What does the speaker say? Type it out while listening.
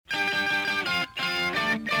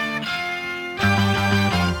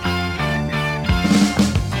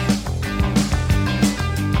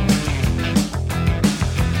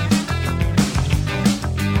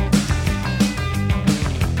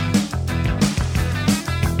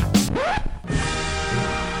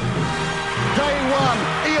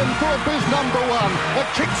for biz number one. A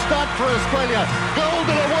kickstart for Australia. Gold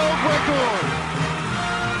and a world record.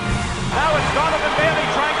 Now it's Donovan Bailey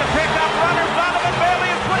trying to pick up runners. Donovan Bailey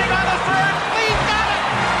is putting on the third. He's got it!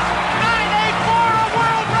 9.84, a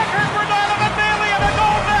world record for Donovan Bailey and a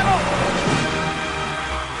gold medal!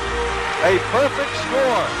 A perfect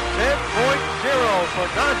score. 10.0 for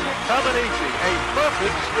Nadia Comaneci. A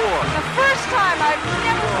perfect score. The first time I've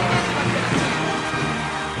never seen anyone get it.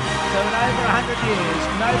 So in over 100 years,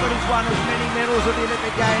 nobody's won as many medals at the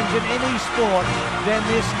Olympic Games in any sport than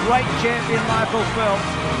this great champion Michael Phelps.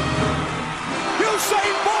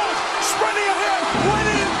 Usain Bolt sprinting ahead,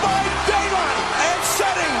 winning by daylight and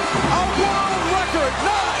setting a world record,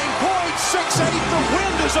 9.68. The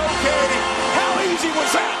wind is okay. How easy was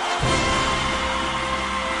that?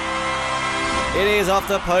 It is Off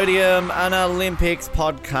the Podium, an Olympics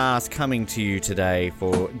podcast coming to you today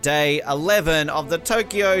for day 11 of the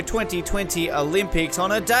Tokyo 2020 Olympics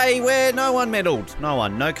on a day where no one medalled.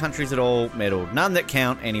 No countries at all medalled. None that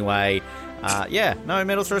count anyway. No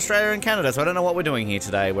medals for Australia and Canada, so I don't know what we're doing here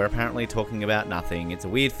today. We're apparently talking about nothing. It's a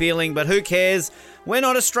weird feeling, but who cares? We're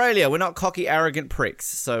not Australia. We're not cocky, arrogant pricks.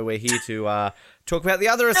 So we're here to talk about the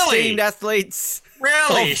other esteemed athletes.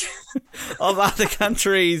 Really? Of other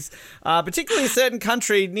countries, particularly a certain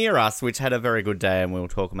country near us, which had a very good day, and we'll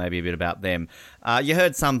talk maybe a bit about them. You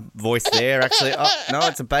heard some voice there, actually. Oh, no,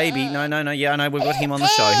 it's a baby. No. Yeah, I know, we've got him on the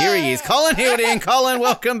show. Here he is, Colin Hilding. Colin,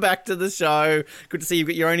 welcome back to the show. Good to see you've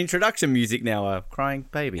got your own introduction music now, a crying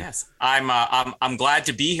baby. Yes, I'm glad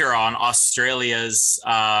to be here on Australia's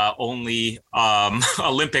only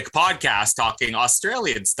Olympic podcast talking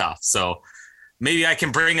Australian stuff. So maybe I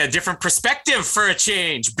can bring a different perspective for a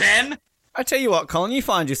change, Ben. I tell you what, Colin, you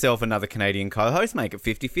find yourself another Canadian co-host, make it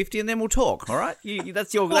 50-50, and then we'll talk, all right?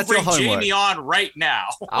 That's your homework. Bring Jamie on right now.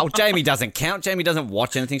 Oh, Jamie doesn't count. Jamie doesn't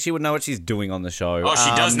watch anything. She would know what she's doing on the show. Oh, she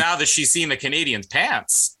does now that she's seen the Canadians'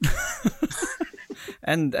 pants.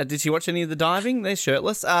 And did she watch any of the diving? They're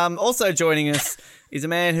shirtless. Also joining us is a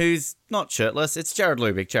man who's not shirtless. It's Jared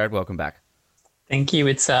Lubick. Jared, welcome back. Thank you.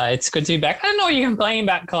 It's good to be back. I don't know what you're complaining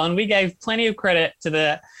about, Colin. We gave plenty of credit to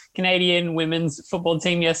the Canadian women's football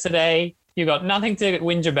team yesterday. You got nothing to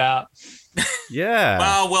whinge about. Yeah.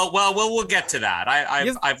 Well, we'll get to that.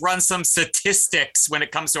 I've run some statistics when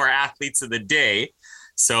it comes to our athletes of the day.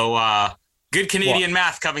 So good Canadian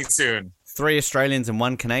math coming soon. 3 Australians and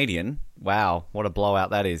 1 Canadian. Wow, what a blowout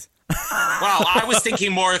that is. Well, I was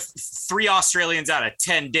thinking more 3 Australians out of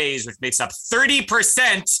 10 days, which makes up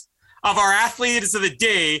 30% of our athletes of the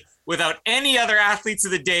day without any other athletes of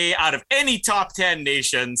the day out of any top 10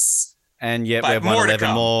 nations. And yet we've won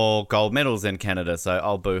 11 more gold medals than Canada, so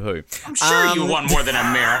I'll boo-hoo. I'm sure you won more than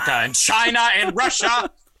America and China and Russia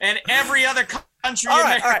and every other country all in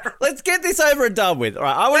right, there. All right, let's get this over and done with. All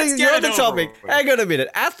right, I want to get on the topic. Hang on a minute.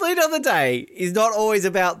 Athlete of the day is not always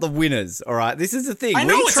about the winners, all right? This is the thing. I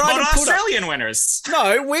know, it's about Australian winners.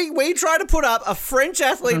 No, we try to put up a French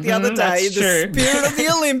athlete the other day in the spirit of the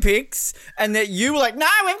Olympics, and that you were like, no,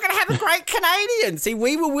 we're going to have a great Canadian. See,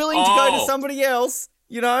 we were willing to go to somebody else.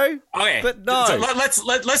 You know? Okay. But no. So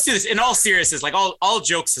let's do this. In all seriousness, like all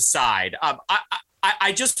jokes aside,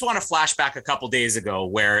 I just want to flash back a couple days ago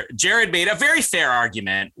where Jared made a very fair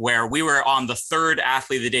argument where we were on the 3rd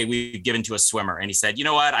athlete of the day we've given to a swimmer. And he said, you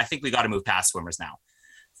know what? I think we got to move past swimmers now.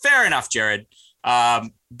 Fair enough, Jared.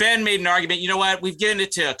 Ben made an argument. You know what? We've given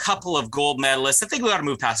it to a couple of gold medalists. I think we got to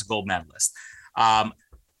move past a gold medalist.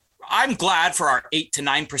 I'm glad for our 8 to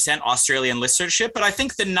 9% Australian listenership, but I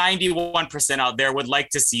think the 91% out there would like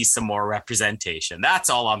to see some more representation. That's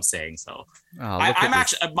all I'm saying. So I'm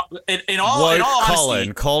actually, in all honesty,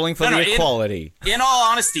 Colin calling for the equality. In all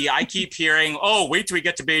honesty, I keep hearing, "Oh, wait till we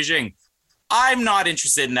get to Beijing." I'm not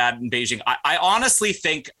interested in that in Beijing. I honestly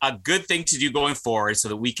think a good thing to do going forward, so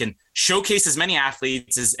that we can showcase as many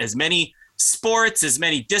athletes, as many sports, as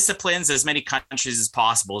many disciplines, as many countries as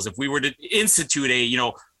possible, is if we were to institute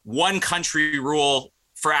a one country rule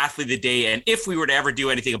for athlete of the day. And if we were to ever do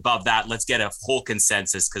anything above that, let's get a whole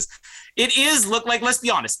consensus, because it is let's be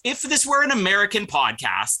honest. If this were an American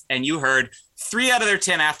podcast and you heard 3 out of their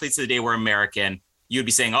 10 athletes of the day were American, you'd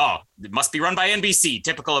be saying, oh, it must be run by NBC,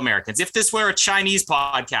 typical Americans. If this were a Chinese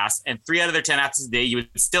podcast and 3 out of their 10 athletes of the day, you would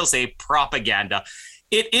still say propaganda.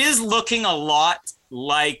 It is looking a lot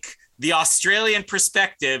like the Australian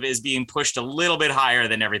perspective is being pushed a little bit higher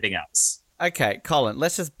than everything else. Okay, Colin,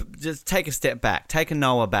 let's just take a step back. Take a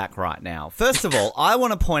Noah back right now. First of all, I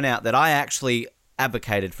want to point out that I actually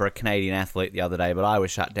advocated for a Canadian athlete the other day, but I was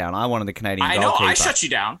shut down. I wanted the Canadian goalkeeper. I know, I shut you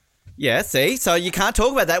down. Yeah, see? So you can't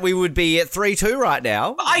talk about that. We would be at 3-2 right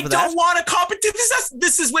now. I don't want a competition.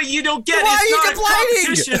 This is what you don't get. Why are you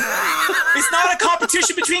complaining? It's not a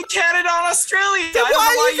competition between Canada and Australia. Then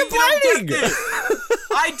why are you complaining?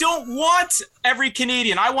 I don't want every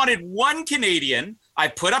Canadian. I wanted one Canadian. I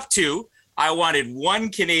put up 2. I wanted one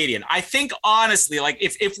Canadian. I think, honestly, like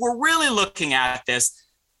if we're really looking at this,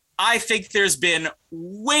 I think there's been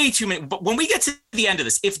way too many. But when we get to the end of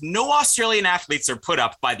this, if no Australian athletes are put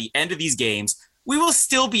up by the end of these games, we will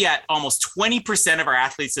still be at almost 20% of our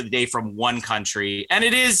athletes of the day from one country. And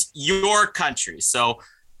it is your country. So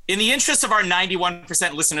in the interest of our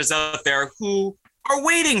 91% listeners out there who are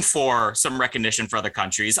waiting for some recognition for other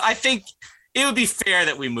countries, I think it would be fair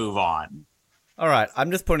that we move on. All right, I'm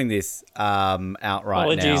just putting this out right now.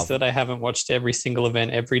 Apologies that I haven't watched every single event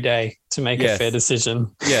every day to make a fair decision.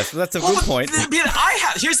 Yes, that's a good point.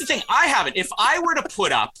 Here's the thing. I haven't. If I were to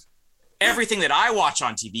put up everything that I watch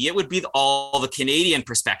on TV, it would be all the Canadian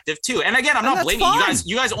perspective too. And again, I'm not blaming you guys.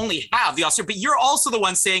 You guys only have the Australian, but you're also the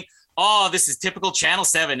one saying, "Oh, this is typical Channel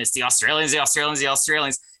 7. It's the Australians, the Australians, the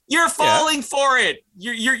Australians." You're falling for it.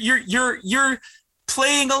 You're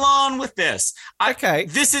playing along with this. Okay.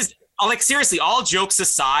 This is. Like, seriously, all jokes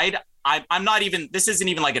aside, I'm not even, this isn't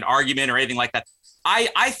even like an argument or anything like that.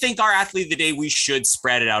 I think our athlete of the day, we should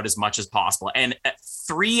spread it out as much as possible. And at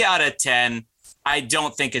 3 out of 10, I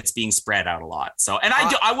don't think it's being spread out a lot. So, and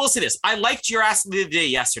I will say this, I liked your athlete of the day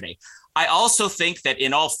yesterday. I also think that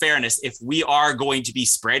in all fairness, if we are going to be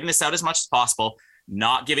spreading this out as much as possible,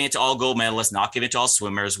 not giving it to all gold medalists, not giving it to all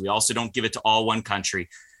swimmers, we also don't give it to all one country.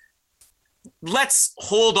 Let's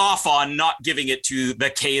hold off on not giving it to the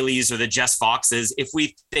Kayleys or the Jess Foxes if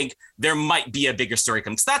we think there might be a bigger story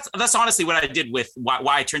coming. That's honestly what I did with why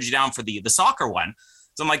I turned you down for the soccer one.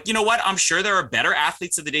 So I'm like, you know what? I'm sure there are better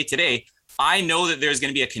athletes of the day today. I know that there's going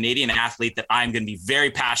to be a Canadian athlete that I'm going to be very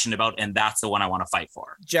passionate about, and that's the one I want to fight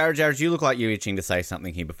for. Jared, you look like you're itching to say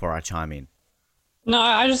something here before I chime in. No,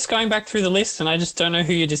 I'm just going back through the list, and I just don't know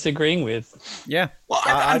who you're disagreeing with. Yeah. Well,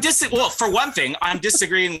 well, for one thing, I'm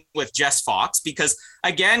disagreeing with Jess Fox because,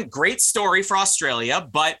 again, great story for Australia,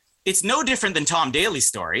 but it's no different than Tom Daley's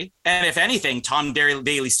story. And if anything, Tom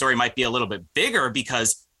Daley's story might be a little bit bigger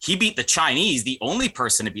because he beat the Chinese, the only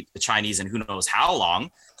person to beat the Chinese in who knows how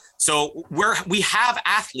long. So we have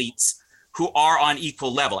athletes who are on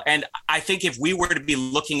equal level. And I think if we were to be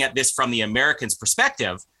looking at this from the Americans'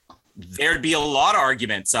 perspective, there'd be a lot of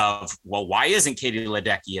arguments of, well, why isn't Katie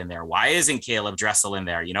Ledecky in there? Why isn't Caleb Dressel in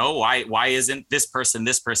there? You know, why isn't this person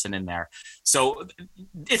in there? So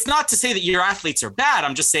it's not to say that your athletes are bad.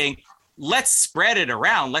 I'm just saying, let's spread it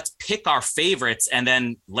around. Let's pick our favorites and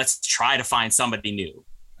then let's try to find somebody new.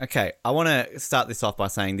 Okay, I want to start this off by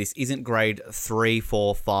saying this isn't grade 3,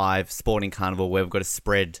 4, 5 sporting carnival where we've got to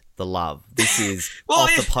spread the love. This is off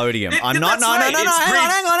the podium. I'm not. No,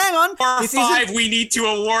 hang on. For 5, we need to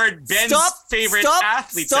award Ben's favorite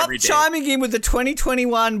athletes every day. Stop chiming in with the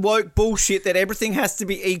 2021 woke bullshit that everything has to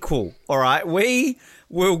be equal. All right, we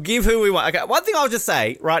will give who we want. Okay, one thing I'll just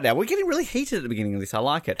say right now, we're getting really heated at the beginning of this. I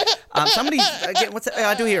like it. Somebody, again, what's that?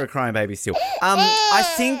 I do hear a crying baby still. I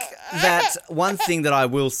think that one thing that I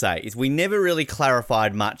will say is we never really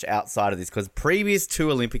clarified much outside of this because previous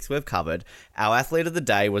 2 Olympics we've covered, our athlete of the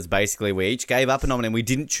day was basically we each gave up a nominee and we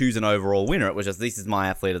didn't choose an overall winner. It was just, this is my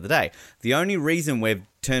athlete of the day. The only reason we've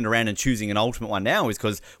turned around and choosing an ultimate one now is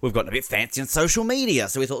because we've gotten a bit fancy on social media.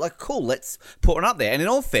 So we thought, like, cool, let's put one up there. And in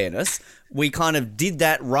all fairness, we kind of did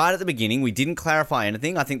that right at the beginning. We didn't clarify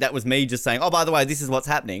anything. I think that was me just saying, oh, by the way, this is what's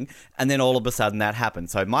happening. And then all of a sudden that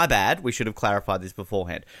happened. So my bad. We should have clarified this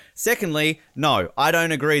beforehand. Secondly, no, I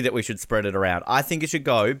don't agree that we should spread it around. I think it should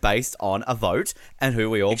go based on a vote and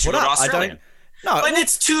who we all put up. No, but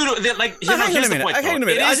it's 2 to, like, here's the point.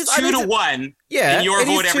 It is 2 to 1 in your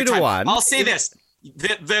vote every time. I'll say this.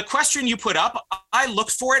 The question you put up, I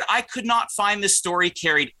looked for it. I could not find this story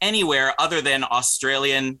carried anywhere other than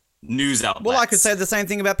Australian news outlets. Well, I could say the same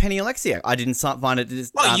thing about Penny Alexiak. I didn't find it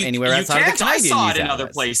anywhere outside of the Canadian news I saw it in other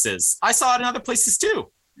places. I saw it in other places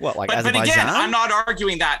too. What, like but again, I'm not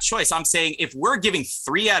arguing that choice. I'm saying if we're giving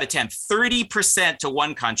 3 out of 10, 30% to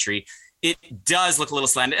one country, it does look a little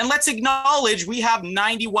slanted. And let's acknowledge we have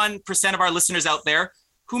 91% of our listeners out there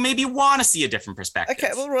who maybe want to see a different perspective.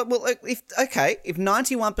 Okay, if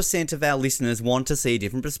 91% of our listeners want to see a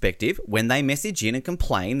different perspective, when they message in and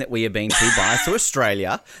complain that we are being too biased to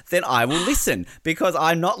Australia, then I will listen, because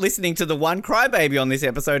I'm not listening to the one crybaby on this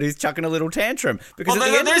episode who's chucking a little tantrum. Because at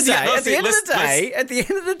the end of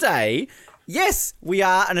the day, yes, we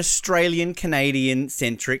are an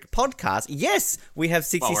Australian-Canadian-centric podcast. Yes, we have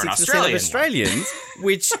 66% of Australians,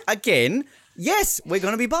 which, again, yes, we're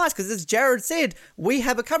going to be biased because, as Jared said, we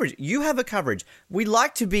have a coverage. You have a coverage. We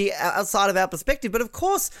like to be outside of our perspective, but of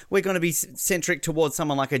course we're going to be centric towards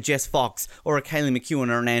someone like a Jess Fox or a Kaylee McEwen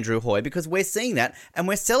or an Andrew Hoy because we're seeing that and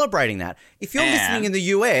we're celebrating that. If you're listening in the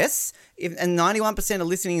US, and 91% are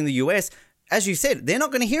listening in the US, as you said, they're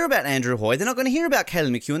not going to hear about Andrew Hoy. They're not going to hear about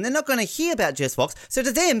Kaylee McEwen. They're not going to hear about Jess Fox. So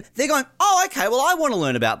to them, they're going, oh, okay, well, I want to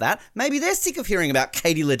learn about that. Maybe they're sick of hearing about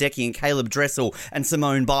Katie Ledecky and Caleb Dressel and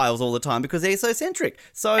Simone Biles all the time because they're so centric.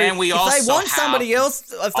 So if they want somebody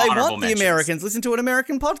else, if they want the Americans, listen to an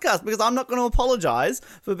American podcast because I'm not going to apologize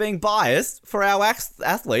for being biased for our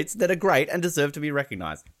athletes that are great and deserve to be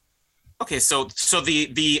recognized. Okay, so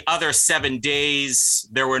the other 7 days,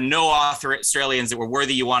 there were no Australians that were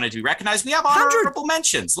worthy you wanted to be recognized. We have honorable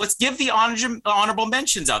mentions. Let's give the honorable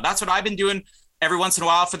mentions out. That's what I've been doing every once in a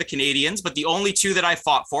while for the Canadians, but the only two that I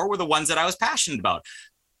fought for were the ones that I was passionate about.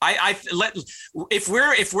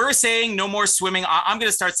 If we're saying no more swimming, I'm going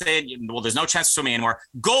to start saying, well, there's no chance of swimming anymore.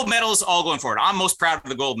 Gold medals all going forward. I'm most proud of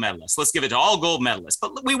the gold medalists. Let's give it to all gold medalists.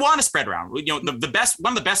 But we want to spread around. You know, one of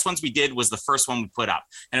the best ones we did was the first one we put up,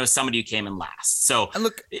 and it was somebody who came in last. So and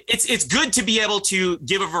look, it's good to be able to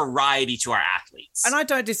give a variety to our athletes. And I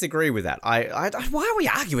don't disagree with that. Why are we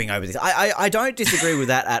arguing over this? I don't disagree with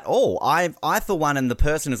that at all. I for one, and the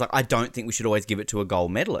person is like, I don't think we should always give it to a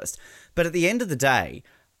gold medalist. But at the end of the day,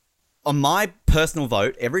 on my personal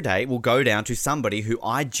vote every day will go down to somebody who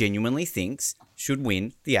I genuinely think should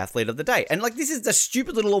win the Athlete of the Day. And like, this is the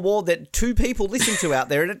stupid little award that two people listen to out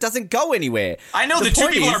there and it doesn't go anywhere. I know the two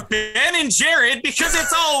people are Ben and Jared because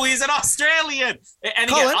it's always an Australian. And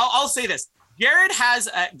again, I'll say this. Jared has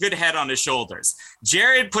a good head on his shoulders.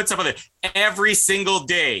 Jared puts up with it every single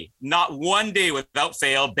day. Not one day without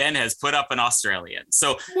fail, Ben has put up an Australian.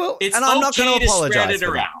 So it's and I'm not going to apologize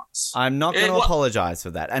for that. I'm not going to apologize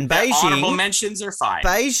for that. And Beijing, honorable mentions are fine.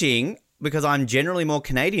 Beijing, because I'm generally more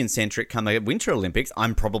Canadian-centric come the Winter Olympics,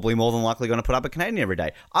 I'm probably more than likely going to put up a Canadian every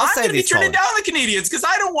day. I'm going to be turning down the Canadians because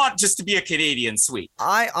I don't want just to be a Canadian sweep.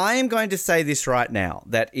 I am going to say this right now,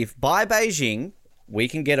 that if by Beijing we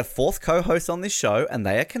can get a fourth co-host on this show and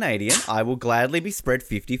they are Canadian, I will gladly be spread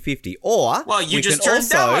 50-50. Or well, you just turned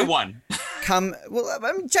down one.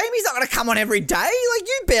 Jamie's not going to come on every day. Like,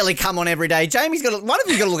 you barely come on every day. Jamie's got one of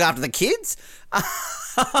you got to look after the kids.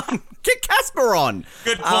 Get Casper on.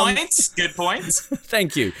 Good points. Good points.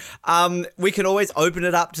 Thank you. We can always open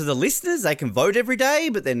it up to the listeners. They can vote every day,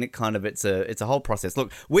 but then it's a whole process.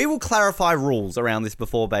 Look, we will clarify rules around this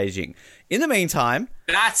before Beijing. In the meantime,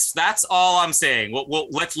 that's all I'm saying.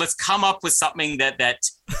 Let's come up with something that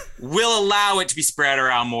will allow it to be spread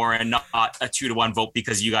around more and not a 2-1 vote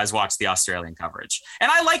because you guys watch the Australian coverage. And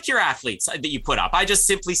I like your athletes that you put up. I just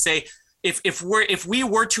simply say if we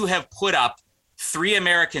were to have put up 3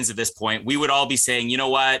 Americans at this point, we would all be saying, you know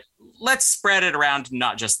what, let's spread it around to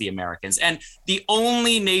not just the Americans. And the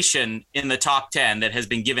only nation in the top 10 that has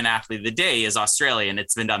been given Athlete of the Day is Australia, and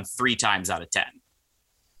it's been done 3 times out of 10.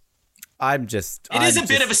 It is a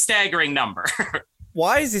bit of a staggering number.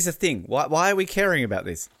 Why is this a thing? Why are we caring about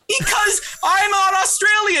this? Because I'm not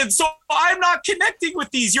Australian, so I'm not connecting with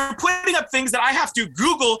these. You're putting up things that I have to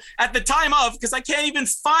Google at the time of because I can't even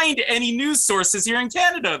find any news sources here in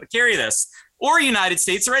Canada that carry this. Or United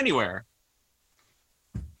States or anywhere.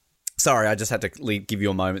 Sorry, I just had to give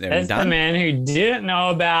you a moment there. That's the man who didn't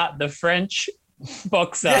know about the French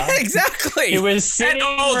boxer. Yeah, exactly. It was sitting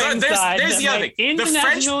there's the other thing.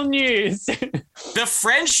 International news. The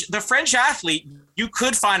French athlete, you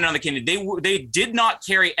could find it on the Canadian. They did not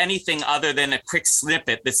carry anything other than a quick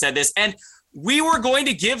snippet that said this. And we were going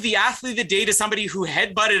to give the Athlete of the Day to somebody who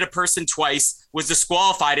headbutted a person twice, was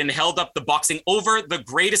disqualified, and held up the boxing over the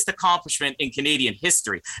greatest accomplishment in Canadian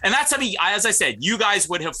history. And that's something, as I said, you guys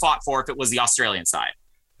would have fought for if it was the Australian side.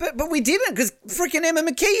 But we didn't, because freaking Emma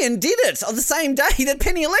McKeon did it on the same day that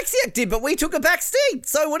Penny Alexiak did, but we took a back seat.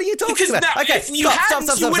 So what are you talking about? Now, okay, if you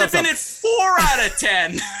would have been at 4 out of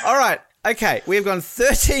 10. All right. Okay. We have gone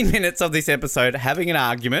 13 minutes of this episode having an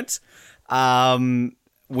argument.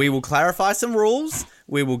 We will clarify some rules.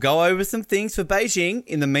 We will go over some things for Beijing.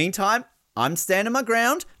 In the meantime, I'm standing my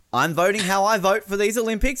ground. I'm voting how I vote for these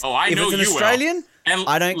Olympics. Oh, I know you will. If it's an Australian,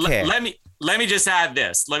 I don't care. Let me just add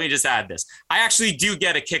this. I actually do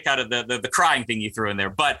get a kick out of the crying thing you threw in there.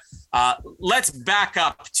 But let's back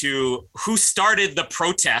up to who started the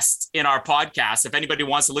protest in our podcast. If anybody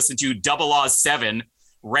wants to listen to Double Oz 7,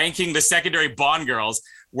 ranking the secondary Bond girls,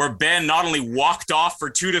 where Ben not only walked off for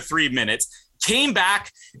 2 to 3 minutes, came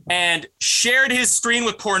back and shared his screen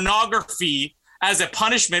with pornography as a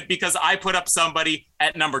punishment because I put up somebody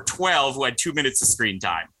at number 12 who had 2 minutes of screen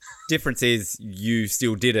time. Difference is you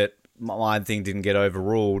still did it my thing didn't get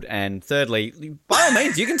overruled. And thirdly, by all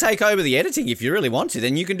means, you can take over the editing if you really want to.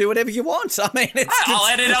 Then you can do whatever you want. I mean,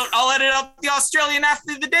 I'll edit out the Australian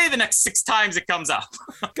Athlete of the Day the next 6 times it comes up.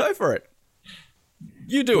 Go for it.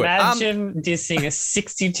 You do it. Imagine dissing a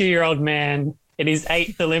 62-year-old man in his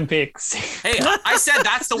 8th Olympics. Hey, I said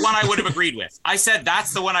that's the one I would have agreed with. I think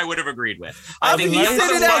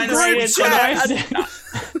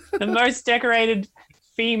the most decorated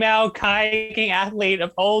female kayaking athlete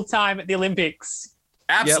of all time at the Olympics.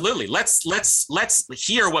 Absolutely. Yep. Let's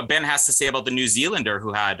hear what Ben has to say about the New Zealander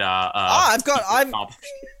who had.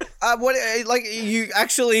 What? Like, you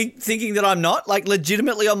actually thinking that I'm not? Like,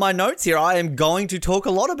 legitimately on my notes here, I am going to talk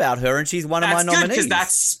a lot about her, and she's one of my nominees. Because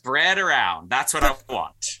that's spread around. That's what I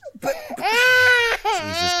want. Jesus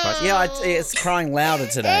Christ! Yeah, it's crying louder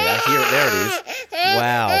today. I hear it. There it is.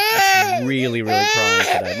 Wow, it's really, really crying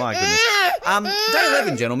today. My goodness. Day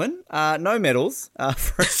 11, gentlemen. No medals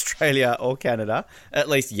for Australia or Canada, at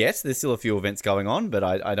least yet. There's still a few events going on, but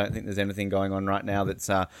I don't think there's anything going on right now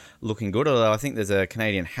that's looking good. Although I think there's a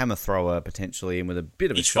Canadian hammer thrower potentially in with a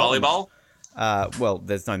bit of a shot. Volleyball. Well,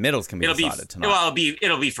 there's no medals can be decided tonight. Well,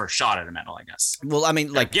 it'll be for a shot at a medal, I guess. Well, I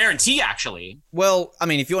mean, like guarantee actually. Well, I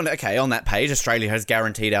mean, if you want to, on that page, Australia has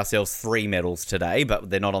guaranteed ourselves 3 medals today, but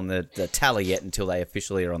they're not on the tally yet until they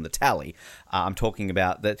officially are on the tally. I'm talking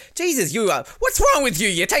about that. Jesus, what's wrong with you?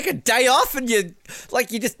 You take a day off and you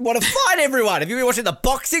just want to fight everyone. Have you been watching the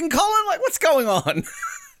boxing, Colin? Like, what's going on?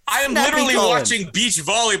 I am literally watching beach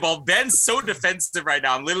volleyball. Ben's so defensive right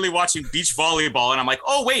now. I'm literally watching beach volleyball, and I'm like,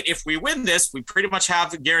 oh, wait, if we win this, we pretty much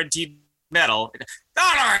have a guaranteed medal.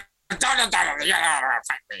 That's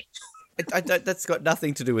got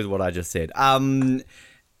nothing to do with what I just said.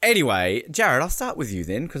 Anyway, Jared, I'll start with you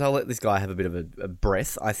then, because I'll let this guy have a bit of a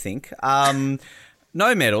breath, I think.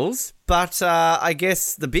 No medals, but I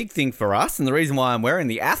guess the big thing for us, and the reason why I'm wearing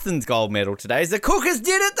the Athens gold medal today, is the Cookers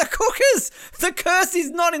did it! The Cookers! The curse is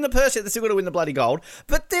not in the purse yet. They're still going to win the bloody gold,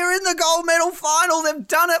 but they're in the gold medal final. They've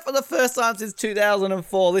done it for the first time since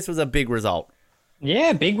 2004. This was a big result.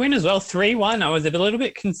 Yeah, big win as well, 3-1. I was a little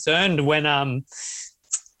bit concerned when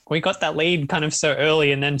we got that lead kind of so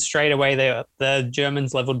early, and then straight away the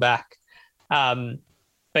Germans leveled back.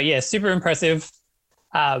 But yeah, super impressive.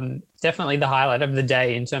 Definitely the highlight of the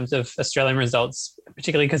day in terms of Australian results,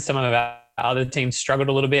 particularly because some of our other teams struggled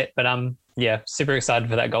a little bit. But yeah, super excited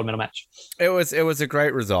for that gold medal match. It was a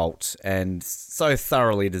great result and so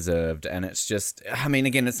thoroughly deserved. And it's just, I mean,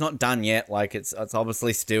 again, it's not done yet. Like it's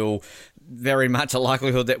obviously still very much a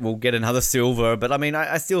likelihood that we'll get another silver. But I mean,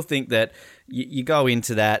 I still think that you go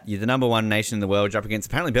into that, you're the number 1 nation in the world, you're up against,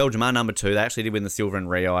 apparently Belgium are number 2. They actually did win the silver in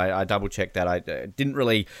Rio. I double-checked that. I didn't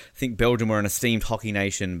really think Belgium were an esteemed hockey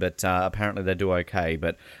nation, but apparently they do okay.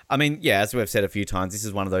 But, I mean, yeah, as we've said a few times, this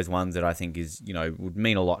is one of those ones that I think is, would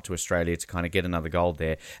mean a lot to Australia to kind of get another gold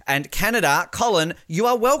there. And Canada, Colin, you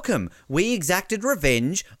are welcome. We exacted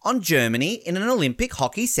revenge on Germany in an Olympic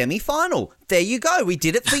hockey semi-final. There you go. We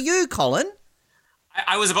did it for you, Colin.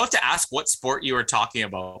 I was about to ask what sport you were talking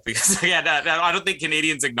about because I don't think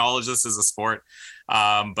Canadians acknowledge this as a sport.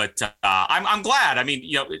 But I'm glad. I mean,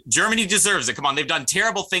 Germany deserves it. Come on, they've done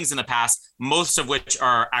terrible things in the past, most of which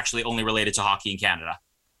are actually only related to hockey in Canada.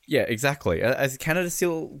 Yeah, exactly. Is Canada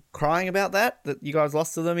still crying about that you guys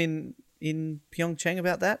lost to them in Pyeongchang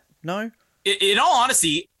about that? No? In all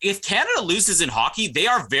honesty, if Canada loses in hockey, they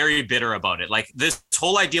are very bitter about it. Like this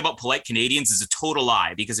whole idea about polite Canadians is a total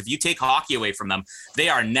lie because if you take hockey away from them, they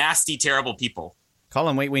are nasty, terrible people.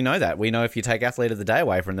 Colin, we know that. We know if you take Athlete of the Day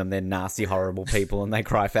away from them, they're nasty, horrible people and they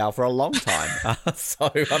cry foul for a long time. So,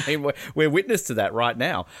 I mean, we're witness to that right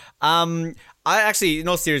now. I actually, in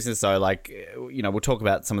all seriousness though, we'll talk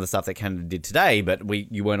about some of the stuff that Canada did today, but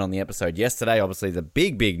you weren't on the episode yesterday. Obviously, the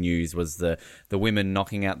big news was the women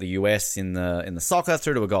knocking out the US in the soccer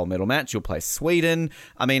through to a gold medal match. You'll play Sweden.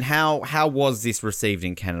 I mean, how was this received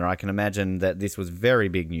in Canada? I can imagine that this was very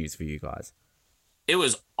big news for you guys. It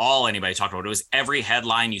was all anybody talked about. It was every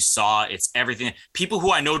headline you saw. It's everything. People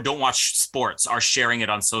who I know don't watch sports are sharing it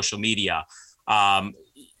on social media. I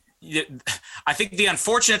think the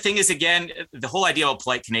unfortunate thing is, again, the whole idea about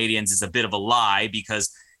polite Canadians is a bit of a lie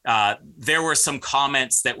because there were some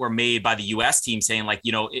comments that were made by the U.S. team saying,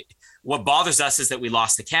 what bothers us is that we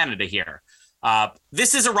lost to Canada here.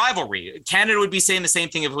 This is a rivalry. Canada would be saying the same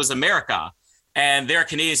thing if it was America. And there are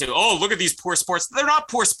Canadians saying, oh, look at these poor sports. They're not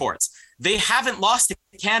poor sports. They haven't lost to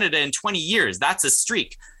Canada in 20 years. That's a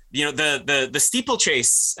streak. The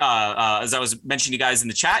steeplechase, as I was mentioning to you guys in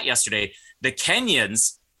the chat yesterday, the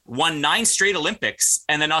Kenyans won 9 straight Olympics,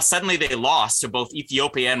 and then now suddenly they lost to both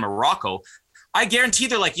Ethiopia and Morocco. I guarantee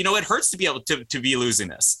they're like, it hurts to be able to be losing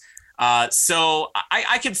this. So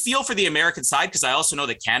I can feel for the American side because I also know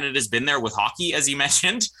that Canada's been there with hockey, as you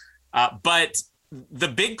mentioned. But the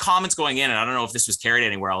big comments going in, and I don't know if this was carried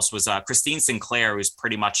anywhere else, was Christine Sinclair, who's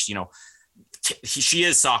pretty much, she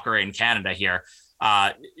is soccer in Canada here.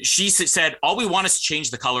 She said, all we want is to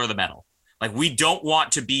change the color of the medal. Like, we don't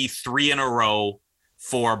want to be 3 in a row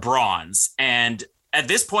for bronze. And at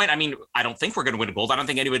this point, I mean, I don't think we're going to win a gold. I don't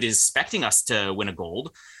think anybody is expecting us to win a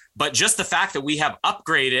gold. But just the fact that we have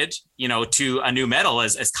upgraded, to a new medal,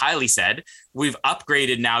 as Kylie said, we've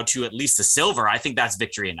upgraded now to at least a silver. I think that's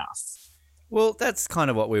victory enough. Well, that's kind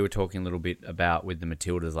of what we were talking a little bit about with the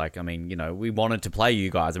Matildas. Like, I mean, we wanted to play you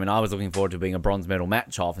guys. I mean, I was looking forward to being a bronze medal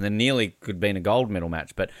match off, and then nearly could have been a gold medal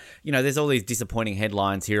match. But, there's all these disappointing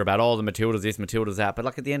headlines here about, the Matildas this, Matildas that. But,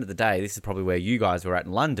 like, at the end of the day, this is probably where you guys were at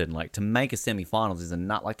in London. Like, to make a semi-finals is a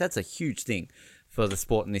nut. Like, that's a huge thing for the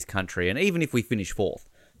sport in this country. And even if we finish fourth,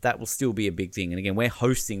 that will still be a big thing. And again, we're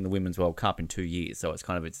hosting the Women's World Cup in 2 years, so it's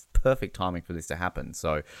perfect timing for this to happen.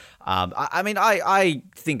 So, I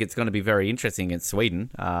think it's going to be very interesting against Sweden.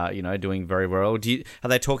 Doing very well. Are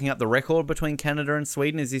they talking up the record between Canada and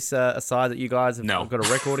Sweden? Is this a side that you guys have got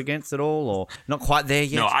a record against at all, or not quite there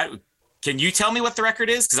yet? No, can you tell me what the record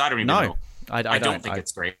is? Because I don't even know. I don't think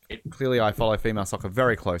it's great. Clearly, I follow female soccer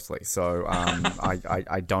very closely, so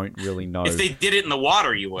I don't really know. If they did it in the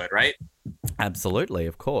water, you would, right? Absolutely,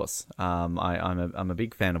 of course. I'm a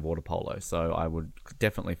big fan of water polo, so I would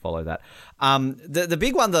definitely follow that. The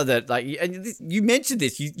big one though that you mentioned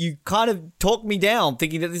this, you kind of talked me down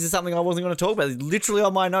thinking that this is something I wasn't going to talk about. It's literally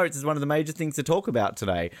on my notes is one of the major things to talk about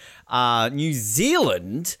today. New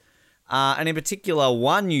Zealand. And in particular,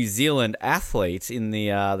 one New Zealand athlete in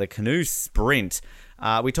the canoe sprint.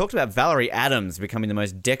 We talked about Valerie Adams becoming the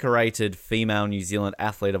most decorated female New Zealand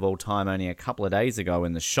athlete of all time only a couple of days ago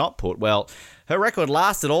in the shot put. Well, her record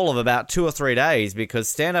lasted all of about 2 or 3 days because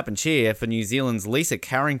stand up and cheer for New Zealand's Lisa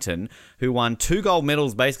Carrington, who won 2 gold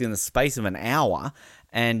medals basically in the space of an hour,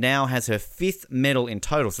 and now has her 5th medal in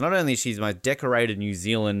total. So not only is she the most decorated New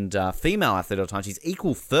Zealand female athlete of all time, she's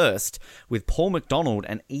equal first with Paul McDonald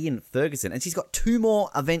and Ian Ferguson. And she's got 2 more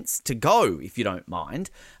events to go, if you don't mind,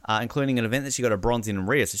 including an event that she got a bronze in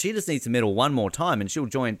Rio. So she just needs to medal one more time, and she'll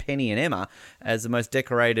join Penny and Emma as the most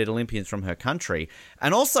decorated Olympians from her country.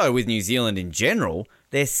 And also with New Zealand in general,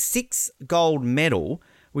 their 6th gold medal,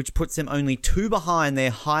 which puts them only 2 behind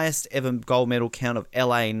their highest ever gold medal count of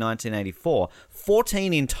LA in 1984.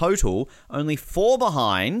 14 in total, only 4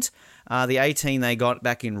 behind the 18 they got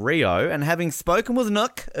back in Rio. And having spoken with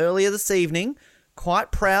Nook earlier this evening,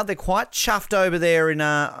 quite proud. They're quite chuffed over there in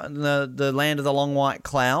the land of the long white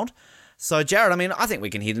cloud. So, Jared, I mean, I think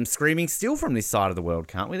we can hear them screaming still from this side of the world,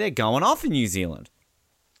 can't we? They're going off in New Zealand.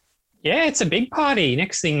 Yeah, it's a big party.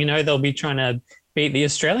 Next thing you know, they'll be trying to beat the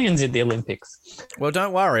Australians at the Olympics. Well,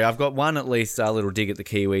 don't worry. I've got one at least little dig at the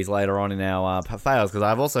Kiwis later on in our fails, because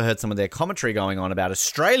I've also heard some of their commentary going on about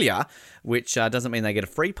Australia, which doesn't mean they get a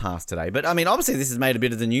free pass today. But, I mean, obviously this has made a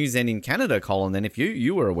bit of the news then in Canada, Colin, then if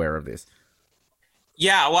you were aware of this.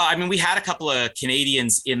 Yeah, well, I mean, we had a couple of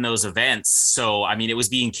Canadians in those events. So, I mean, it was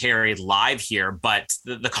being carried live here, but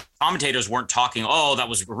the commentators weren't talking, oh, that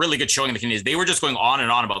was a really good showing of the Canadians. They were just going on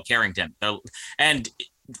and on about Carrington. And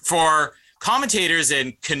for commentators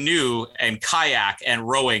in canoe and kayak and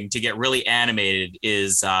rowing to get really animated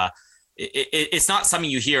is it's not something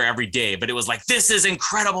you hear every day, but it was like, this is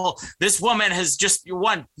incredible. This woman has just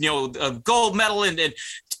won, a gold medal and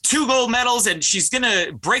 2 gold medals, and she's going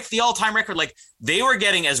to break the all-time record. Like, they were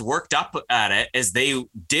getting as worked up at it as they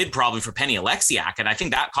did probably for Penny Alexiak. And I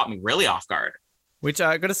think that caught me really off guard. Which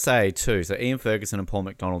I got to say too, so Ian Ferguson and Paul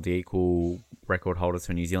McDonald, the equal record holders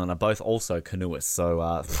for New Zealand, are both also canoeists.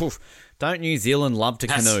 So don't New Zealand love to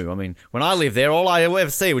canoe? I mean, when I lived there, all I ever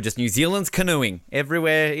see were just New Zealand's canoeing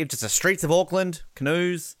everywhere. Just the streets of Auckland,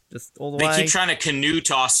 canoes, just all the way. They keep trying to canoe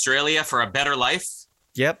to Australia for a better life.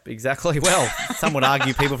 Yep, exactly. Well, some would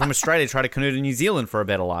argue people from Australia try to canoe to New Zealand for a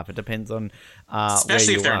better life. It depends on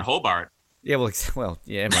especially if they're in Hobart. Yeah, well,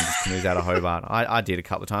 yeah, everyone just canoes out of Hobart. I did a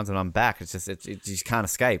couple of times, and I'm back. It's just you just can't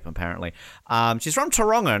escape. Apparently, she's from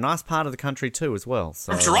Taronga, a nice part of the country too, as well.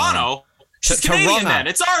 So, from Toronto, she's Canadian. Then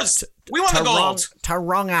it's ours. We won the gold.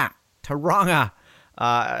 Taronga.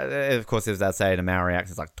 Of course, there's that say in a Maori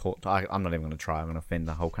accent. It's like I'm not even going to try. I'm going to offend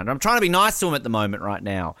the whole country. I'm trying to be nice to them at the moment, right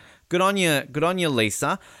now. Good on you,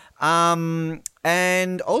 Lisa.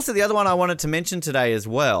 And also the other one I wanted to mention today as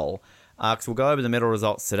well, because we'll go over the medal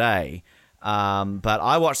results today. But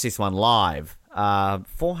I watched this one live.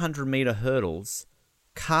 400-meter hurdles.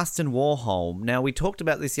 Karsten Warholm. Now, we talked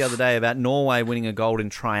about this the other day about Norway winning a gold in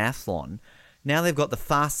triathlon. Now they've got the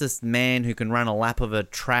fastest man who can run a lap of a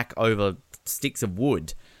track over sticks of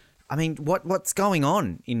wood. I mean, what's going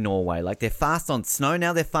on in Norway? Like, they're fast on snow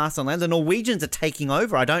now, they're fast on land. The Norwegians are taking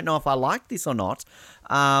over. I don't know if I like this or not.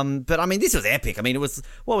 But, I mean, this was epic. I mean, it was,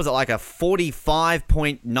 what was it, like a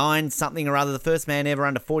 45.9 something or other, the first man ever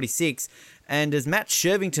under 46. And as Matt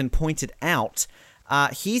Shervington pointed out,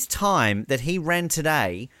 his time that he ran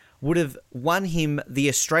today would have won him the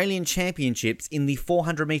Australian Championships in the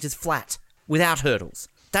 400 metres flat without hurdles.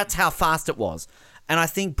 That's how fast it was. And I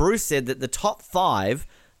think Bruce said that the top 5,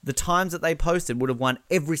 the times that they posted, would have won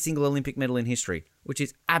every single Olympic medal in history, which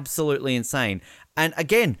is absolutely insane. And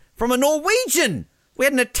again, from a Norwegian. We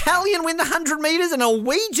had an Italian win the 100 metres, a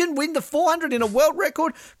Norwegian win the 400 in a world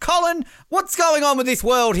record. Colin, what's going on with this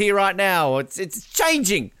world here right now? It's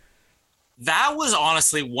changing. That was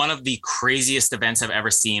honestly one of the craziest events I've ever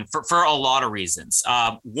seen for a lot of reasons.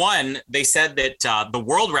 One, they said that the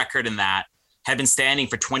world record in that had been standing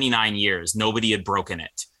for 29 years. Nobody had broken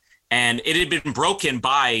it. And it had been broken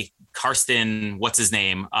by Karsten, what's his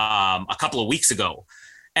name, a couple of weeks ago.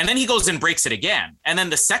 And then he goes and breaks it again. And then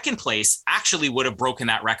the second place actually would have broken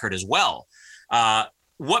that record as well.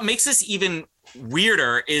 What makes this even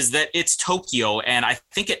weirder is that it's Tokyo. And I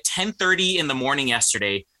think at 10:30 in the morning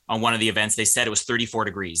yesterday on one of the events, they said it was 34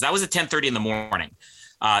 degrees. That was at 10:30 in the morning.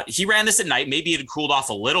 He ran this at night. Maybe it had cooled off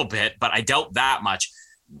a little bit, but I doubt that much.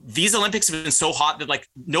 These Olympics have been so hot that like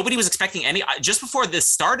nobody was expecting any, just before this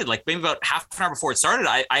started, like maybe about half an hour before it started,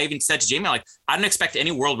 I even said to Jamie, like, I don't expect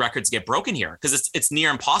any world records to get broken here because it's near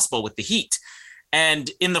impossible with the heat. And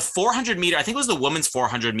in the 400 meter, I think it was the women's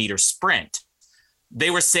 400 meter sprint, they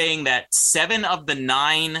were saying that 7 of the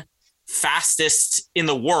 9 fastest in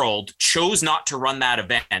the world chose not to run that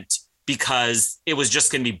event because it was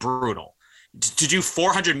just going to be brutal. To do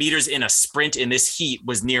 400 meters in a sprint in this heat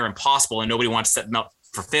was near impossible, and nobody wanted to set them up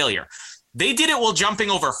for failure. They did it while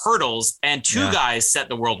jumping over hurdles, and 2 guys set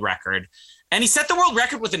the world record. And he set the world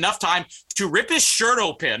record with enough time to rip his shirt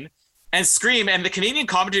open and scream. And the Canadian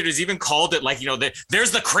commentators even called it like,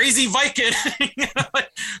 there's the crazy Viking.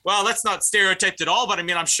 Well, that's not stereotyped at all, but I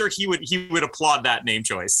mean, I'm sure he would applaud that name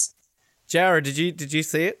choice. Jared, did you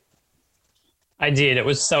see it? I did. It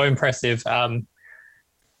was so impressive.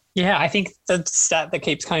 Yeah, I think the stat that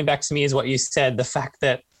keeps coming back to me is what you said, the fact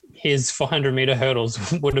that his 400 meter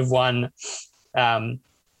hurdles would have won the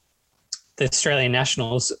Australian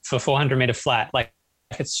nationals for 400 meter flat. Like,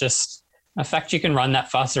 it's just a fact you can run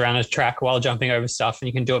that fast around a track while jumping over stuff, and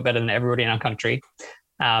you can do it better than everybody in our country.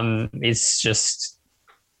 It's just,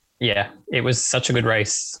 it was such a good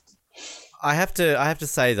race. I have to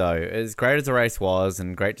say, though, as great as the race was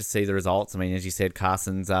and great to see the results, I mean, as you said,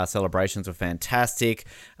 Carson's celebrations were fantastic.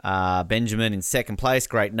 Benjamin in second place,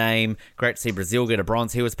 great name. Great to see Brazil get a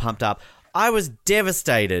bronze. He was pumped up. I was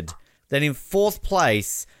devastated that in fourth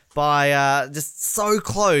place, by just so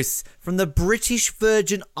close, from the British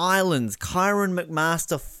Virgin Islands, Kyron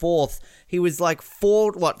McMaster fourth. He was like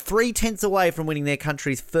 3/10 away from winning their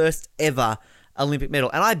country's first ever Olympic medal.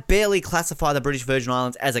 And I barely classify the British Virgin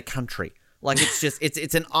Islands as a country. Like, it's just,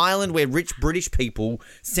 it's an island where rich British people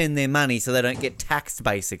send their money so they don't get taxed,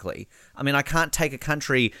 basically. I mean, I can't take a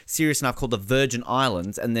country serious enough called the Virgin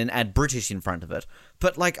Islands and then add British in front of it.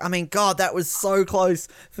 But, like, I mean, God, that was so close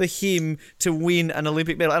for him to win an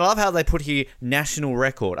Olympic medal. And I love how they put here national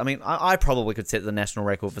record. I mean, I probably could set the national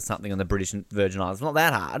record for something on the British Virgin Islands. It's not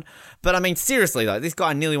that hard. But, I mean, seriously, though, this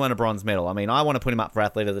guy nearly won a bronze medal. I mean, I want to put him up for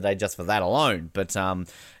Athlete of the Day just for that alone. But,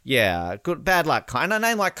 yeah, bad luck. And a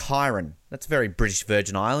name like Kyron, that's very British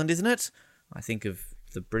Virgin Island, isn't it? I think of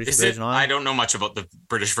the British Virgin Islands. I don't know much about the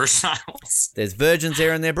British Virgin Islands. There's virgins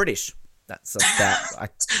there and they're British. That's that.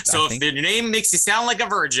 So if the name makes you sound like a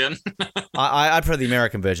virgin. I prefer the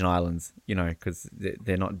American Virgin Islands, because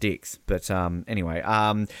they're not dicks. But anyway,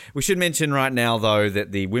 we should mention right now, though,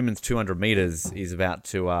 that the women's 200 meters is about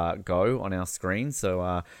to go on our screen.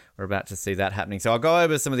 So we're about to see that happening. So I'll go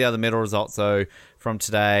over some of the other medal results, though, from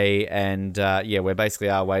today. And we're basically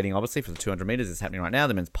waiting, obviously, for the 200 meters. It's happening right now.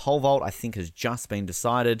 The men's pole vault, I think, has just been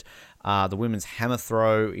decided. The women's hammer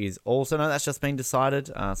throw is also, no, that's just been decided.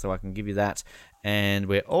 So I can give you that. And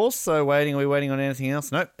we're also waiting. Are we waiting on anything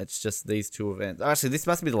else? Nope, it's just these 2 events. Actually, this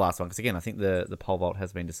must be the last one because, again, I think the pole vault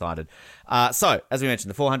has been decided. So, as we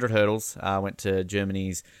mentioned, the 400 hurdles went to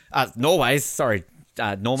Norway.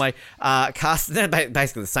 Karsten, they're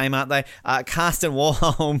basically the same, aren't they? Karsten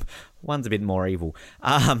Warholm One's a bit more evil.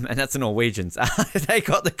 And that's the Norwegians. They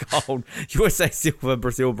got the gold. USA silver,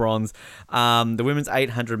 Brazil bronze. The women's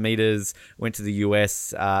 800 meters went to the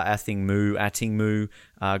US. Attingmu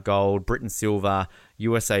gold. Britain silver.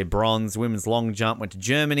 USA bronze. Women's long jump went to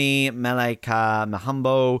Germany. Malaika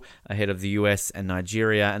Mahambo ahead of the US and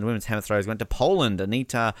Nigeria. And women's hammer throws went to Poland.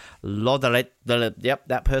 Anita Lodalet. Yep,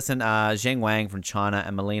 that person. Zheng Wang from China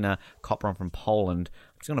and Melina Kopron from Poland.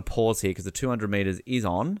 I'm just going to pause here because the 200 meters is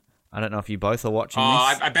on. I don't know if you both are watching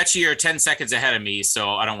this. I bet you're 10 seconds ahead of me,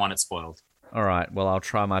 so I don't want it spoiled. All right. Well, I'll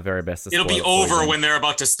try my very best to spoil It'll be over when they're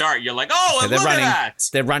about to start. You're like, look at that.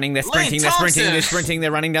 They're running, they're sprinting, they're sprinting,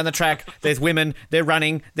 they're running down the track. There's women, they're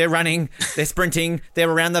running, they're sprinting,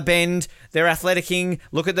 they're around the bend, they're athleticing.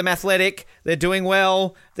 Look at them athletic. They're doing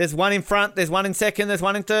well. There's one in front, there's one in second, there's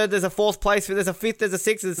one in third, there's a fourth place, there's a fifth, there's a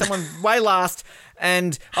sixth, there's someone way last.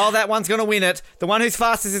 And, that one's going to win it. The one who's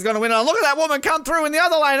fastest is going to win it. Oh, look at that woman come through in the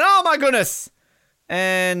other lane. Oh, my goodness.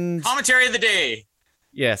 And commentary of the day.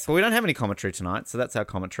 Yes, well, we don't have any commentary tonight, so that's our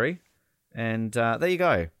commentary. And there you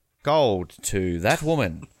go. Gold to that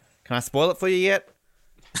woman. Can I spoil it for you yet?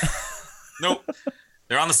 Nope.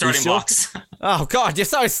 They're on the starting blocks. Oh, God, you're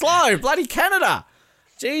so slow. Bloody Canada.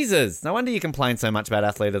 Jesus. No wonder you complain so much about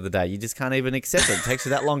Athlete of the Day. You just can't even accept it. It takes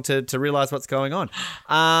you that long to realise what's going on.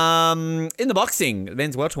 In the boxing,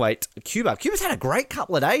 men's welterweight, Cuba. Cuba's had a great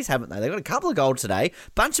couple of days, haven't they? They got a couple of gold today,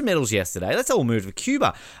 bunch of medals yesterday. Let's all move to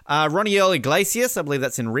Cuba. Roniel Iglesias, I believe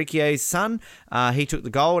that's Enrique's son. He took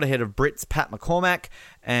the gold ahead of Brits Pat McCormack.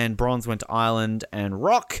 And bronze went to Ireland and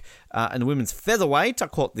Rock. And the women's featherweight, I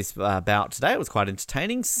caught this bout today. It was quite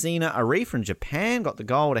entertaining. Sina Ari from Japan got the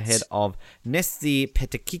gold ahead of Nesti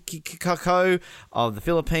Petakikiko of the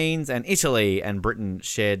Philippines. And Italy and Britain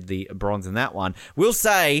shared the bronze in that one. We'll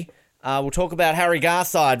talk about Harry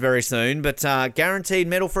Garside very soon, but guaranteed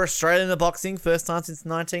medal for Australia in the boxing, first time since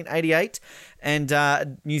 1988.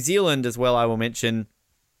 And New Zealand as well, I will mention.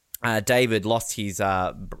 David lost his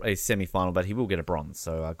semi-final, but he will get a bronze.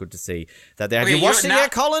 So good to see that there. Have you watched it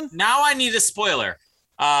yet, Colin? Now I need a spoiler.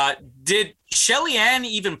 Did Shelly Ann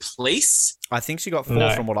even place? I think she got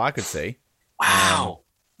fourth from what I could see. Wow.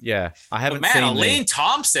 Yeah, I haven't seen. Man, Elaine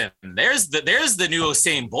Thompson. There's the new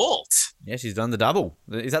Usain Bolt. Yeah, she's done the double.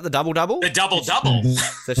 Is that the double-double? The double-double.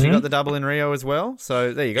 So she got the double in Rio as well.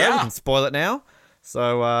 So there you go. Yeah. We can spoil it now.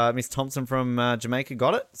 So Miss Thompson from Jamaica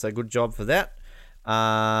got it. So good job for that.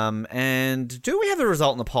 And do we have the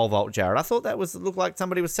result in the pole vault, Jared? I thought looked like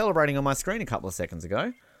somebody was celebrating on my screen a couple of seconds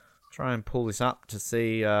ago. Try and pull this up to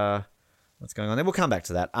see what's going on there. We'll come back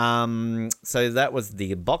to that. So that was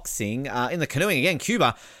the boxing. In the canoeing again,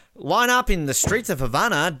 Cuba. Line up in the streets of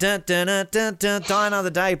Havana. Die another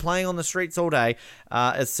day, playing on the streets all day.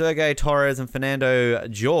 As Sergey Torres and Fernando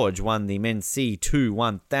George won the men's C2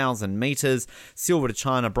 1,000 meters. Silver to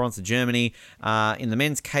China, bronze to Germany. In the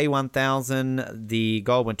men's K1000, the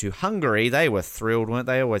gold went to Hungary. They were thrilled, weren't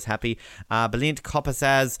they? Always happy. Balint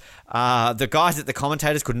Kopasaz. The guys at the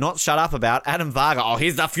commentators could not shut up about Adam Varga. Oh,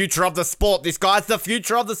 he's the future of the sport. This guy's the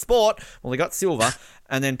future of the sport. Well, he got silver.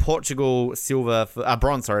 And then Portugal,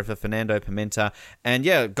 bronze, for Fernando Pimenta. And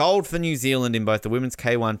yeah, gold for New Zealand in both the women's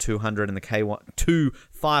K1 200 and the K1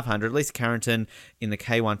 500. Lisa Carrington in the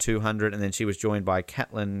K1 200, and then she was joined by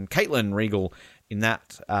Caitlin Regal in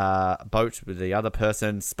that boat with the other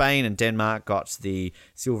person. Spain and Denmark got the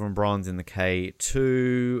silver and bronze in the the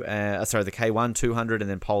K1 200,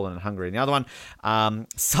 and then Poland and Hungary in the other one.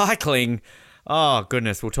 Cycling. Oh,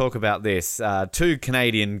 goodness, we'll talk about this. 2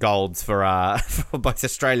 Canadian golds for both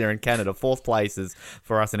Australia and Canada, 4th places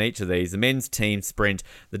for us in each of these. The men's team sprint,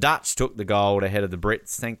 the Dutch took the gold ahead of the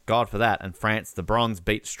Brits, thank God for that, and France, the bronze,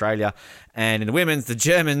 beat Australia. And in the women's, the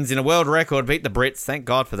Germans, in a world record, beat the Brits, thank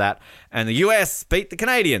God for that. And the US beat the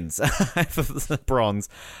Canadians for the bronze.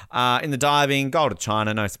 In the diving, gold to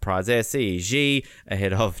China, no surprise there. CEG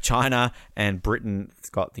ahead of China, and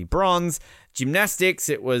Britain's got the bronze. Gymnastics,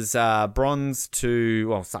 it was bronze to...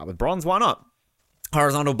 Well, start with bronze, why not?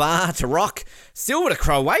 Horizontal bar to Rock. Silver to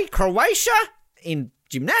Croatia in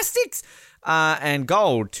gymnastics. And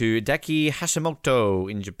gold to Daki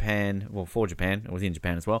Hashimoto in Japan. Well, for Japan. It was in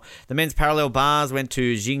Japan as well. The men's parallel bars went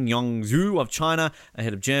to Jing Yongzhu of China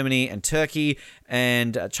ahead of Germany and Turkey.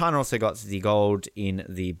 And China also got the gold in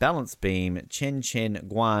the balance beam. Chen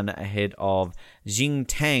Guan ahead of Jing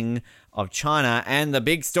Tang of China. And the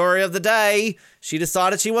big story of the day, she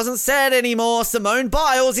decided she wasn't sad anymore. Simone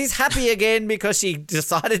Biles is happy again because she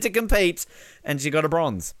decided to compete and she got a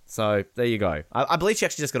bronze. So there you go. I believe she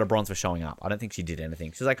actually just got a bronze for showing up. I don't think she did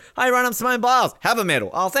anything. She's like, hey, run, I'm Simone Biles. Have a medal.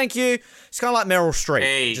 Oh, thank you. She's kind of like Meryl Streep.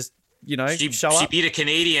 Hey, just show up. She beat a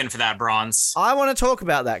Canadian for that bronze. I want to talk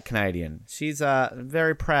about that Canadian. She's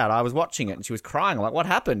very proud. I was watching it and she was crying. Like, what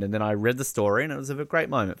happened? And then I read the story and it was a great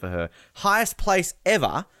moment for her. Highest place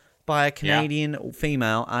ever by a Canadian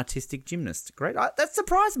female artistic gymnast. Great. That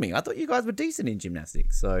surprised me. I thought you guys were decent in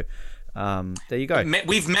gymnastics. So there you go.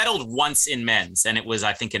 We've medaled once in men's, and it was,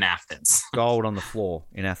 I think, in Athens. Gold on the floor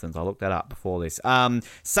in Athens. I looked that up before this.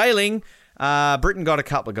 Sailing. Britain got a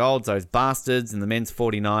couple of golds, those bastards, in the men's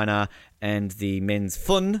 49er and the men's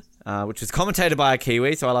fun, which was commentated by a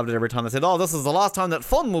Kiwi, so I loved it every time they said, this is the last time that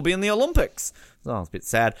fun will be in the Olympics. So it's a bit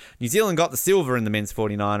sad. New Zealand got the silver in the men's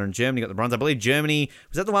 49er and Germany got the bronze. I believe Germany,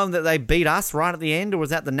 was that the one that they beat us right at the end, or was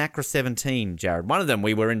that the NACRA 17, Jared? One of them,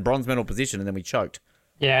 we were in bronze medal position and then we choked.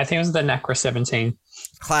 Yeah, I think it was the NACRA 17.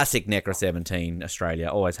 Classic NECRA 17, Australia.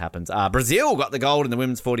 Always happens. Brazil got the gold in the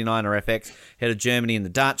women's 49er FX, ahead of Germany and the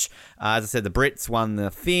Dutch. As I said, the Brits won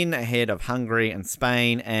the Finn ahead of Hungary and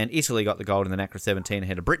Spain, and Italy got the gold in the NACRA 17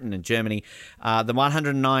 ahead of Britain and Germany. The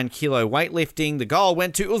 109 kilo weightlifting, the gold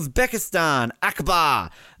went to Uzbekistan,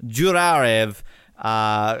 Akbar Jurarev,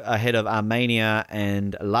 ahead of Armenia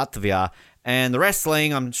and Latvia. And the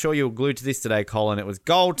wrestling, I'm sure you're glued to this today, Colin. It was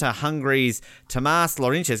gold to Hungary's Tamas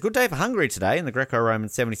Lorinches. Good day for Hungary today in the Greco-Roman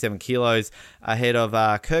 77 kilos, ahead of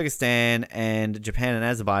Kyrgyzstan and Japan and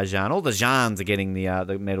Azerbaijan. All the Jans are getting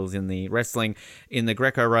the medals in the wrestling. In the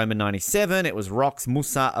Greco-Roman 97, it was Rox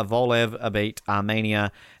Musa Avolev beat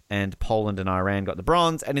Armenia, and Poland and Iran got the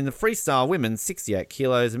bronze. And in the freestyle women, 68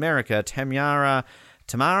 kilos, America, Tamara,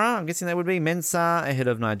 I'm guessing that would be Mensah, ahead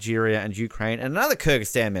of Nigeria and Ukraine, and another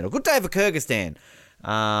Kyrgyzstan medal. Good day for Kyrgyzstan.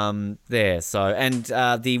 There. So, and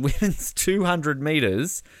the women's 200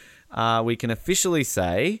 meters, we can officially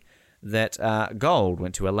say that gold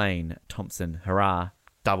went to Elaine Thompson. Hurrah.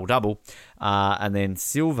 Double. And then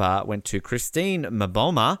silver went to Christine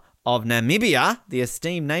Mboma of Namibia, the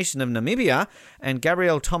esteemed nation of Namibia, and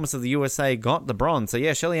Gabrielle Thomas of the USA got the bronze. So,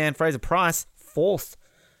 yeah, Shelley-Ann Fraser-Price, fourth.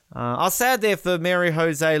 I was sad there for Mary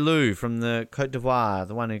Jose Lou from the Côte d'Ivoire,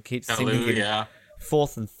 the one who keeps singing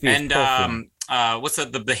fourth and fifth. And what's the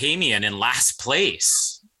Bahamian in last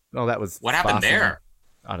place? Oh, that was what happened there?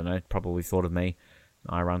 I don't know. Probably thought of me.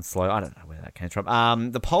 I run slow. I don't know where that came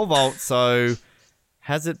from. The pole vault. So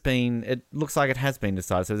has it been? It looks like it has been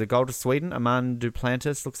decided. So there's a gold to Sweden. Aman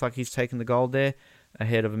Duplantis looks like he's taken the gold there,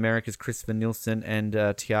 ahead of America's Christopher Nielsen and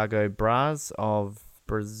Tiago Braz of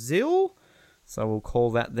Brazil. So we'll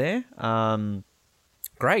call that there.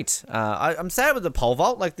 Great. I'm sad with the pole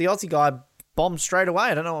vault. Like, the Aussie guy bombed straight away.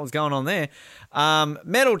 I don't know what was going on there.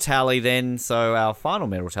 Medal tally then. So our final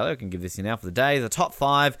medal tally, I can give this you now for the day. The top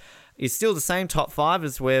five is still the same top five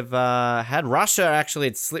as we've had. Russia actually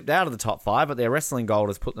had slipped out of the top five, but their wrestling gold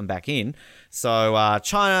has put them back in. So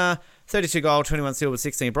China, 32 gold, 21 silver,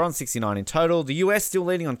 16 bronze, 69 in total. The US still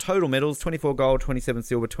leading on total medals, 24 gold, 27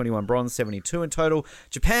 silver, 21 bronze, 72 in total.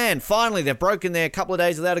 Japan, finally, they've broken their couple of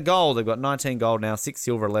days without a gold. They've got 19 gold now, 6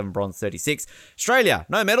 silver, 11 bronze, 36. Australia,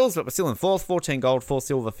 no medals, but we're still in fourth, 14 gold, 4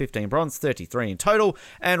 silver, 15 bronze, 33 in total.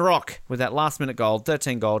 And Rock, with that last minute gold,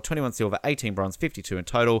 13 gold, 21 silver, 18 bronze, 52 in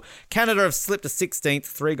total. Canada have slipped to 16th,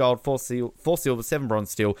 3 gold, 4 silver, 7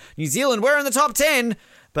 bronze still. New Zealand, we're in the top 10.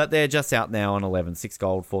 But they're just out now on 11, 6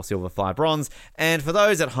 gold, 4 silver, 5 bronze. And for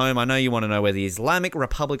those at home, I know you want to know where the Islamic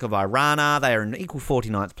Republic of Iran are. They are in equal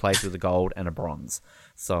 49th place with a gold and a bronze.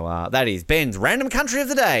 So that is Ben's Random Country of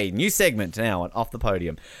the Day. New segment now on Off the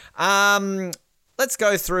Podium. Let's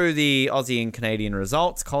go through the Aussie and Canadian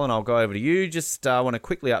results. Colin, I'll go over to you. Just want to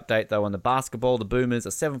quickly update, though, on the basketball. The Boomers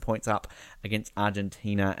are 7 points up against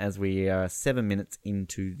Argentina as we are 7 minutes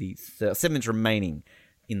into the 7 minutes remaining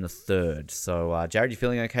in the third. So, Jared, you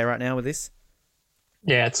feeling okay right now with this?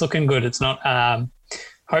 Yeah, it's looking good. It's not,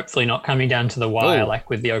 hopefully not coming down to the wire like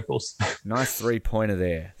with the Opals. Nice 3-pointer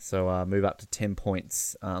there. So, move up to 10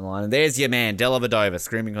 points on the line. And there's your man, Dellavedova,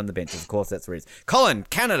 screaming on the bench. Of course, that's where he is. Colin,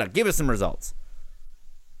 Canada, give us some results.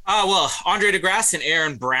 Well, Andre DeGrasse and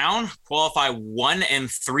Aaron Brown qualify 1 and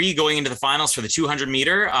 3 going into the finals for the 200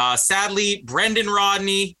 meter. Sadly, Brendan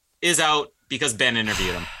Rodney is out because Ben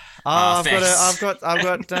interviewed him. I've got.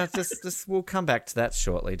 Just we'll come back to that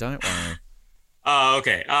shortly. Don't worry.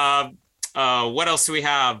 Okay. What else do we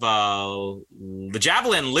have? The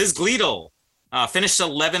javelin, Liz Gleadle, finished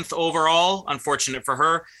 11th overall. Unfortunate for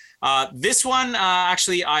her. This one,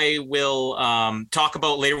 actually, I will talk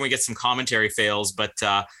about later when we get some commentary fails. But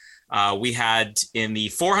we had in the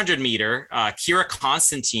 400 meter, Kira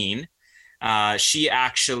Constantine. She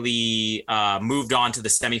actually moved on to the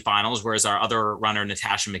semifinals, whereas our other runner,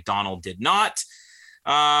 Natasha McDonald, did not.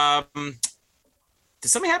 Did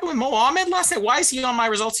something happen with Mohammed last night? Why is he on my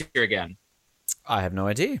results here again? I have no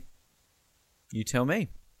idea. You tell me.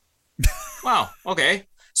 Wow. Okay.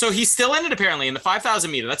 So he's still in it apparently in the 5,000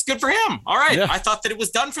 meter. That's good for him. All right. Yeah. I thought that it was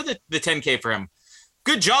done for the 10K for him.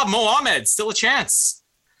 Good job, Mohamed. Still a chance.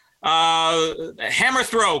 Hammer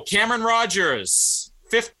throw, Cameron Rogers,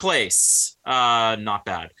 5th place. Not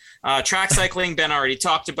bad. Track cycling, Ben already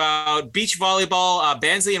talked about. Beach volleyball,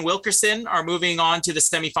 Bansley and Wilkerson are moving on to the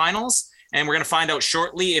semifinals. And we're going to find out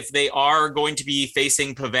shortly if they are going to be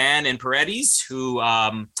facing Pavan and Paredes, who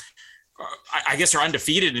I guess are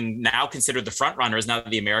undefeated and now considered the front runners now that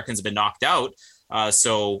the Americans have been knocked out.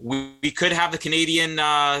 So we could have the Canadian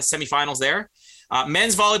semifinals there.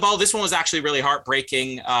 Men's volleyball, this one was actually really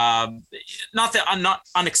heartbreaking. Not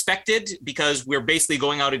unexpected, because we're basically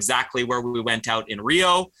going out exactly where we went out in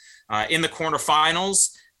Rio, in the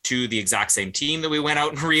quarterfinals, to the exact same team that we went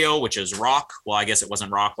out in Rio, which is Rock. Well, I guess it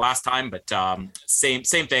wasn't Rock last time, but same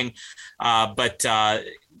thing. But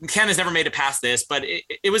Canada's never made it past this, but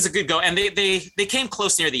it was a good go, and they came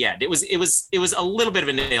close near the end. It was a little bit of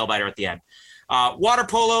a nail biter at the end. Water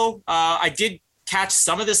polo, I did catch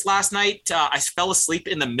some of this last night. I fell asleep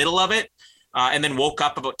in the middle of it, and then woke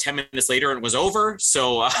up about 10 minutes later and it was over.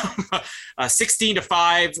 So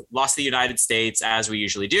 16-5, lost the United States, as we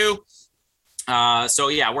usually do. So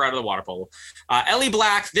yeah, we're out of the water polo. Ellie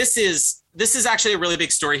Black, this is actually a really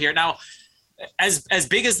big story here. Now, as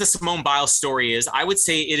big as the Simone Biles story is, I would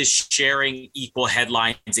say it is sharing equal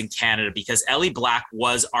headlines in Canada, because Ellie Black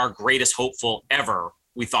was our greatest hopeful ever,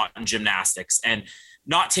 we thought, in gymnastics, and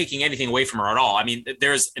not taking anything away from her at all. I mean,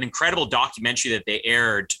 there's an incredible documentary that they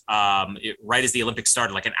aired right as the Olympics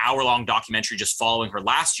started, like an hour-long documentary just following her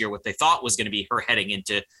last year, what they thought was going to be her heading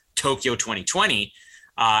into Tokyo 2020.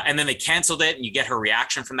 And then they canceled it, and you get her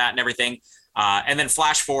reaction from that and everything. And then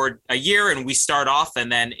flash forward a year, and we start off,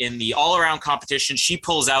 and then in the all-around competition, she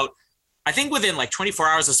pulls out, I think within like 24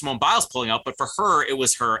 hours of Simone Biles pulling out, but for her, it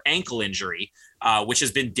was her ankle injury, which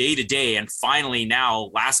has been day to day. And finally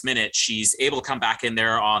now, last minute, she's able to come back in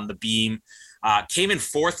there on the beam, came in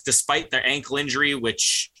 4th despite their ankle injury,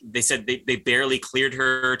 which they said they barely cleared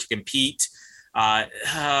her to compete.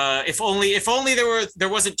 If only there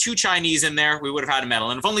wasn't 2 Chinese in there, we would have had a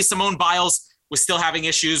medal. And if only Simone Biles was still having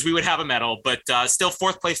issues, we would have a medal. But still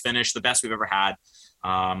 4th place finish, the best we've ever had.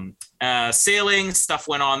 Sailing stuff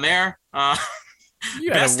went on there.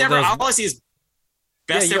 Best ever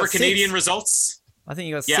Canadian results. I think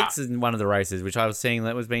you got 6 in one of the races, which I was seeing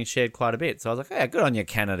that was being shared quite a bit. So I was like, yeah, good on you,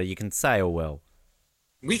 Canada. You can sail well.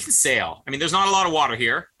 We can sail. I mean, there's not a lot of water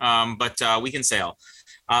here, but we can sail.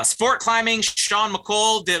 Sport climbing, Sean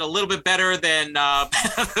McCall did a little bit better than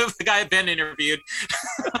the guy Ben interviewed.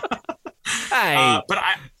 Hey,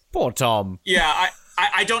 poor Tom. Yeah,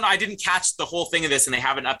 I didn't catch the whole thing of this, and they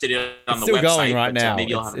haven't updated it on the website. It's still going right now.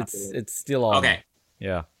 Maybe I'll have it's still on. Okay.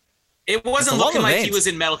 Yeah. It wasn't looking like he was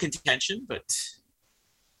in medal contention, but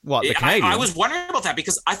what, the Canadian? I was wondering about that,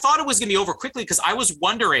 because I thought it was going to be over quickly, because I was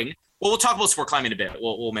wondering. Well, we'll talk about sport climbing in a bit.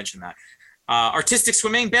 We'll mention that. Artistic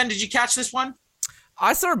swimming. Ben, did you catch this one?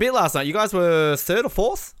 I saw a bit last night. You guys were 3rd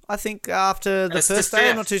or 4th, I think, after the first day.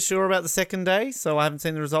 I'm not too sure about the second day, so I haven't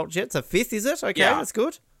seen the results yet. So 5th, is it? Okay, that's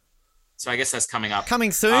good. So I guess that's coming up.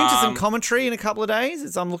 Coming soon to some commentary in a couple of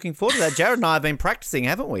days. I'm looking forward to that. Jared and I have been practicing,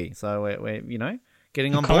 haven't we? So we're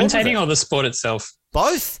getting on board. Commentating or the sport itself?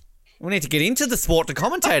 Both. We need to get into the sport to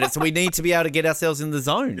commentate it, so we need to be able to get ourselves in the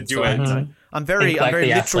zone. I'm very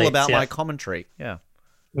literal athletes, about my commentary. Yeah.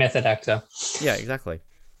 Method actor. Yeah, exactly.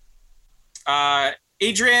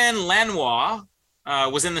 Adrienne Lanois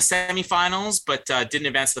was in the semifinals, but didn't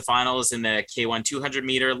advance to the finals in the K1 200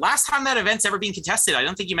 meter. Last time that event's ever been contested. I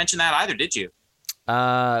don't think you mentioned that either, did you?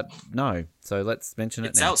 No. So let's mention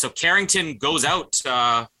it now. Out. So Carrington goes out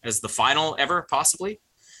as the final ever, possibly.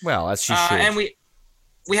 Well, as she should. And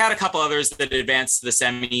we had a couple others that advanced to the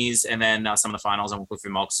semis, and then some of the finals. I won't go through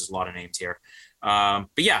them all because there's a lot of names here. But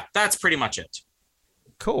yeah, that's pretty much it.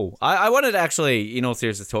 Cool. I wanted to actually, in all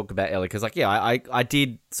seriousness, talk about Ellie, because I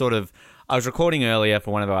did sort of, I was recording earlier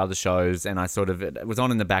for one of our other shows, and it was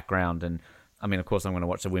on in the background, and I mean, of course, I'm going to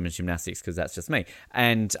watch the women's gymnastics because that's just me.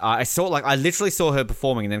 And I literally saw her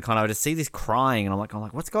performing, and then kind of I just see this crying, and I'm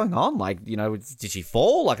like, what's going on? Like, did she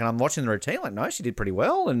fall? Like, and I'm watching the routine, like, no, she did pretty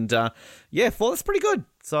well, and fall, that's pretty good.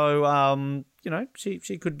 So,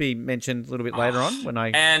 she could be mentioned a little bit later on when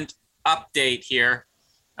I. And update here.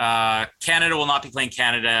 Canada will not be playing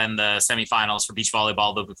Canada in the semifinals for beach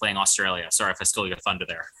volleyball. They'll be playing Australia. Sorry if I stole your thunder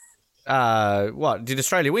there. What? Did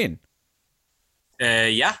Australia win?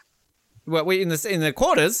 Yeah. Well, in the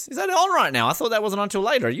quarters? Is that on right now? I thought that wasn't until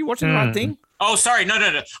later. Are you watching the right thing? Oh, sorry. No.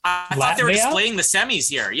 I thought they were displaying the semis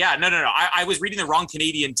here. Yeah, no. I was reading the wrong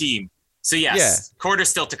Canadian team. So yes, quarters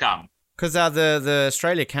still to come. Because the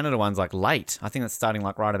Australia-Canada one's like late. I think that's starting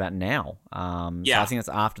like right about now. So I think that's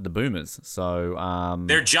after the Boomers. So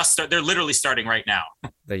they're literally starting right now.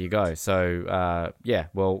 There you go. So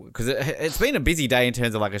because it's been a busy day in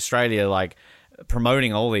terms of like Australia like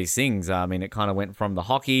promoting all these things. I mean, it kind of went from the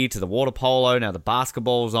hockey to the water polo. Now the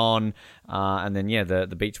basketball's on, and then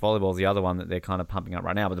the beach volleyball's the other one that they're kind of pumping up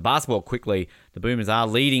right now. But the basketball quickly, the Boomers are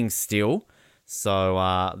leading still.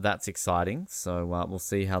 So that's exciting. So we'll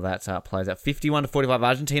see how that plays out. 51-45.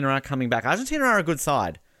 Argentina are coming back. Argentina are a good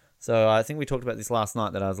side. So I think we talked about this last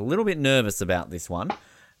night that I was a little bit nervous about this one.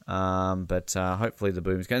 But hopefully the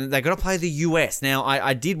Boomers go. They've got to play the US. Now,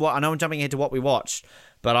 I know I'm jumping ahead to what we watched,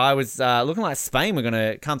 but I was looking like Spain were going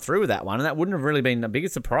to come through with that one, and that wouldn't have really been the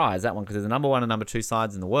biggest surprise, that one, because there's the number 1 and number 2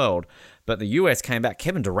 sides in the world. But the US came back.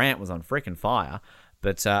 Kevin Durant was on freaking fire.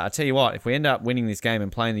 But I tell you what, if we end up winning this game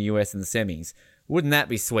and playing the US in the semis, wouldn't that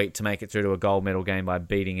be sweet to make it through to a gold medal game by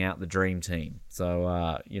beating out the Dream Team?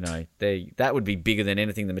 So, that would be bigger than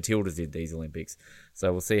anything the Matildas did these Olympics.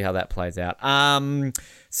 So we'll see how that plays out.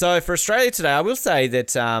 So for Australia today, I will say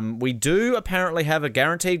that we do apparently have a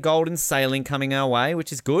guaranteed gold in sailing coming our way,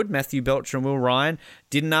 which is good. Matthew Belcher and Will Ryan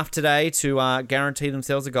did enough today to guarantee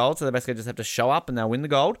themselves a gold. So they basically just have to show up and they'll win the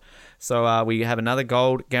gold. So we have another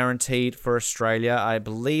gold guaranteed for Australia. I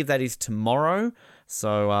believe that is tomorrow.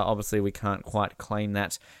 So obviously we can't quite claim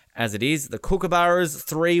that as it is. The Kookaburras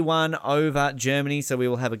 3-1 over Germany. So we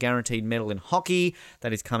will have a guaranteed medal in hockey.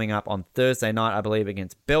 That is coming up on Thursday night, I believe,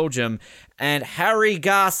 against Belgium. And Harry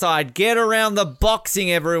Garside, get around the boxing,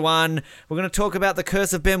 everyone. We're going to talk about the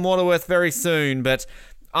curse of Ben Waterworth very soon, but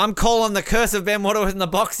I'm calling the curse of Ben Waterworth in the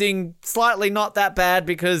boxing slightly not that bad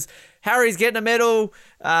because Harry's getting a medal.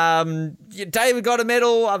 David got a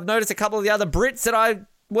medal. I've noticed a couple of the other Brits that I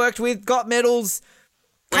worked with got medals.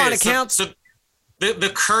 Kind of counts. So the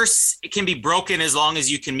curse can be broken as long as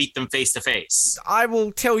you can meet them face to face. I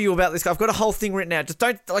will tell you about this. I've got a whole thing written out. Just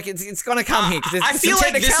don't it's going to come here because I feel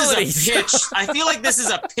like this is a pitch. I feel like this is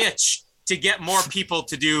a pitch to get more people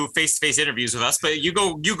to do face-to-face interviews with us, but you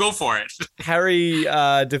go for it. Harry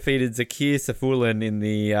defeated Zakir Safullin in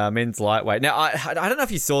the men's lightweight. Now, I don't know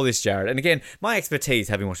if you saw this, Jared, and again, my expertise,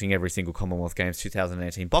 having watching every single Commonwealth Games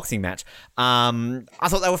 2018 boxing match, I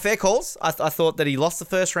thought they were fair calls. I thought that he lost the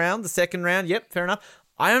first round, the second round, yep, fair enough.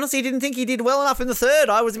 I honestly didn't think he did well enough in the third.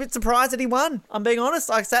 I was a bit surprised that he won. I'm being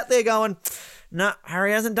honest. I sat there going, no,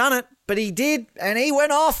 Harry hasn't done it. But he did, and he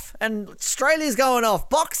went off, and Australia's going off.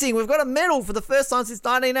 Boxing, we've got a medal for the first time since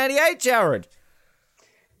 1988, Jared.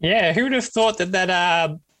 Yeah, who would have thought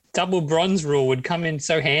that double bronze rule would come in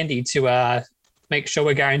so handy to make sure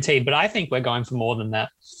we're guaranteed? But I think we're going for more than that.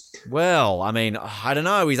 Well, I mean, I don't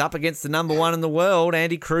know. He's up against the number 1 in the world,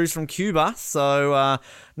 Andy Cruz from Cuba, so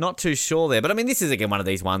not too sure there. But I mean, this is again one of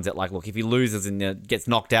these ones that, like, look, if he loses and gets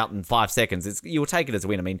knocked out in 5 seconds, you'll take it as a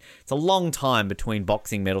win. I mean, it's a long time between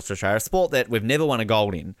boxing medals for Australia, a sport that we've never won a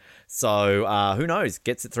gold in. So who knows?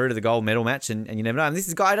 Gets it through to the gold medal match, and you never know. And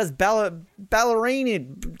this guy does ballerina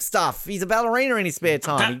stuff. He's a ballerina in his spare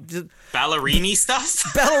time. Ballerini stuff?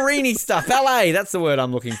 Ballerini stuff. Ballet. That's the word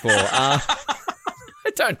I'm looking for. I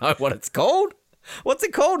don't know what it's called. What's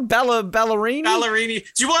it called? Ballerini? Ballerini.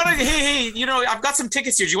 Do you want to, hey, I've got some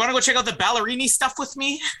tickets here. Do you want to go check out the Ballerini stuff with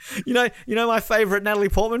me? You know my favorite Natalie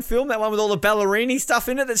Portman film, that one with all the Ballerini stuff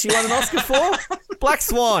in it that she won an Oscar for? Black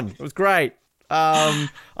Swan. It was great. I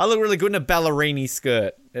look really good in a ballerini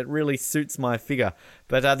skirt. It really suits my figure.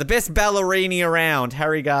 But the best ballerini around,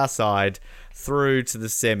 Harry Garside, through to the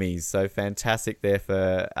semis. So fantastic there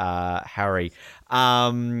for Harry.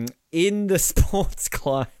 In the sports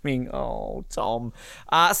climbing, Tom.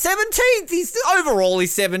 17th. He's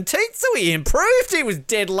 17th, so he improved. He was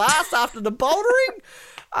dead last after the bouldering.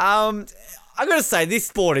 I got to say, this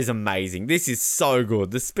sport is amazing. This is so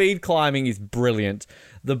good. The speed climbing is brilliant.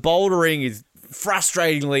 The bouldering is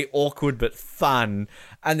frustratingly awkward but fun.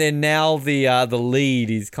 And then now the lead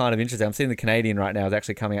is kind of interesting. I'm seeing the Canadian right now is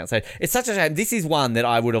actually coming out and saying, it's such a shame. This is one that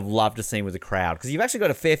I would have loved to see with a crowd because you've actually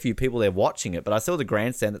got a fair few people there watching it, but I saw the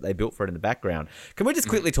grandstand that they built for it in the background. Can we just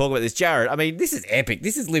quickly talk about this, Jared? I mean, this is epic.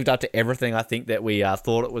 This has lived up to everything I think that we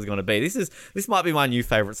thought it was going to be. This might be my new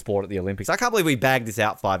favourite sport at the Olympics. I can't believe we bagged this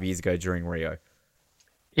out 5 years ago during Rio.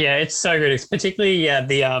 Yeah, it's so good. It's particularly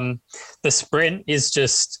the sprint is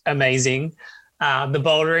just amazing. The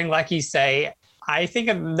bouldering, like you say, I think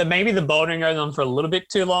maybe the bouldering goes on for a little bit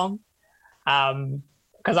too long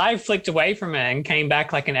because I flicked away from it and came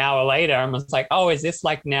back like an hour later and was like, oh, is this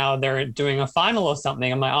like now they're doing a final or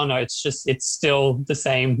something? I'm like, oh, no, it's still the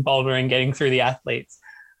same bouldering getting through the athletes.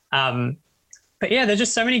 But yeah, there's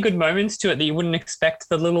just so many good moments to it that you wouldn't expect.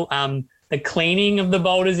 The the cleaning of the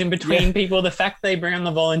boulders in between people, the fact they bring on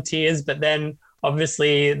the volunteers, but then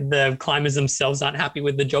obviously the climbers themselves aren't happy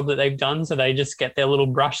with the job that they've done, so they just get their little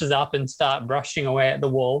brushes up and start brushing away at the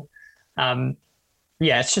wall.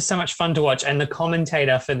 It's just so much fun to watch, and the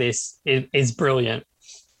commentator for this is brilliant.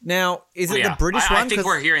 Now, is it the British one? I think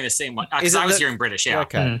we're hearing the same one. Because I was hearing British, yeah.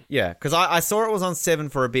 Okay, yeah. Because I saw it was on 7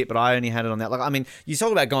 for a bit, but I only had it on that. Like, I mean, you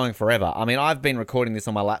talk about going forever. I mean, I've been recording this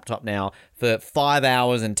on my laptop now for 5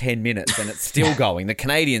 hours and 10 minutes, and it's still going. The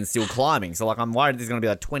Canadian's still climbing. So, like, I'm worried there's going to be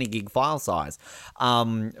like 20 gig file size.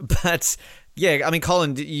 But, yeah, I mean,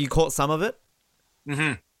 Colin, you caught some of it?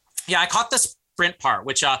 Mm-hmm. Yeah, I caught the sprint part,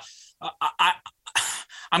 which I'm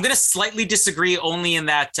going to slightly disagree only in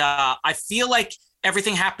that I feel like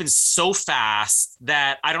everything happens so fast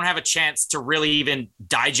that I don't have a chance to really even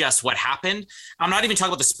digest what happened. I'm not even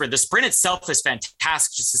talking about the sprint. The sprint itself is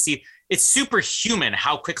fantastic just to see. It's superhuman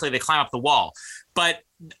how quickly they climb up the wall. But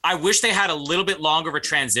I wish they had a little bit longer of a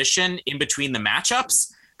transition in between the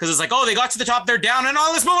matchups, because it's like, oh, they got to the top, they're down, and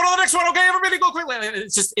let's move on to the next one. Okay, everybody go quickly.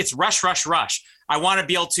 It's rush, rush, rush. I want to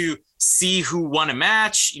be able to see who won a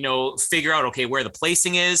match, figure out, okay, where the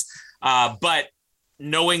placing is. But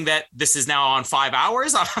knowing that this is now on 5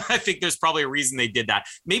 hours, I think there's probably a reason they did that.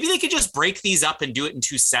 Maybe they could just break these up and do it in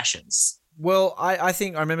 2 sessions. Well, I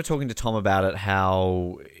think I remember talking to Tom about it,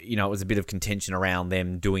 how, it was a bit of contention around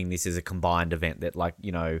them doing this as a combined event, that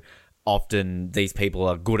often these people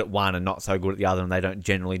are good at one and not so good at the other, and they don't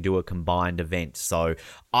generally do a combined event. So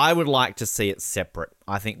I would like to see it separate.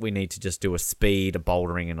 I think we need to just do a speed, a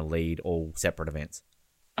bouldering, and a lead, all separate events.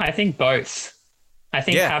 I think both. I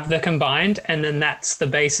think have the combined, and then that's the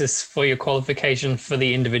basis for your qualification for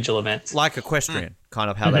the individual events. Like equestrian, kind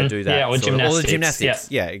of how they do that. Yeah, or gymnastics. Or the gymnastics.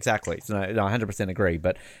 Yeah, exactly. So I 100% agree.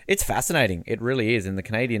 But it's fascinating. It really is. And the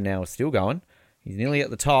Canadian now is still going. He's nearly at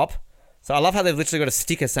the top. So I love how they've literally got a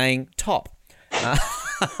sticker saying top.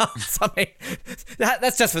 So, I mean,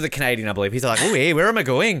 that's just for the Canadian, I believe. He's like, oh, yeah, where am I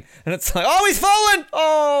going? And it's like, oh, he's fallen.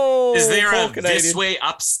 Oh, is there a Canadian this way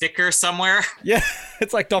up sticker somewhere? Yeah,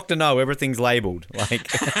 it's like Dr. No, everything's labelled. Like,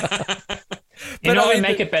 but would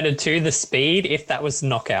make it better too, the speed, if that was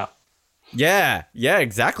knockout. Yeah,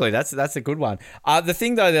 exactly. That's a good one. The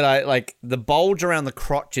thing though that I like, the bulge around the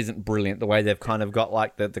crotch isn't brilliant, the way they've kind of got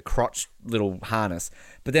like the crotch little harness.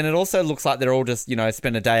 But then it also looks like they're all just,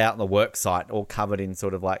 spend a day out on the work site, all covered in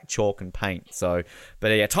sort of like chalk and paint. So,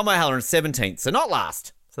 but yeah, Tom O'Halloran 17th, so not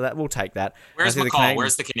last. So that we'll take that. Where's McCall?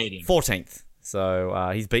 Where's the Canadian? 14th.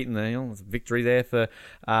 So he's beaten the victory there for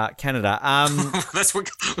Canada. That's what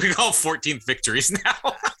we call 14th victories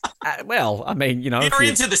now. Well, I mean, you're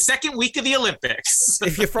into the second week of the Olympics.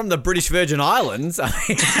 If you're from the British Virgin Islands, I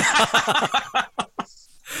mean,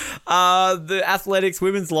 the athletics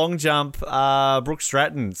women's long jump, Brooke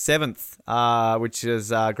Stratton 7th, which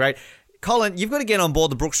is great. Colin, you've got to get on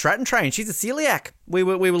board the Brooke Stratton train. She's a celiac. We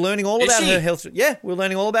were learning all about her health. Yeah, we were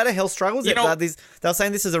learning all about her health struggles. They were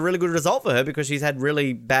saying this is a really good result for her because she's had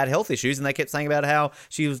really bad health issues, and they kept saying about how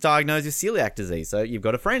she was diagnosed with celiac disease. So you've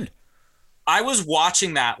got a friend. I was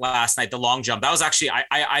watching that last night, the long jump. That was actually,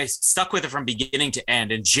 I stuck with it from beginning to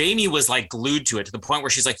end. And Jamie was like glued to it to the point where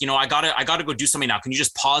she's like, I gotta go do something now. Can you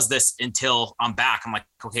just pause this until I'm back? I'm like,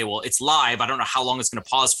 okay, well, it's live. I don't know how long it's going to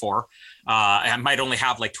pause for. I might only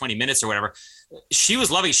have like 20 minutes or whatever. She was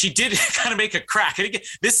loving it. She did kind of make a crack.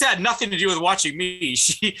 This had nothing to do with watching me.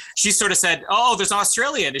 She sort of said, oh, there's an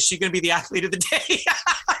Australian. Is she going to be the athlete of the day?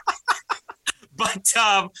 But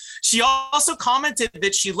she also commented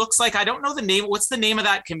that she looks like, I don't know the name. What's the name of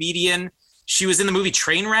that comedian? She was in the movie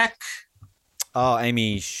Trainwreck. Oh,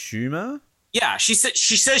 Amy Schumer? Yeah, she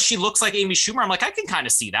says she looks like Amy Schumer. I'm like, I can kind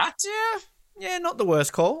of see that. Yeah, not the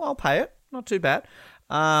worst call. I'll pay it. Not too bad.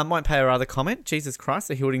 Won't pay her other comment. Jesus Christ,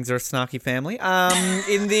 the Hildings are a snarky family.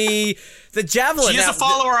 In the javelin. She is a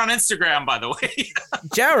follower on Instagram, by the way.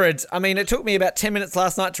 Jared, I mean, it took me about 10 minutes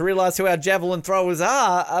last night to realise who our javelin throwers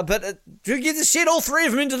are, but who gives a shit? All three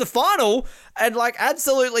of them into the final and, like,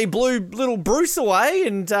 absolutely blew little Bruce away,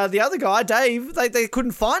 and the other guy, Dave, they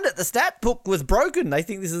couldn't find it. The stat book was broken. They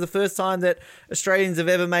think this is the first time that Australians have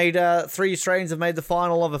ever made, 3 Australians have made the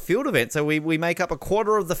final of a field event, so we make up a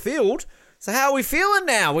quarter of the field. So how are we feeling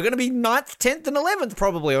now? We're going to be 9th, 10th, and 11th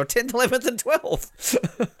probably, or 10th, 11th, and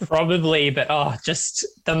 12th. Probably, but just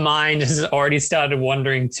the mind has already started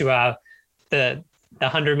wandering to the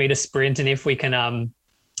 100-meter sprint, and if we can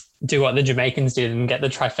do what the Jamaicans did and get the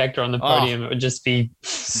trifecta on the podium, it would just be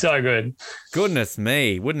so good. Goodness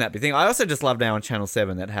me, wouldn't that be thing? I also just love now on Channel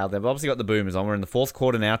 7 that how they've obviously got the boomers on. We're in the 4th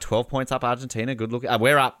quarter now, 12 points up Argentina. Good look.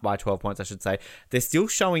 We're up by 12 points, I should say. They're still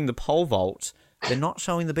showing the pole vault they're not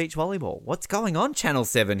showing the beach volleyball. What's going on, Channel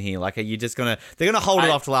 7 here? Like, are you just going to... They're going to hold it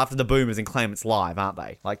off till after the Boomers and claim it's live, aren't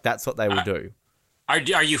they? Like, that's what they will do. Are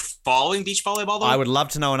you following beach volleyball, though? I would love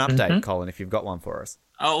to know an update, Colin, if you've got one for us.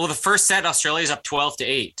 Oh, well, the first set, Australia's up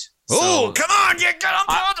 12-8. Oh, come on, you get on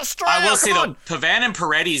board Australia. I will say, though, Pavan and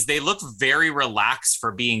Paredes, they look very relaxed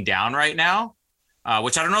for being down right now,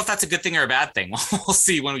 which I don't know if that's a good thing or a bad thing. We'll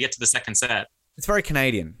see when we get to the second set. It's very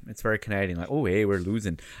Canadian. Like, oh, hey, we're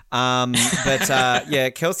losing.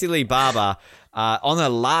 Kelsey Lee Barber, on her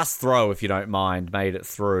last throw, if you don't mind, made it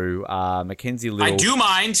through. Mackenzie Little. I do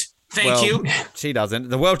mind. Thank you. She doesn't.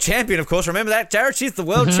 The world champion, of course. Remember that, Jared? She's the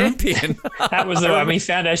world champion. That was the one we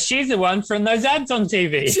found out. She's the one from those ads on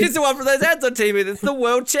TV. She's the one from those ads on TV that's the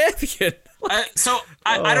world champion. I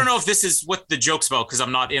don't know if this is what the joke's about because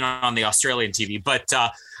I'm not in on the Australian TV, but...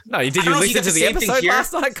 No, did you listen to the episode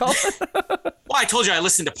last night, Colin? Well, I told you I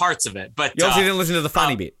listened to parts of it, but... You obviously didn't listen to the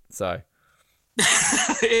funny bit, so...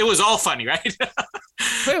 It was all funny, right?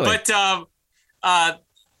 Clearly. But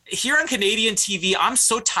here on Canadian TV, I'm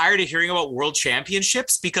so tired of hearing about world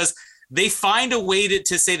championships because they find a way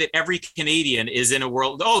to say that every Canadian is in a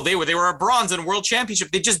world... Oh, they were a bronze in a world championship.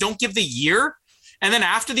 They just don't give the year. And then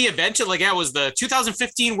after the event, it was the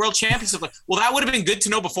 2015 World Championship. Well, that would have been good to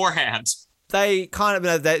know beforehand. They kind of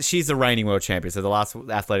know that she's the reigning world champion. So the last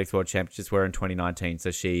athletics world championships were in 2019.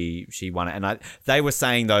 So she won it. And they were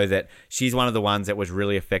saying, though, that she's one of the ones that was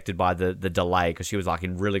really affected by the delay because she was like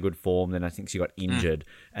in really good form. Then I think she got injured.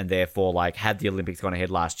 And therefore, like, had the Olympics gone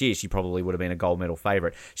ahead last year, she probably would have been a gold medal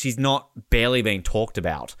favorite. She's not barely being talked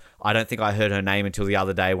about. I don't think I heard her name until the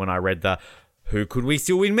other day when I read who could we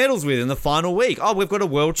still win medals with in the final week? Oh, we've got a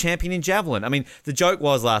world champion in javelin. I mean, the joke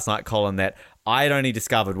was last night, Colin, that I had only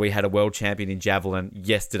discovered we had a world champion in javelin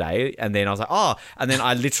yesterday. And then I was like, oh, and then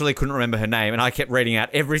I literally couldn't remember her name. And I kept reading out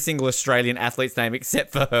every single Australian athlete's name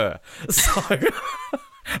except for her. So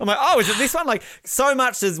I'm like, oh, is it this one? Like, so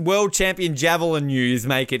much does world champion javelin news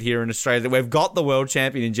make it here in Australia that we've got the world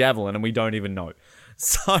champion in javelin and we don't even know.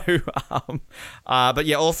 So, but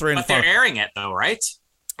yeah, all three in the final. But they're airing it though, right?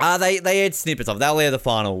 They add snippets of it. They'll air the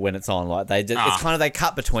final when it's on. Like it's kind of, they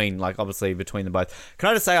cut between, like, obviously between them both. Can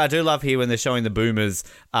I just say, I do love here when they're showing the Boomers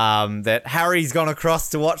that Harry's gone across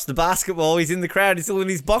to watch the basketball. He's in the crowd. He's still in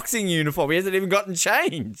his boxing uniform. He hasn't even gotten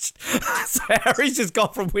changed. So Harry's just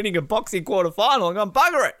gone from winning a boxing quarterfinal and gone,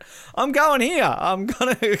 bugger it, I'm going here. I'm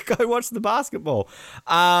going to go watch the basketball.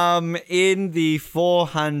 In the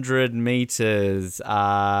 400 meters,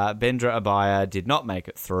 Bendra Abaya did not make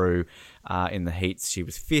it through. In the heats, she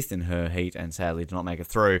was fifth in her heat and sadly did not make it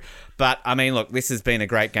through. But I mean, look, this has been a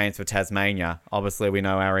great games for Tasmania. Obviously, we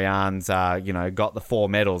know Ariane's, got the 4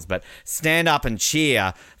 medals, but stand up and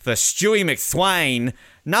cheer for Stewie McSwain,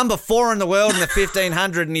 number 4 in the world in the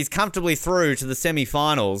 1500, and he's comfortably through to the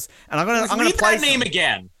semi-finals. And I'm gonna play that name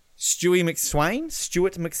again. Stewie McSwain,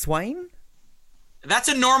 Stuart McSwain. That's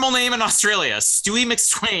a normal name in Australia, Stewie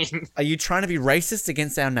McSwain. Are you trying to be racist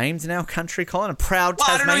against our names in our country, Colin? A proud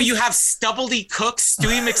Tasmanian? I don't know. You have Stubbledy Cook,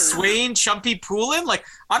 Stewie McSwain, Chumpy Poulin. Like,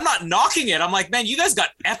 I'm not knocking it. I'm like, man, you guys got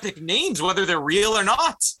epic names, whether they're real or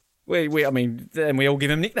not. And we all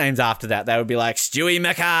give him nicknames after that. They would be like Stewie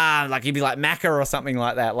Macca, like he'd be like Macca or something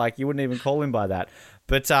like that. Like, you wouldn't even call him by that.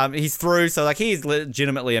 But he's through, so like he's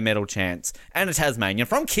legitimately a medal chance. And a Tasmanian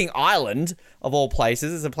from King Island, of all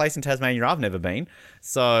places. It's a place in Tasmania I've never been.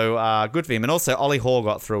 So good for him. And also Ollie Hoare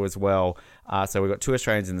got through as well. So we've got 2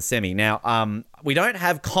 Australians in the semi. Now, we don't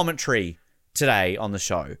have commentary today on the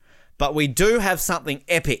show, but we do have something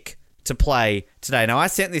epic to play today. Now, I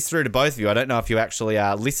sent this through to both of you. I don't know if you actually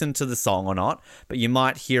listened to the song or not, but you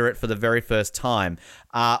might hear it for the very first time.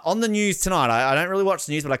 On the news tonight, I don't really watch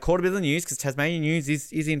the news, but I caught a bit of the news because Tasmanian news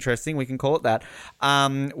is interesting. We can call it that.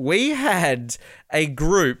 We had a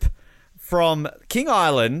group from King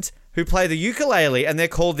Island who play the ukulele, and they're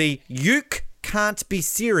called the Uke Can't Be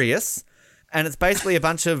Serious. And it's basically a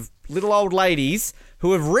bunch of little old ladies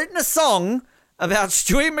who have written a song about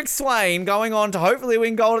Stewie McSwain going on to hopefully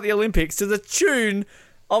win gold at the Olympics to the tune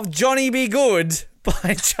of Johnny Be Good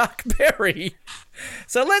by Chuck Berry.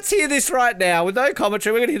 So let's hear this right now with no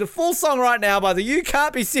commentary. We're going to hear the full song right now by the You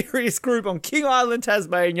Can't Be Serious group on King Island,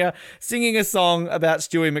 Tasmania, singing a song about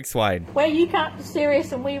Stewie McSwain. We're You Can't Be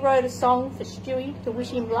Serious, and we wrote a song for Stewie to wish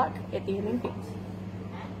him luck at the Olympics.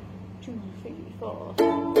 2, 3, 4.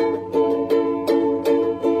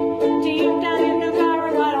 Deep down in the car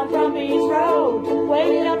and right on Brumbies Road,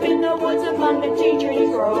 way up in the woods among the tea tree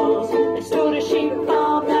groves, there stood a sheep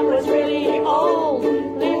farm that was really old.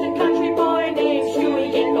 Lived a country boy named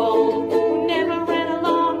Stewie Gold, who never ran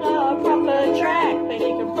along a proper track, but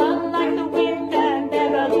he could run like the wind and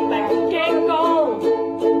never look back. Get gold,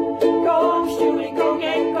 go Stewie.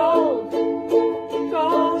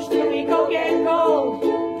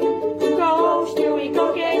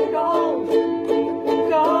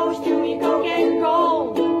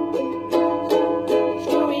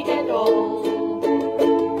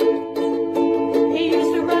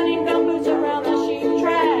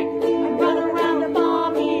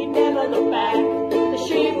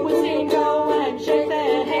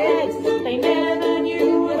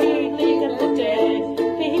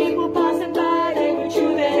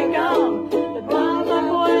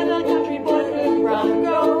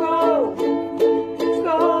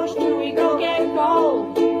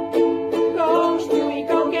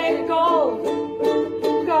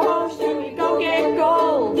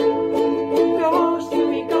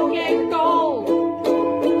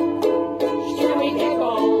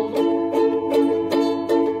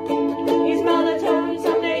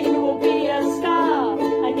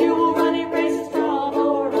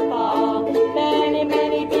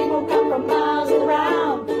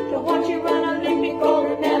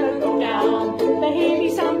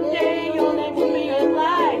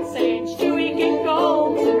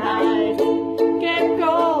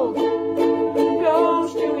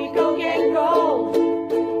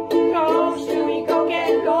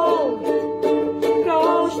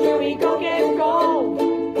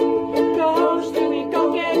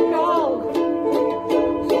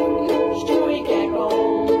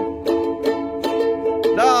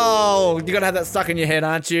 you're going to have that stuck in your head,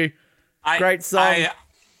 aren't you? Great song.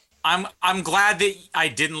 I'm glad that I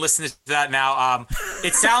didn't listen to that now.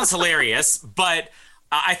 It sounds hilarious, but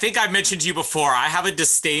I think I've mentioned to you before, I have a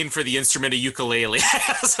disdain for the instrument of ukulele.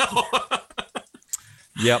 So.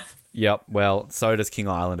 Yep. Well, so does King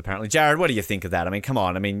Island, apparently. Jared, what do you think of that? I mean, come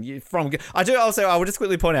on. I mean, I would just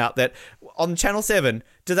quickly point out that on Channel 7,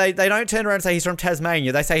 they don't turn around and say he's from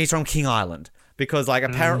Tasmania. They say he's from King Island. Because, like,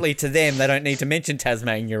 apparently to them, they don't need to mention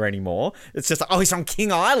Tasmania anymore. It's just like, oh, he's from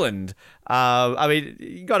King Island. I mean,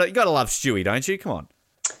 you gotta love Stewie, don't you? Come on.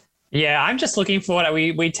 Yeah, I'm just looking for what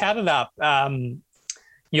we touted up.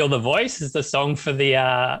 You're the Voice is the song for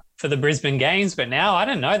the Brisbane Games, but now I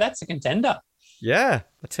don't know. That's a contender. Yeah,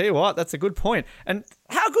 I tell you what, that's a good point. And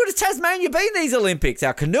how good has Tasmania been these Olympics?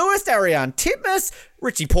 Our canoeist, Ariane Titmus,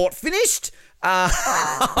 Richie Port finished. We've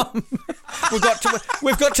got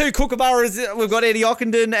two kookaburras. We've got Eddie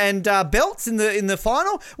Ockenden and Belts in the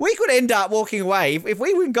final. We could end up walking away if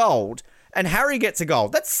we win gold and Harry gets a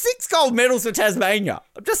gold. That's 6 gold medals for Tasmania.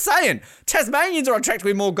 I'm just saying, Tasmanians are on track to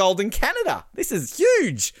win more gold than Canada. This is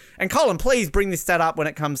huge. And Colin, please bring this stat up when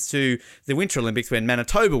it comes to the Winter Olympics when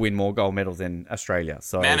Manitoba win more gold medals than Australia.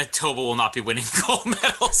 So Manitoba will not be winning gold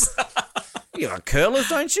medals. You got curlers,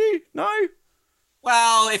 don't you? No.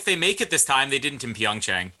 Well, if they make it this time, they didn't in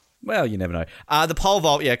Pyeongchang. Well, you never know. The pole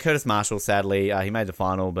vault, Curtis Marshall, sadly, he made the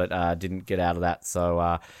final, but didn't get out of that.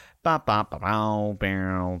 So, Price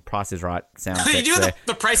is Right sound effects. You do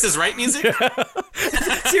the Price is Right music?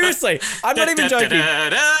 Seriously, I'm not even joking.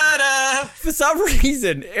 For some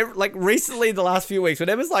reason, like recently in the last few weeks,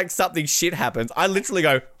 whenever like something shit happens, I literally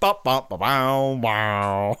go bop bop bop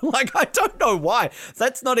bow. Like I don't know why.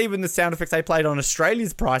 That's not even the sound effects they played on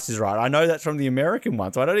Australia's Price is Right. I know that's from the American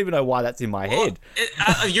one, so I don't even know why that's in my head.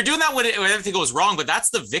 You're doing that when everything goes wrong, but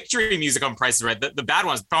that's the victory music on Price is Right. The bad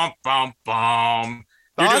one's bum bum bum.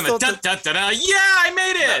 You're doing the dun-dun-dun-dun. Yeah, I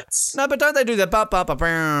made it. No, but don't they do the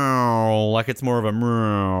ba-ba-ba-bow like it's more of a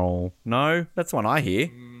meow? No, that's the one I hear.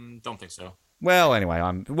 Don't think so. Well, anyway,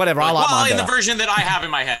 whatever. I like mine in better. The version that I have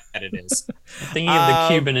in my head, it is. Thinking of the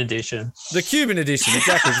Cuban edition. The Cuban edition,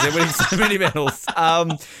 exactly. They're winning so many medals.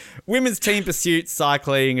 Women's team pursuit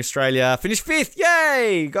cycling, Australia finished 5th.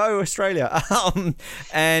 Yay! Go Australia.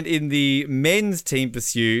 And in the men's team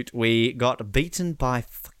pursuit, we got beaten by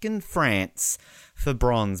fucking France for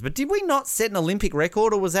bronze. But did we not set an Olympic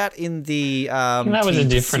record, or was that in the that was a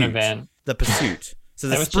different event. The pursuit. So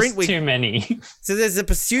the there was sprint just too many. So there's the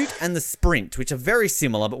pursuit and the sprint, which are very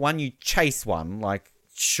similar, but one you chase one, like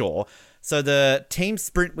sure. So the team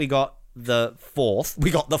sprint we got the 4th.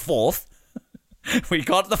 We got the 4th. We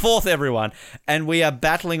got the 4th, everyone. And we are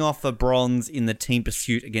battling off for bronze in the team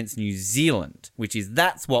pursuit against New Zealand,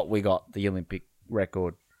 that's what we got the Olympic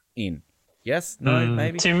record in. Yes? No?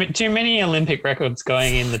 Maybe? Too many Olympic records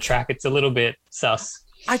going in the track. It's a little bit sus.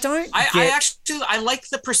 I like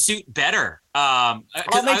the pursuit better. Me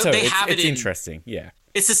too. It's interesting. Yeah.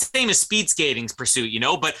 It's the same as speed skating's pursuit,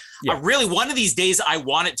 but really one of these days I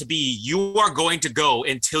want it to be you are going to go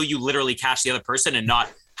until you literally catch the other person and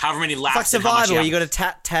not however many laps. It's like Survival. You got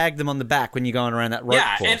to tag them on the back when you're going around that rope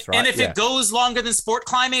course, right? And if it goes longer than sport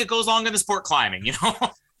climbing, it goes longer than sport climbing,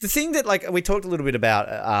 The thing that, like, we talked a little bit about,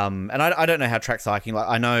 and I don't know how track cycling, like,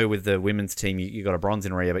 I know with the women's team, you got a bronze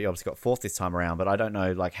in Rio, but you obviously got 4th this time around, but I don't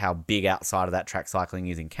know, like, how big outside of that track cycling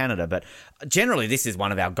is in Canada, but generally this is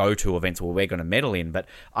one of our go-to events where we're going to medal in, but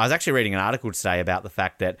I was actually reading an article today about the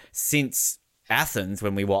fact that since Athens,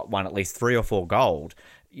 when we won at least 3 or 4 gold,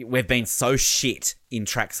 we've been so shit in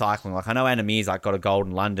track cycling. Like, I know Anna Mears got a gold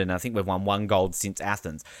in London. I think we've won 1 gold since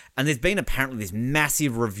Athens. And there's been apparently this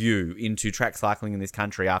massive review into track cycling in this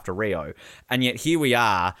country after Rio. And yet here we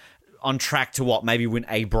are on track to maybe win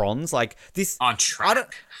a bronze. Like this on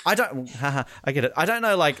track. I get it. I don't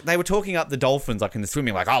know, like they were talking up the Dolphins like in the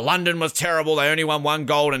swimming, like, oh, London was terrible. They only won 1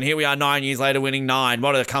 gold and here we are 9 years later winning 9.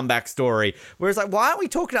 What a comeback story. Whereas like, why aren't we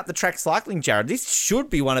talking up the track cycling, Jared? This should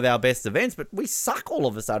be one of our best events, but we suck all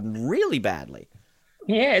of a sudden really badly.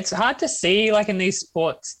 Yeah, it's hard to see like in these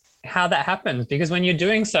sports how that happens because when you're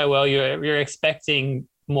doing so well, you're expecting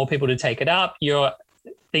more people to take it up. You're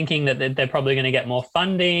thinking that they're probably going to get more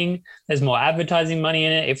funding. There's more advertising money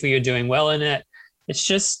in it if you're doing well in it.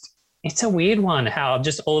 It's a weird one how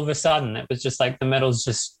just all of a sudden it was just like the medals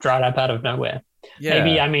just dried up out of nowhere. Yeah.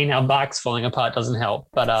 Maybe, our bike's falling apart doesn't help,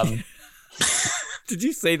 but... Did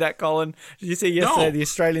you see that, Colin? Did you see yesterday the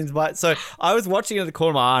Australian's bike? So I was watching it at the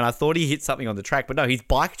corner of my eye and I thought he hit something on the track, but no, his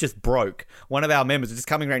bike just broke. One of our members was just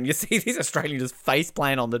coming around and you see this Australian just face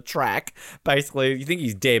plant on the track. Basically, you think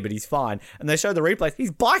he's dead, but he's fine. And they show the replays.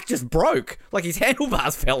 His bike just broke. Like his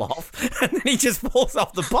handlebars fell off and then he just falls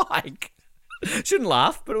off the bike. Shouldn't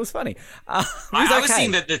laugh, but it was funny. I was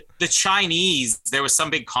seeing that the Chinese, there was some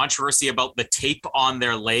big controversy about the tape on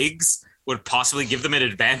their legs would possibly give them an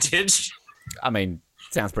advantage. I mean,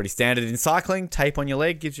 sounds pretty standard in cycling. Tape on your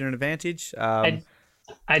leg gives you an advantage.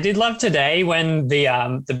 I did love today when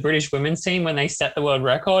the British women's team, when they set the world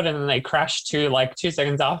record and then they crashed to like 2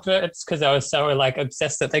 seconds after, it's because they were so like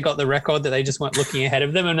obsessed that they got the record that they just weren't looking ahead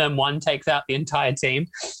of them, and then one takes out the entire team.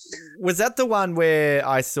 Was that the one where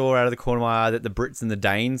I saw out of the corner of my eye that the Brits and the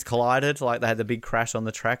Danes collided? Like they had the big crash on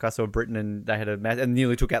the track. I saw Britain and they had and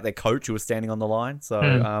nearly took out their coach who was standing on the line. So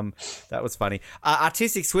that was funny.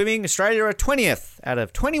 Artistic swimming, Australia are 20th out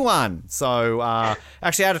of 21. So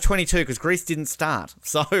actually out of 22 because Greece didn't start.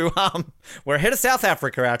 So we're ahead of South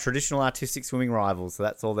Africa, our traditional artistic swimming rivals. So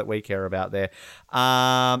that's all that we care about there.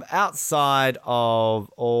 Outside of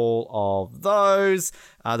all of those,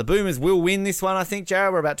 the Boomers will win this one, I think,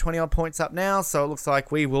 Jared. We're about 20-odd points up now, so it looks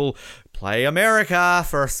like we will play America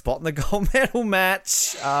for a spot in the gold medal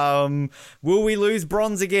match. Will we lose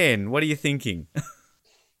bronze again? What are you thinking?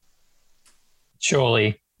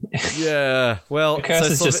 Surely. Yeah, well, the curse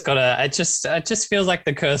has just got to. It just feels like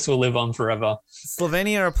the curse will live on forever.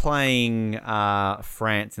 Slovenia are playing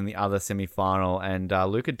France in the other semi-final, and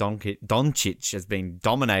Luka Doncic has been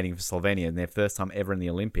dominating for Slovenia in their first time ever in the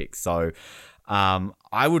Olympics. So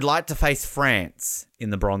I would like to face France in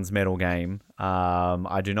the bronze medal game.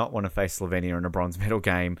 I do not want to face Slovenia in a bronze medal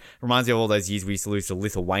game. Reminds me of all those years we used to lose to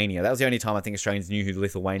Lithuania. That was the only time I think Australians knew who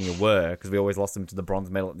Lithuania were, because we always lost them to the bronze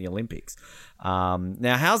medal at the Olympics.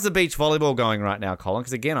 Now, how's the beach volleyball going right now, Colin?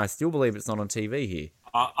 Because again, I still believe it's not on TV here.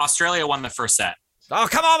 Australia won the first set. Oh,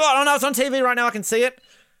 come on. Oh, no, it's on TV right now. I can see it.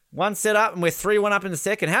 One set up, and we're 3-1 up in the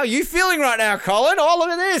second. How are you feeling right now, Colin? Oh, look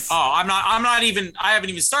at this. Oh, I haven't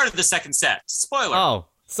even started the second set. Spoiler. Oh,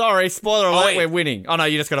 sorry. Spoiler alert. We're winning. Oh, no,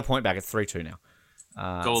 you just got a point back. It's 3-2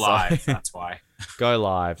 now. Go live. That's why. Go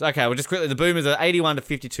live. Okay, well, just quickly, the Boomers are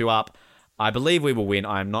 81-52 up. I believe we will win.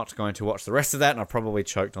 I am not going to watch the rest of that, and I've probably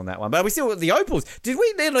choked on that one. But we still got the Opals. Did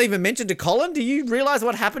we not even mention to Colin? Do you realise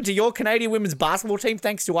what happened to your Canadian women's basketball team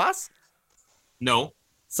thanks to us? No.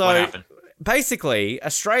 So, what happened? Basically,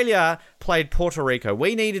 Australia played Puerto Rico.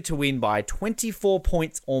 We needed to win by 24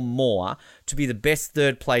 points or more to be the best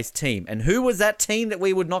third-place team. And who was that team that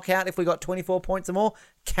we would knock out if we got 24 points or more?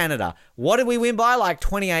 Canada. What did we win by? Like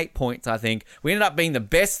 28 points, I think. We ended up being the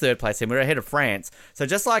best third-place team. We were ahead of France. So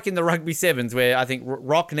just like in the Rugby Sevens, where I think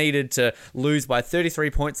Rock needed to lose by 33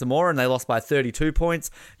 points or more, and they lost by 32 points,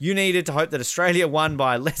 you needed to hope that Australia won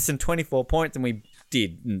by less than 24 points, and we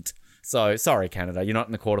didn't. So, sorry, Canada, you're not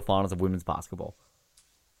in the quarterfinals of women's basketball.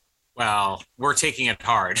 Well, we're taking it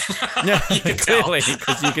hard. Yeah, clearly,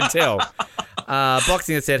 because you can tell.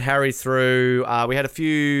 Boxing has said Harry's through. We had a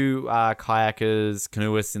few kayakers,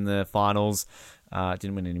 canoeists in the finals.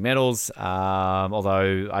 Didn't win any medals,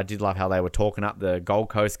 although I did love how they were talking up the Gold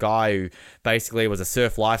Coast guy who basically was a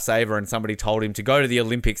surf lifesaver, and somebody told him to go to the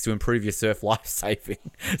Olympics to improve your surf lifesaving.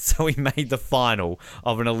 So he made the final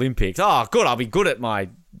of an Olympics. Oh, good. I'll be good at my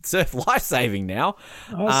surf lifesaving now.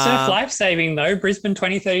 Oh, surf lifesaving, though. Brisbane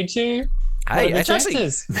 2032. Hey, it's actually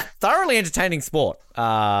thoroughly entertaining sport.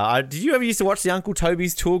 Did you ever used to watch the Uncle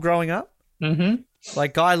Toby's Tour growing up? Mm-hmm.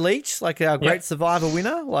 Like Guy Leach, like our great Survivor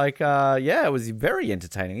winner. Like, yeah, it was very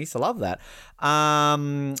entertaining. I used to love that.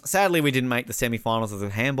 Sadly, we didn't make the semi-finals of the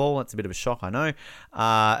handball. That's a bit of a shock, I know.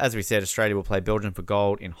 As we said, Australia will play Belgium for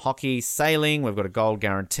gold in hockey. Sailing, we've got a gold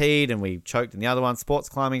guaranteed, and we choked in the other one. Sports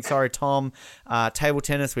climbing, sorry, Tom. Table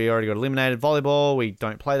tennis, we already got eliminated. Volleyball, we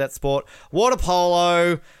don't play that sport. Water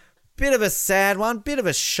polo, bit of a sad one, bit of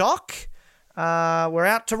a shock. We're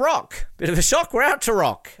out to rock. Bit of a shock, we're out to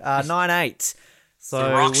rock. 9-8.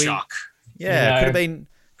 So rock shock. Yeah, could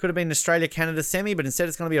have been Australia-Canada semi, but instead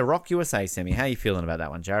it's going to be a Rock USA semi. How are you feeling about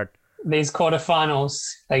that one, Jared? These quarterfinals,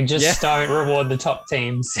 they just don't reward the top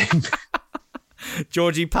teams.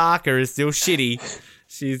 Georgie Parker is still shitty.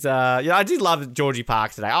 She's I did love Georgie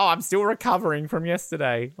Parker today. Oh, I'm still recovering from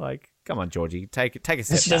yesterday. Like, come on, Georgie, take a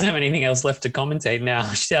step. She doesn't have anything else left to commentate now.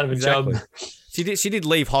 She's out of a job. She did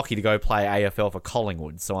leave hockey to go play AFL for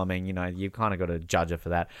Collingwood. So, I mean, you've kind of got to judge her for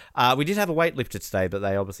that. We did have a weightlifter today, but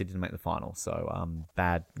they obviously didn't make the final. So,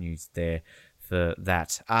 bad news there for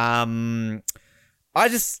that. I don't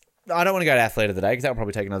want to go to athlete of the day because that will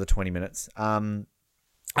probably take another 20 minutes. I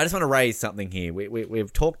just want to raise something here.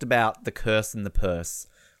 We've talked about the curse and the purse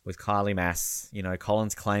with Kylie Mass.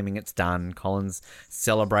 Colin's claiming it's done. Colin's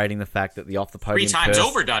celebrating the fact that the off the podium 3 times curse,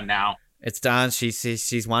 overdone now. It's done.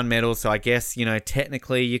 She's won medals, so I guess,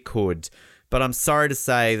 technically you could. But I'm sorry to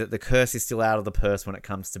say that the curse is still out of the purse when it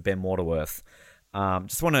comes to Ben Waterworth.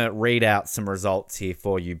 Just want to read out some results here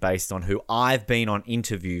for you based on who I've been on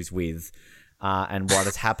interviews with and what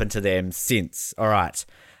has happened to them since. All right.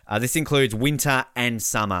 This includes winter and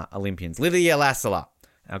summer Olympians. Lydia Lassila,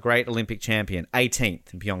 our great Olympic champion,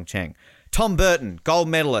 18th in Pyeongchang. Tom Burton, gold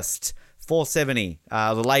medalist, 470,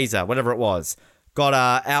 the laser, whatever it was, got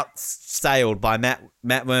outsailed by Matt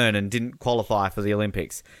Wern and didn't qualify for the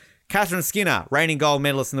Olympics. Catherine Skinner, reigning gold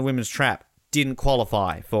medalist in the women's trap, didn't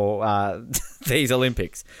qualify for these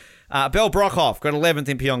Olympics. Belle Brockhoff got 11th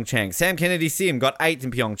in Pyeongchang. Sam Kennedy-Sim got 8th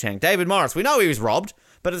in Pyeongchang. David Morris, we know he was robbed,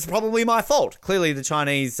 but it's probably my fault. Clearly the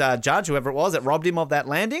Chinese judge, whoever it was, that robbed him of that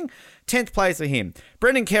landing. 10th place for him.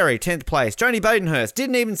 Brendan Kerry, 10th place. Joni Bodenhurst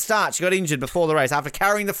didn't even start. She got injured before the race after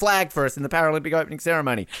carrying the flag for us in the Paralympic opening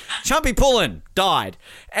ceremony. Chumpy Pullen died.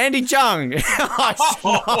 Andy Jung.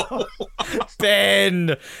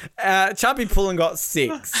 Ben. Chumpy Pullen got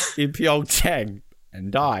 6 in Pyeongchang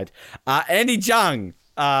and died. Andy Jung.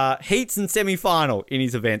 Heats and semi-final in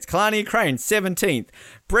his events. Kalania Crane, 17th.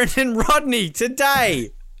 Brendan Rodney,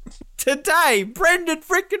 today, Brendan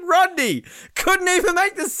frickin' Rodney couldn't even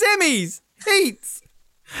make the semis. Heats.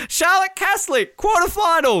 Charlotte Kaslik,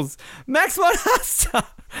 quarterfinals. Max Monasta,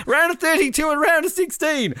 round of 32 and round of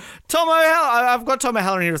 16. Tom O'Halloran, I've got Tom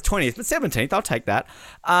O'Halloran here as 20th, but 17th, I'll take that.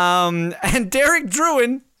 And Derek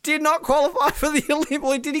Druin did not qualify for the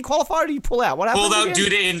Olympics. Did he qualify or did he pull out? What happened? Pulled out due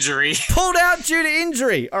to injury. Pulled out due to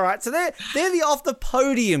injury. All right, so they're the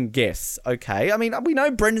off-the-podium guests, okay? I mean, we know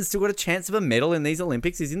Brendan's still got a chance of a medal in these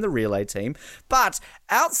Olympics. He's in the relay team. But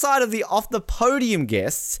outside of the off-the-podium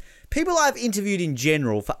guests, people I've interviewed in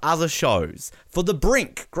general for other shows, for The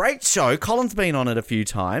Brink, great show. Colin's been on it a few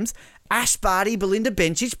times. Ash Barty, Belinda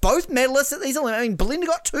Bencic, both medalists at these Olympics. I mean, Belinda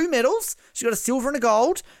got 2 medals. She got a silver and a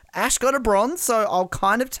gold. Ash got a bronze, so I'll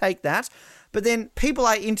kind of take that. But then people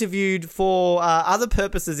I interviewed for other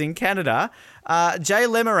purposes in Canada, Jay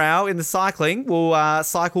Lemerau in the cycling will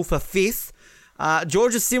cycle for 5th.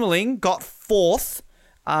 Georgia Simmerling got 4th.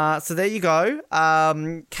 So there you go.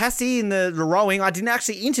 Cassie in the rowing, I didn't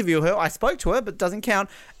actually interview her. I spoke to her, but doesn't count.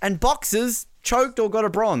 And boxers choked or got a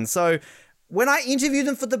bronze. So when I interview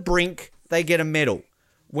them for The Brink, they get a medal.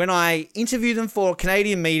 When I interview them for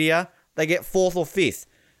Canadian media, they get 4th or 5th.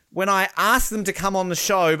 When I ask them to come on the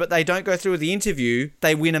show, but they don't go through with the interview,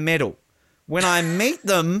 they win a medal. When I meet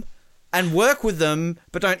them and work with them,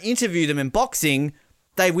 but don't interview them in boxing,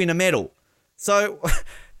 they win a medal. So,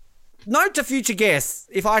 note to future guests,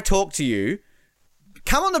 if I talk to you,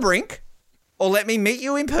 come on The Brink, or let me meet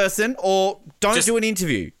you in person, or don't do an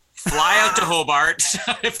interview. Fly out to Hobart.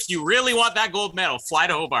 If you really want that gold medal, fly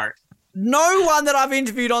to Hobart. No one that I've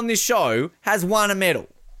interviewed on this show has won a medal.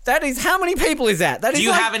 That is, how many people is that? Do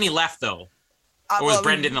you have any left, though? Or was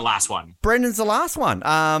Brendan the last one? Brendan's the last one.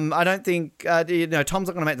 I don't think, Tom's not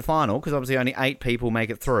going to make the final because obviously only 8 people make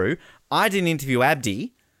it through. I didn't interview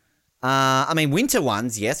Abdi. Winter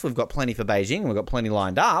ones, yes, we've got plenty for Beijing. We've got plenty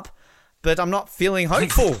lined up. But I'm not feeling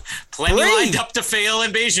hopeful. Plenty lined up to fail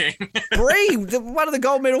in Beijing. Bree, one of the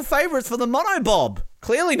gold medal favourites for the monobob.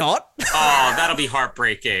 Clearly not. Oh, that'll be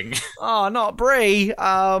heartbreaking. Oh, not Bree.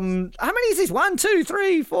 How many is this? 1, 2,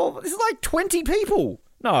 3, 4. This is like 20 people.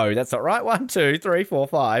 No, that's not right. 1, 2, 3, 4,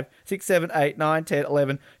 5, 6, 7, 8, 9, 10,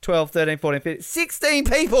 11, 12, 13, 14, 15, 16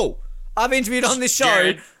 people I've interviewed on this show.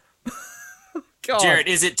 Jared, Jared,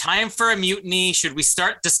 is it time for a mutiny? Should we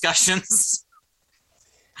start discussions?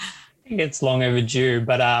 I think it's long overdue,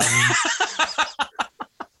 but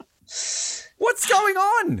what's going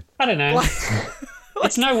on? I don't know.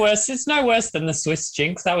 It's no worse. It's no worse than the Swiss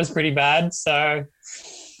jinx. That was pretty bad. So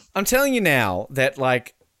I'm telling you now that,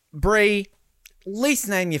 like, Bree, at least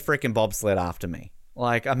name your freaking bobsled after me.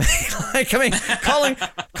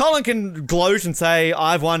 Colin can gloat and say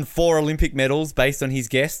I've won 4 Olympic medals based on his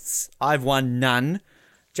guests. I've won none.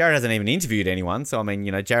 Jared hasn't even interviewed anyone, so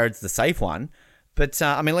Jared's the safe one. But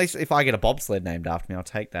at least if I get a bobsled named after me, I'll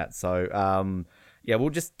take that. So we'll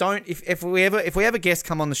just don't. If we ever guests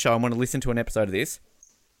come on the show and want to listen to an episode of this,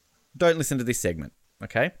 don't listen to this segment.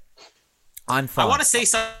 Okay, I'm fine. I want to say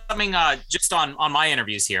something just on my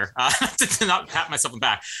interviews here, to not pat myself on the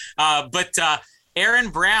back. But Aaron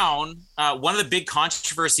Brown, one of the big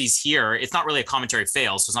controversies here. It's not really a commentary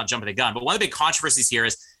fail, so it's not jumping the gun. But one of the big controversies here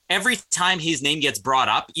is every time his name gets brought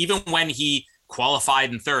up, even when he qualified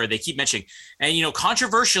in 3rd, they keep mentioning. And,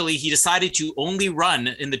 controversially, he decided to only run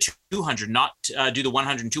in the 200, not do the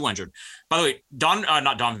 100 and 200. By the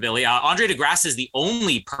way, Andre de Grasse is the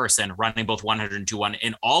only person running both 100 and 200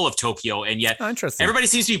 in all of Tokyo. And yet everybody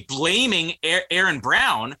seems to be blaming Aaron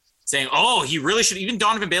Brown, saying, oh, he really should. Even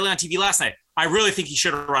Donovan Bailey on TV last night, I really think he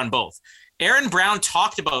should have run both. Aaron Brown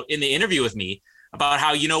talked about in the interview with me about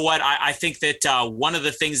how, I think that one of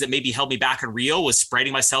the things that maybe held me back in Rio was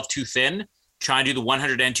spreading myself too thin, trying to do the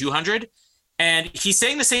 100 and 200. And he's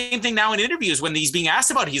saying the same thing now in interviews when he's being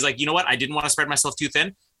asked about it. He's like, you know what? I didn't want to spread myself too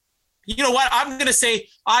thin. You know what? I'm going to say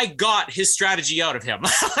I got his strategy out of him.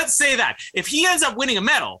 Let's say that. If he ends up winning a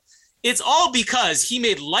medal, it's all because he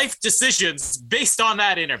made life decisions based on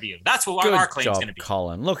that interview. That's what our claim is going to be.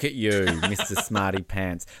 Colin. Look at you, Mr. Smarty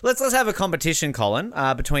Pants. Let's have a competition, Colin,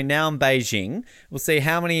 between now and Beijing. We'll see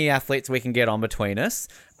how many athletes we can get on between us.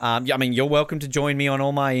 I mean, you're welcome to join me on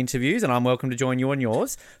all my interviews, and I'm welcome to join you on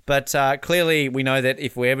yours. But clearly, we know that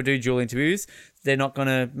if we ever do dual interviews, they're not going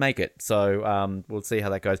to make it. So we'll see how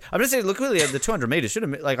that goes. I'm just saying, look, really, the 200 meters should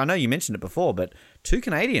have, like, I know you mentioned it before, but 2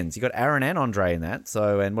 Canadians. You got Aaron and Andre in that.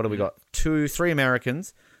 So, and what have we got? 3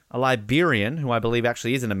 Americans, a Liberian, who I believe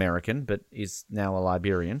actually is an American, but is now a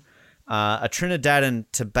Liberian, a Trinidad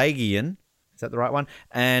and Tobagoan, is that the right one?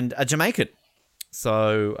 And a Jamaican.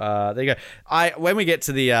 So there you go. When we get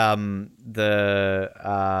to the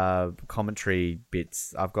commentary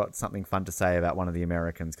bits, I've got something fun to say about one of the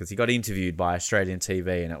Americans because he got interviewed by Australian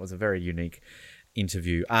TV and it was a very unique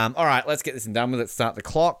interview. All right, let's get this done with. Let's start the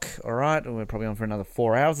clock. All right, we're probably on for another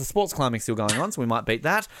 4 hours. The sports climbing's still going on, so we might beat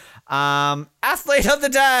that. Athlete of the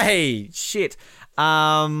day. Shit.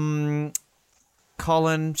 Colin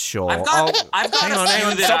Shaw. Hang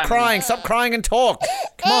on. Stop crying and talk.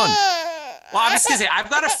 Come on. Well, I'm just going to say, I've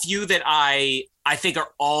got a few that I think are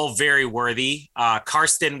all very worthy.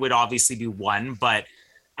 Karsten would obviously be one, but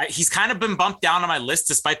he's kind of been bumped down on my list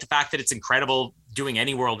despite the fact that it's incredible doing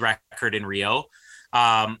any world record in Rio.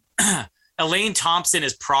 Elaine Thompson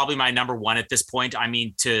is probably my number one at this point. I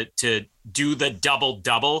mean, to do the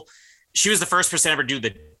double-double, she was the first person ever to do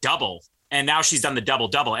the double, and now she's done the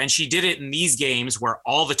double-double. And she did it in these games where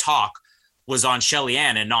all the talk was on Shelly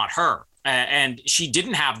Ann and not her. And she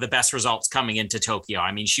didn't have the best results coming into Tokyo.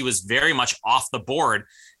 I mean, she was very much off the board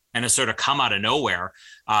and has sort of come out of nowhere.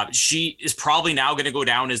 She is probably now going to go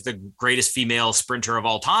down as the greatest female sprinter of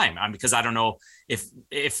all time. Because I don't know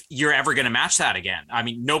if you're ever going to match that again. I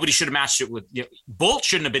mean, nobody should have matched it with, Bolt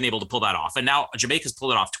shouldn't have been able to pull that off. And now Jamaica's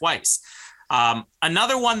pulled it off twice.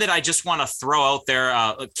 Another one that I just want to throw out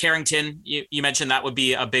there, Carrington, you mentioned that would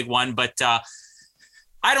be a big one, but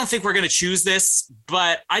I don't think we're going to choose this,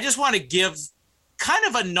 but I just want to give kind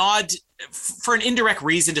of a nod for an indirect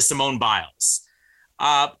reason to Simone Biles.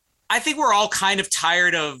 I think we're all kind of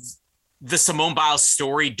tired of the Simone Biles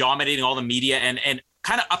story dominating all the media and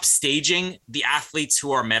kind of upstaging the athletes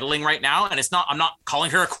who are medaling right now. And I'm not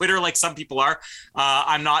calling her a quitter like some people are.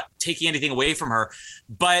 I'm not taking anything away from her,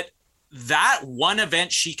 but that one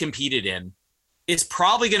event she competed in is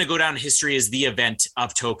probably going to go down in history as the event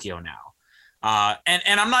of Tokyo now.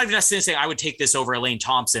 And I'm not even necessarily saying I would take this over Elaine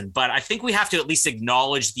Thompson, but I think we have to at least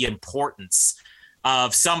acknowledge the importance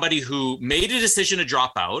of somebody who made a decision to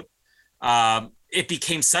drop out. It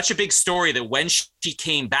became such a big story that when she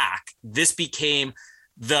came back, this became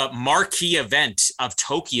the marquee event of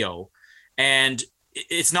Tokyo. And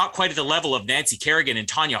it's not quite at the level of Nancy Kerrigan and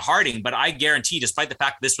Tanya Harding, but I guarantee, despite the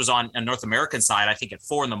fact this was on a North American side, I think at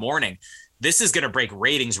 4 a.m, this is going to break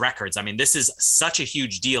ratings records. I mean, this is such a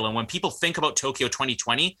huge deal. And when people think about Tokyo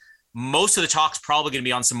 2020, most of the talk's probably going to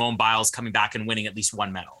be on Simone Biles coming back and winning at least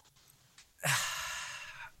one medal.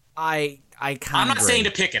 I can't. I'm not agree. saying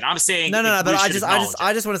to pick it. I'm saying no. But I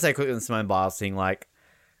just want to say quickly on the Simone Biles thing. Like,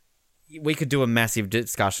 we could do a massive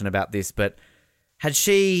discussion about this, but had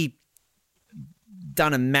she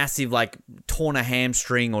done a massive, like, torn a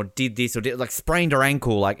hamstring or did this or like sprained her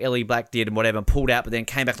ankle like Ellie Black did and whatever and pulled out but then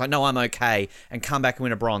came back like, no, I'm okay, and come back and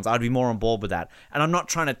win a bronze, I'd be more on board with that. And I'm not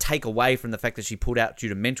trying to take away from the fact that she pulled out due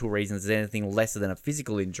to mental reasons as anything lesser than a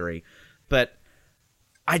physical injury, but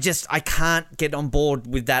I can't get on board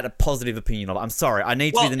with that a positive opinion of it. I'm sorry. I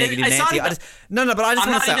need to be the negative Nancy. I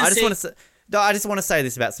just want to say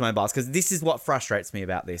this about Simone Biles, because this is what frustrates me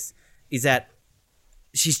about this, is that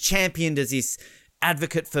she's championed as this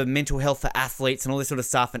advocate for mental health for athletes and all this sort of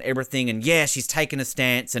stuff and everything, and yeah, she's taken a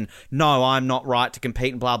stance and no, I'm not right to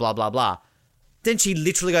compete and blah, blah, blah, blah. Then she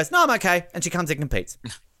literally goes, no, I'm okay, and she comes and competes.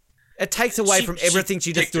 It takes away from everything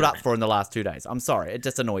she just stood up for in the last 2 days. I'm sorry, it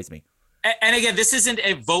just annoys me. And again, this isn't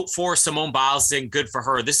a vote for Simone Biles saying good for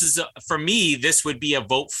her. This is, for me, this would be a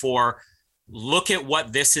vote for, look at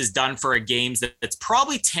what this has done for a games that's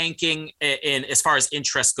probably tanking in as far as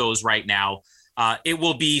interest goes right now. It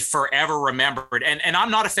will be forever remembered. And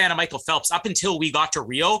I'm not a fan of Michael Phelps. Up until we got to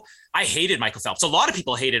Rio, I hated Michael Phelps. A lot of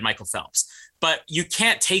people hated Michael Phelps, but you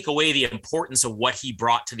can't take away the importance of what he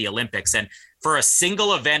brought to the Olympics. And for a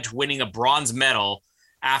single event winning a bronze medal,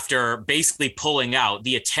 after basically pulling out,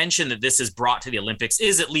 the attention that this has brought to the Olympics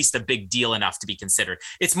is at least a big deal enough to be considered.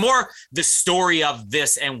 It's more the story of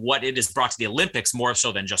this and what it has brought to the Olympics more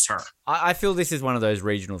so than just her. I feel this is one of those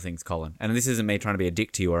regional things, Colin. And this isn't me trying to be a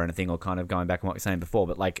dick to you or anything, or kind of going back on what you're saying before,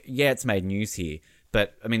 but like, yeah, it's made news here.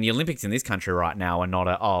 But, I mean, the Olympics in this country right now are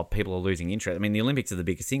not people are losing interest. I mean, the Olympics are the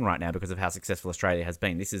biggest thing right now because of how successful Australia has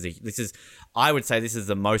been. I would say this is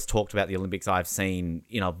the most talked about the Olympics I've seen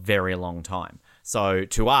in a very long time. So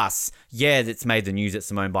to us, yeah, it's made the news that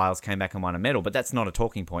Simone Biles came back and won a medal, but that's not a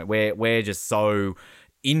talking point. We're just so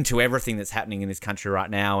into everything that's happening in this country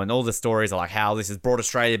right now, and all the stories are like how this has brought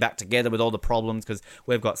Australia back together with all the problems because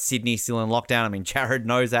we've got Sydney still in lockdown. I mean, Jared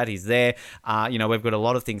knows that. He's there. We've got a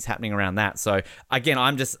lot of things happening around that. So again,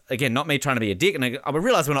 not me trying to be a dick, and I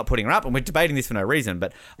realize we're not putting her up and we're debating this for no reason,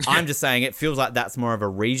 but I'm just saying it feels like that's more of a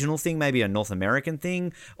regional thing, maybe a North American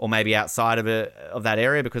thing, or maybe outside of that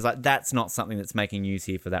area, because like that's not something that's making news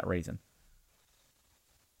here for that reason.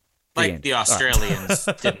 Like the Australians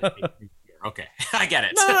didn't. Okay, I get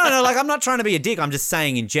it. No. Like, I'm not trying to be a dick. I'm just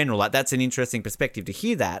saying in general, like, that's an interesting perspective to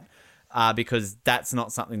hear that, because that's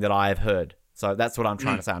not something that I have heard. So that's what I'm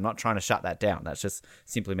trying to say. I'm not trying to shut that down. That's just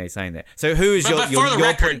simply me saying that. So who is your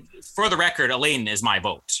for the record, Elaine is my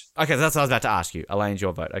vote. Okay, so that's what I was about to ask you. Elaine's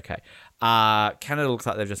your vote. Okay. Canada looks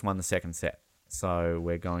like they've just won the second set. So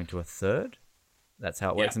we're going to a third. That's how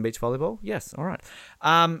it works in beach volleyball? Yes. All right.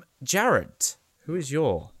 Jared, who is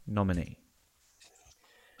your nominee?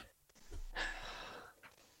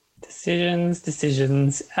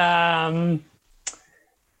 Decisions.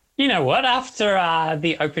 You know what? After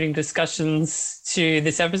the opening discussions to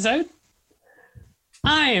this episode,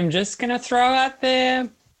 I am just going to throw out there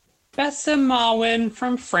Bessa Marwin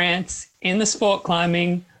from France in the sport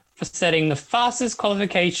climbing for setting the fastest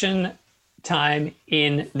qualification time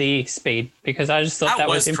in the speed, because I just thought that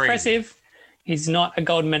was impressive. He's not a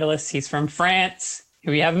gold medalist. He's from France,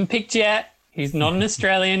 who we haven't picked yet. He's not an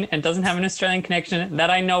Australian and doesn't have an Australian connection that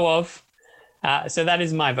I know of. So that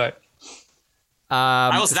is my vote.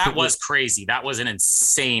 That was crazy. That was an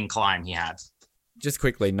insane climb he had. Just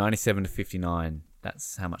quickly, 97 to 59.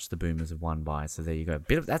 That's how much the Boomers have won by. So there you go.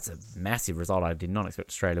 That's a massive result. I did not expect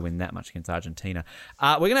Australia to win that much against Argentina.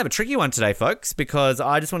 We're going to have a tricky one today, folks, because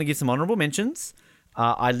I just want to give some honourable mentions.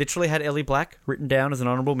 I literally had Ellie Black written down as an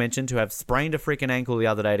honourable mention. To have sprained a freaking ankle the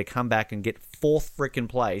other day to come back and get fourth freaking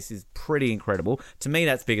place is pretty incredible. To me,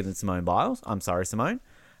 that's bigger than Simone Biles. I'm sorry, Simone.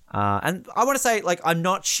 And I want to say, like, I'm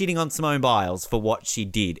not shitting on Simone Biles for what she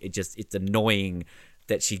did. It's annoying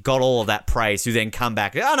that she got all of that praise to then come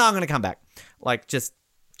back. Oh, no, I'm going to come back. Like, just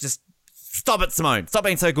stop it, Simone. Stop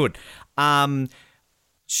being so good.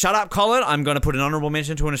 Shut up, Colin. I'm going to put an honourable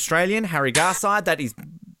mention to an Australian, Harry Garside. That is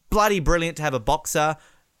bloody brilliant to have a boxer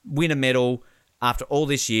win a medal after all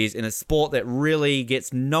these years in a sport that really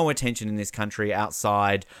gets no attention in this country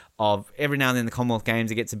outside of every now and then the Commonwealth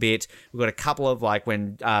Games. It gets a bit. We've got a couple of, like,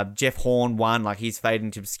 when Jeff Horn won, like, he's faded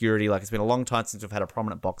into obscurity. Like, it's been a long time since we've had a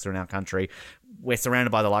prominent boxer in our country. We're surrounded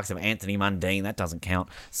by the likes of Anthony Mundine. That doesn't count.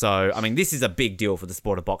 So, I mean, this is a big deal for the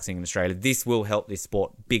sport of boxing in Australia. This will help this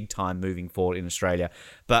sport big time moving forward in Australia.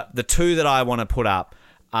 But the two that I want to put up,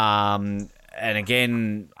 and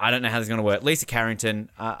again, I don't know how this is going to work. Lisa Carrington,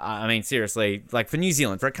 I mean, seriously, like, for New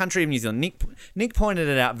Zealand, for a country of New Zealand, Nick pointed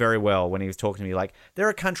it out very well when he was talking to me. Like, they're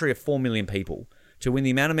a country of 4 million people. To win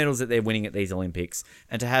the amount of medals that they're winning at these Olympics,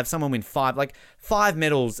 and to have someone win five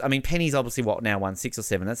medals. I mean, Penny's obviously now won 6 or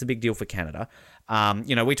 7. That's a big deal for Canada.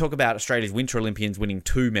 We talk about Australia's Winter Olympians winning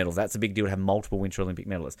 2 medals. That's a big deal to have multiple Winter Olympic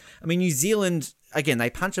medalists. I mean, New Zealand, again,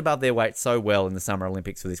 they punch above their weight so well in the Summer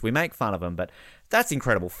Olympics for this. We make fun of them, but that's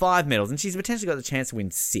incredible. 5 medals, and she's potentially got the chance to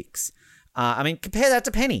win 6. I mean, compare that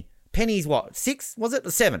to Penny. Penny's what, 6? Was it?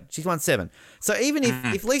 7. She's won 7. So even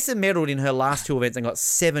if Lisa medaled in her last 2 events and got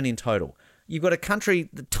 7 in total, you've got a country,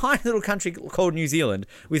 the tiny little country called New Zealand,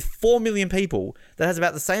 with 4 million people that has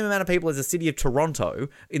about the same amount of people as the city of Toronto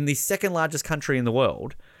in the second largest country in the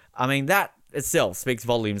world. I mean, that itself speaks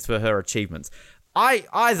volumes for her achievements. I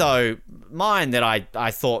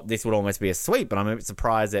thought this would almost be a sweep, but I'm a bit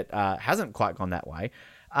surprised it hasn't quite gone that way.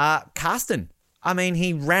 Karsten. I mean,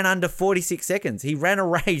 he ran under 46 seconds. He ran a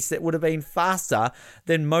race that would have been faster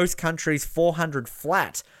than most countries' 400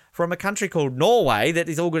 flat. From a country called Norway that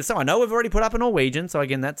is all good. So I know we've already put up a Norwegian. So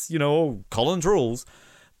again, that's, Colin's rules.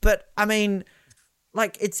 But I mean,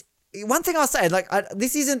 like, it's one thing I'll say, like,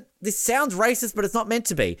 this sounds racist, but it's not meant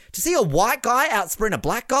to be. To see a white guy outsprint a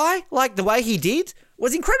black guy, like the way he did,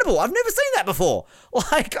 was incredible. I've never seen that before.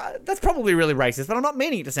 Like, that's probably really racist, but I'm not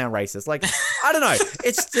meaning it to sound racist. Like, I don't know.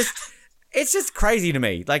 It's just, It's just crazy to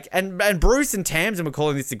me. Like, and Bruce and Tamsin were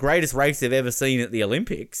calling this the greatest race they've ever seen at the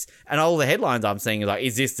Olympics. And all the headlines I'm seeing are like,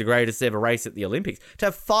 is this the greatest ever race at the Olympics? To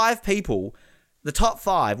have 5 people, the top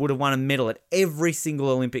 5 would have won a medal at every single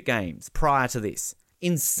Olympic Games prior to this.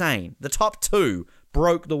 Insane. The top 2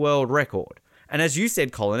 broke the world record. And as you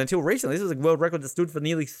said, Colin, until recently, this was a world record that stood for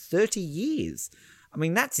nearly 30 years. I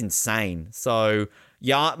mean, that's insane. So,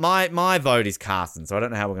 yeah, my vote is Carson. So I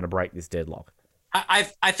don't know how we're going to break this deadlock. I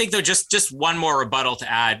think though, just one more rebuttal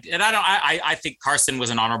to add, and I think Carson was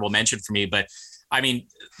an honorable mention for me, but I mean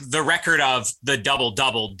the record of the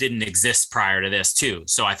double didn't exist prior to this too,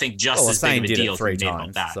 so I think just as big of a deal to be made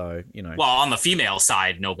about that. So well, on the female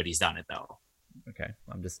side, nobody's done it though. Okay,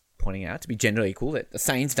 I'm just pointing out to be gender equal that the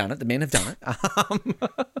Saints done it, the men have done it.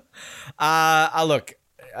 Look,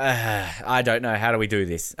 I don't know. How do we do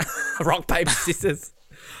this? Rock paper scissors.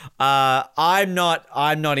 I'm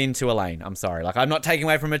not into Elaine. I'm sorry. Like, I'm not taking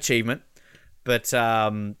away from achievement, but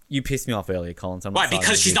you pissed me off earlier, Colin. So why?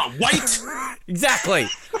 Because she's not white. Exactly.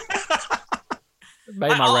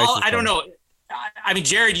 I don't know. I mean,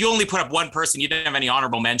 Jared, you only put up one person. You didn't have any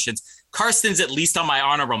honorable mentions. Karsten's at least on my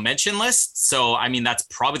honorable mention list. So, I mean, that's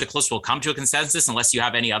probably the closest we'll come to a consensus, unless you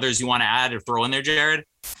have any others you want to add or throw in there, Jared.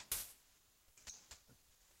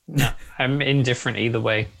 No, I'm indifferent either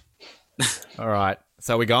way. All right.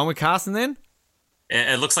 So we're going with Carson then?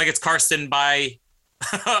 It looks like it's Carson by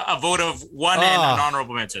a vote of 1 and an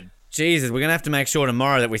honorable mention. Jesus, we're going to have to make sure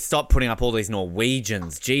tomorrow that we stop putting up all these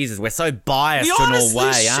Norwegians. Jesus, we're so biased to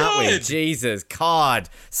Norway, aren't we? Jesus, God.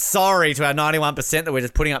 Sorry to our 91% that we're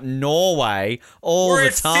just putting up Norway all the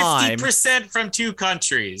time. We're at 50% from 2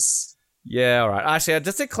 countries. Yeah, all right. Actually,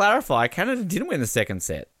 just to clarify, Canada didn't win the second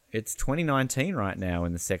set. It's 2019 right now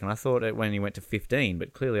in the second. I thought it when he went to 15,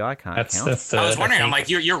 but clearly I can't count. The third, I was wondering, I'm like,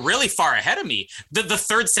 you're really far ahead of me. The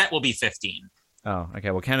third set will be 15. Oh, okay.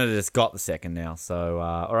 Well, Canada just got the second now. So,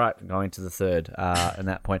 all right, going to the third at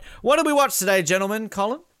that point. What did we watch today, gentlemen?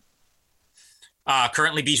 Colin?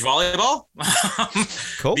 Currently beach volleyball.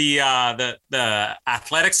 Cool. The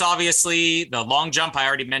athletics, obviously. The long jump, I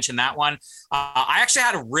already mentioned that one. I actually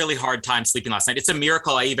had a really hard time sleeping last night. It's a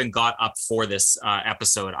miracle I even got up for this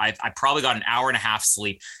episode. I probably got an hour and a half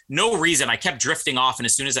sleep. No reason. I kept drifting off, and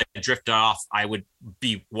as soon as I drifted off, I would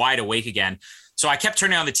be wide awake again. So I kept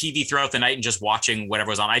turning on the TV throughout the night and just watching whatever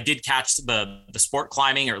was on. I did catch the sport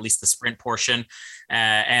climbing, or at least the sprint portion,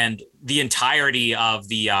 and the entirety of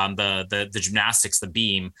the gymnastics, the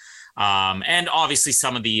beam, and obviously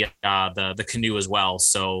some of the canoe as well.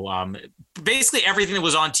 So basically everything that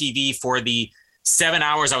was on TV for the 7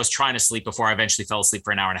 hours I was trying to sleep before I eventually fell asleep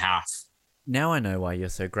for an hour and a half. Now I know why you're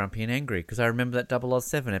so grumpy and angry, because I remember that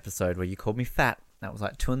 007 episode where you called me fat. That was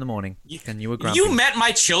like 2 a.m. and you were grumpy. You met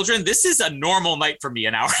my children. This is a normal night for me,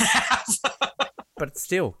 an hour and a half. But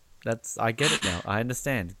still, I get it now. I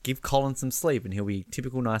understand. Give Colin some sleep and he'll be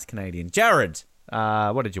typical nice Canadian. Jared,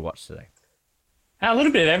 what did you watch today? A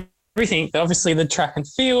little bit of everything. Obviously, the track and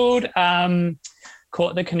field.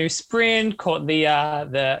 Caught the canoe sprint. Caught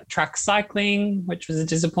the track cycling, which was a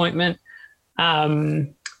disappointment.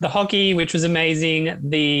 The hockey, which was amazing.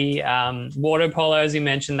 The water polo, as you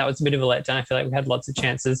mentioned, that was a bit of a letdown. I feel like we had lots of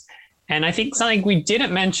chances. And I think something we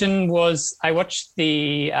didn't mention was I watched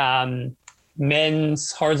the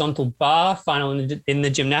men's horizontal bar final in the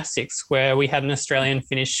gymnastics, where we had an Australian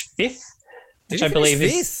finish 5th, which I believe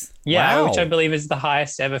is which I believe is the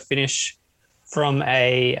highest ever finish from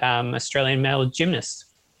a Australian male gymnast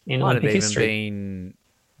in Olympic history.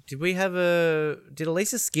 Did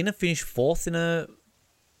Elisa Skinner finish 4th in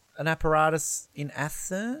an apparatus in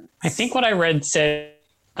Athens? I think what I read said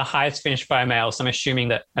the highest finish by a male, so I'm assuming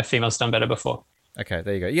that a female's done better before. Okay,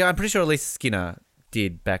 there you go. Yeah, I'm pretty sure Elisa Skinner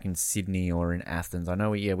did back in Sydney or in Athens. I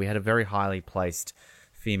know, we had a very highly placed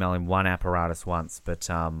female in one apparatus once, but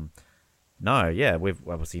we've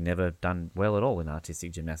obviously never done well at all in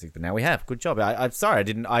artistic gymnastics, but now we have. Good job. I'm sorry,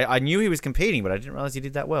 I knew he was competing, but I didn't realize he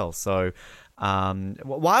did that well. So,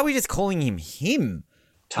 why are we just calling him?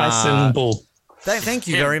 Tyson Bull. Thank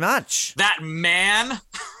you very much. That man.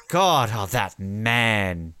 God, that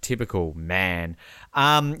man. Typical man.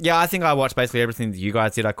 I think I watched basically everything that you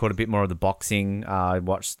guys did. I caught a bit more of the boxing. I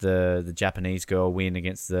watched the Japanese girl win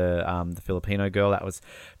against the Filipino girl. That was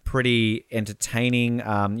pretty entertaining.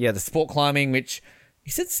 The sport climbing, which,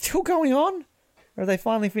 is it still going on? Or have they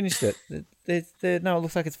finally finished it? No, it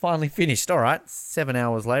looks like it's finally finished. All right, 7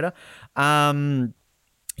 hours later. I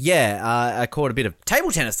caught a bit of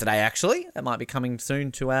table tennis today, actually. That might be coming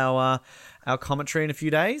soon to our commentary in a few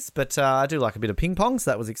days. But I do like a bit of ping pong,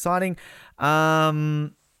 so that was exciting.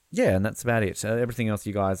 Yeah, and that's about it. Everything else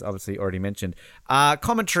you guys obviously already mentioned.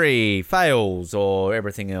 Commentary, fails, or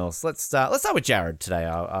everything else. Let's start with Jared today.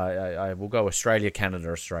 I will go Australia,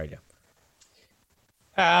 Canada, Australia.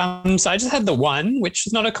 So I just had the one, which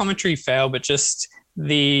is not a commentary fail, but just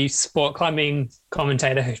the sport climbing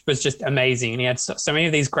commentator was just amazing. And he had so many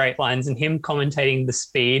of these great lines, and him commentating the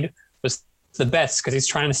speed was the best because he's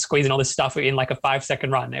trying to squeeze in all this stuff in like a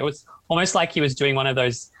 5-second run. It was almost like he was doing one of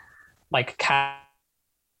those like cattle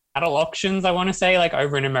auctions, I want to say, like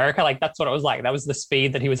over in America. Like that's what it was like. That was the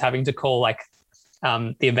speed that he was having to call like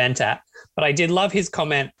the event at. But I did love his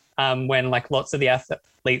comment when like lots of the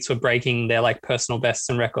athletes were breaking their like personal bests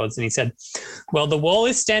and records. And he said, well, the wall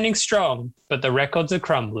is standing strong, but the records are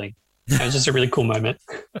crumbling. It was just a really cool moment.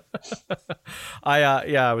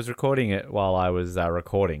 I was recording it while I was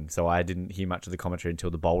recording, so I didn't hear much of the commentary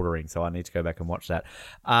until the bouldering, so I need to go back and watch that.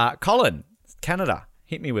 Colin, Canada,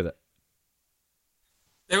 hit me with it.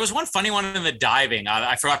 There was one funny one in the diving.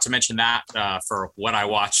 I forgot to mention that for what I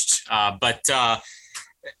watched, but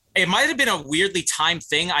it might have been a weirdly timed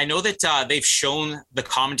thing. I know that they've shown the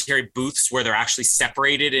commentary booths where they're actually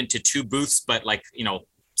separated into two booths, but like,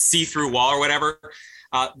 see-through wall or whatever.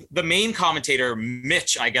 The main commentator,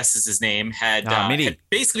 Mitch, I guess is his name, had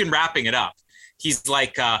basically been wrapping it up. He's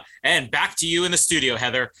like, and back to you in the studio,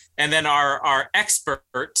 Heather. And then our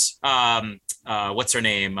expert, what's her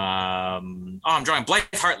name? I'm drawing Blythe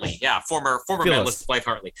Hartley. Yeah, former medalist Blythe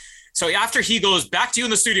Hartley. So after he goes, back to you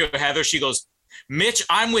in the studio, Heather, she goes, Mitch,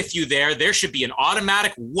 I'm with you there. There should be an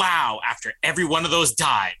automatic wow after every one of those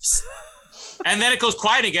dives. And then it goes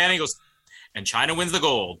quiet again. And he goes, and China wins the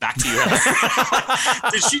gold. Back to you,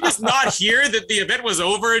 Heather. Did she just not hear that the event was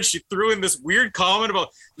over and she threw in this weird comment about,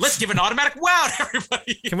 let's give an automatic wow to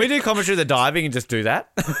everybody? Can we do commentary of the diving and just do that?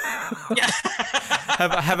 Yeah.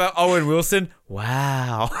 Have a Owen Wilson.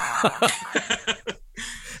 Wow.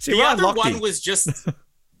 The other one was just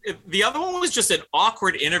an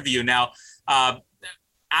awkward interview. Now,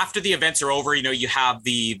 after the events are over, you have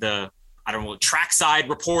the I don't know, trackside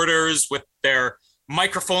reporters with their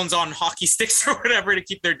microphones on hockey sticks or whatever to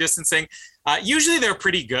keep their distancing. Usually they're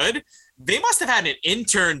pretty good. They must have had an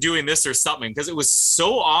intern doing this or something because it was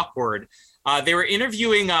so awkward. They were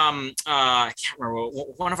interviewing, I can't remember,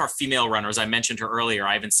 one of our female runners. I mentioned her earlier.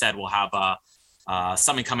 I even said we'll have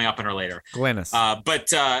something coming up on her later. Glennis.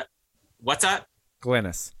 But what's that?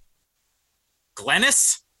 Glennis.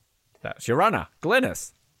 Glennis? That's your runner.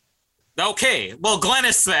 Glennis. Okay. Well,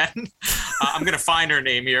 Glennis then. I'm going to find her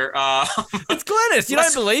name here. It's Glennis. You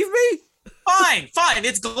don't believe me? Fine.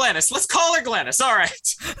 It's Glennis. Let's call her Glennis. All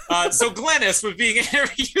right. So Glennis was being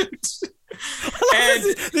interviewed. And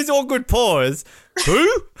this awkward pause.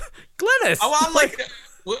 Who? Glennis. Oh, I'm like,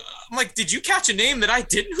 did you catch a name that I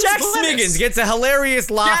didn't? Jack Smiggins gets a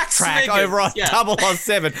hilarious laugh track over on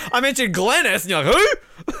 007. I mentioned Glennis, and you're like, who?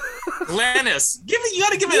 Glennis. You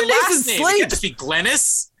got to give it a last name. It can't just be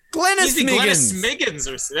Glennis. Glennis Smiggins. Glennis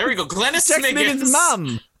Smiggins. There we go. Glennis Jack Smiggins. Smiggins'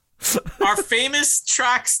 mum. Our famous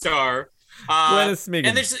track star. Glennis Smiggins.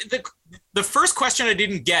 And there's the first question I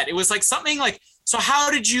didn't get. It was like something like, so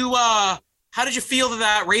how did you feel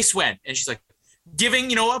that race went? And she's like,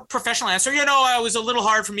 giving, a professional answer. It was a little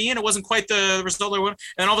hard for me and it wasn't quite the result I wanted.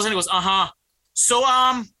 And then all of a sudden it goes, So,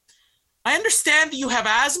 I understand that you have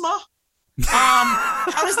asthma.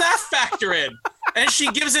 How does that factor in? And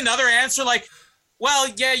she gives another answer like, well,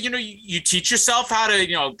 yeah, you teach yourself how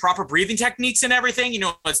to, proper breathing techniques and everything.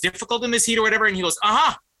 It's difficult in this heat or whatever. And he goes,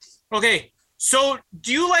 okay. So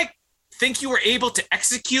do you think you were able to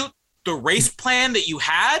execute the race plan that you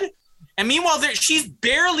had? And meanwhile, she's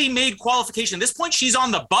barely made qualification. At this point, she's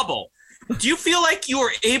on the bubble. Do you feel like you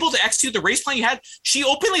were able to execute the race plan you had? She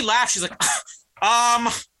openly laughed. She's like,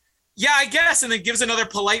 yeah, I guess. And then gives another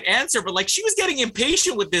polite answer. But she was getting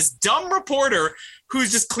impatient with this dumb reporter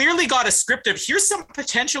who's just clearly got a script of here's some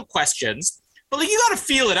potential questions. But you got to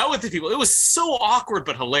feel it out with the people. It was so awkward,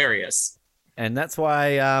 but hilarious. And that's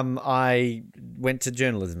why I went to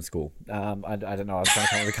journalism school. I don't know. I was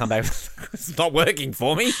trying to come up with a comeback. It's not working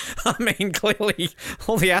for me. I mean, clearly,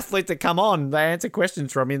 all the athletes that come on, they answer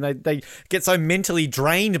questions from me, and they get so mentally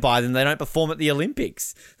drained by them, they don't perform at the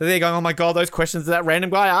Olympics. They're going, oh my God, those questions that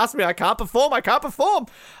random guy asked me, I can't perform.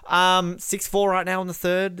 6-4 right now on the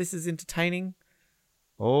third. This is entertaining.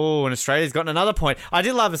 Oh, and Australia's gotten another point. I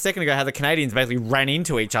did love a second ago how the Canadians basically ran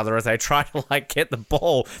into each other as they tried to get the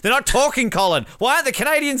ball. They're not talking, Colin. Why aren't the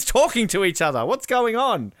Canadians talking to each other? What's going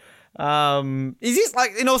on? Is this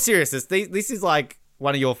in all seriousness, this is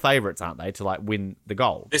one of your favorites, aren't they, to win the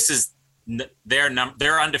gold? This is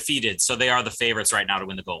they're undefeated, so they are the favorites right now to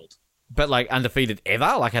win the gold. But like undefeated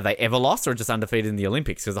ever? Like have they ever lost or just undefeated in the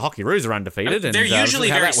Olympics? Because the Hockeyroos are undefeated. They're usually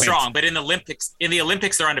very strong, but in the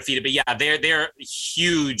Olympics they're undefeated. But yeah, they're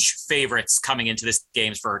huge favorites coming into this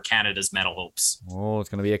games for Canada's medal hopes. Oh, it's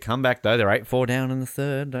going to be a comeback though. They're 8-4 down in the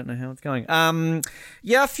third. Don't know how it's going.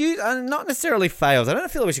 Yeah, a few not necessarily fails. I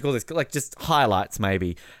don't feel like we should call this like just highlights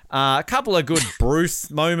maybe. A couple of good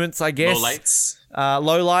Bruce moments, I guess. Lowlights.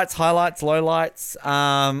 Highlights, lowlights.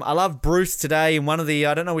 I love Bruce today in one of the,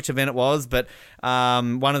 I don't know which event it was, but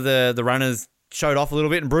one of the runners showed off a little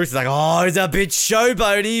bit and Bruce is like, oh, he's a bit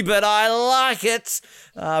showboaty, but I like it.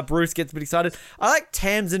 Bruce gets a bit excited. I like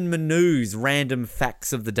Tamsin Manu's random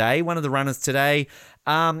facts of the day. One of the runners today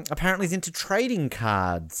apparently is into trading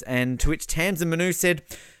cards, and to which Tamsin Manu said,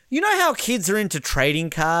 you know how kids are into trading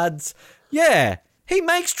cards? Yeah. He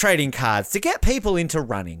makes trading cards to get people into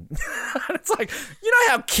running. It's like, you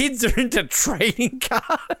know how kids are into trading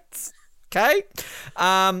cards? Okay.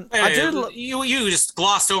 You just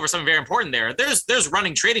glossed over something very important there. There's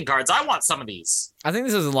running trading cards. I want some of these. I think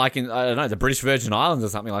this is like in, I don't know, the British Virgin Islands or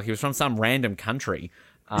something. Like he was from some random country.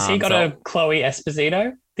 Has he got a Chloe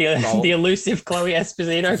Esposito? The elusive Chloe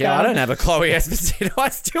Esposito card? Yeah, I don't have a Chloe Esposito. I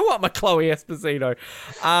still want my Chloe Esposito.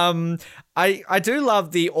 I do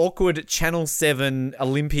love the awkward Channel 7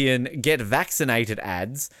 Olympian get vaccinated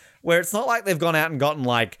ads where it's not like they've gone out and gotten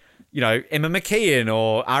like, you know, Emma McKeon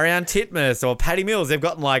or Ariane Titmus or Patty Mills. They've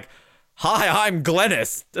gotten like, hi, I'm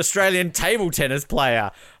Glennis, Australian table tennis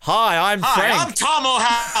player. Hi, I'm Frank. I'm Tom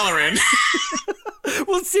O'Halloran.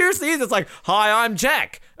 Well, seriously, it's like, hi, I'm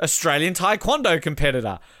Jack, Australian taekwondo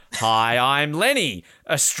competitor. Hi, I'm Lenny,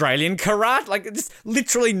 Australian karate. Like, just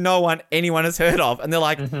literally anyone has heard of. And they're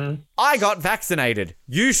like, I got vaccinated.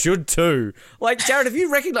 You should too. Like, Jared, have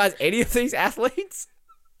you recognized any of these athletes?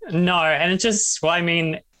 No, and it's just, well, I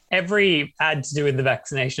mean, every ad to do with the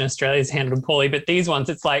vaccination in Australia is handled poorly, but these ones,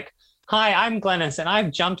 it's like, hi, I'm Glennis, and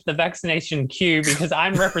I've jumped the vaccination queue because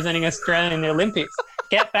I'm representing Australia in the Olympics.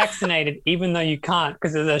 Get vaccinated, even though you can't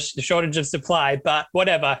because there's a shortage of supply. But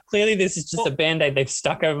whatever. Clearly, this is just a Band-Aid they've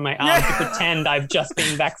stuck over my arm to pretend I've just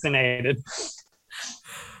been vaccinated.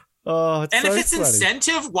 Oh, and if it's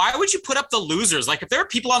incentive, why would you put up the losers? Like, if there are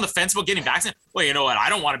people on the fence about getting vaccinated, well, you know what? I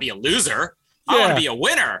don't want to be a loser. I want to be a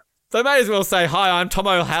winner. They may as well say, hi, I'm Tom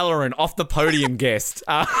O'Halloran, off the podium guest.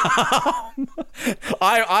 I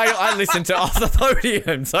listen to Off the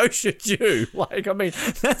Podium, so should you. Like, I mean,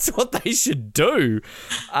 that's what they should do.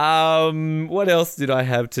 What else did I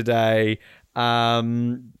have today?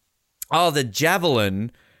 The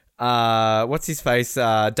javelin. What's his face?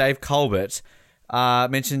 Dave Colbert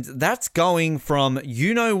mentioned that's going from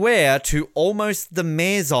you know where to almost the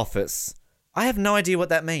mayor's office. I have no idea what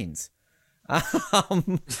that means.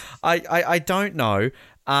 I don't know.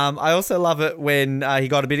 I also love it when he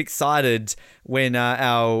got a bit excited when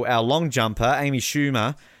our long jumper, Amy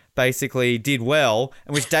Schumer, basically did well,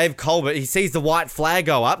 in which Dave Colbert, he sees the white flag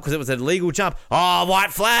go up because it was a legal jump. Oh,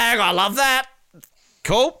 white flag, I love that.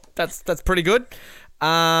 Cool. That's pretty good.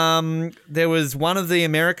 There was one of the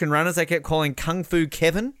American runners they kept calling Kung Fu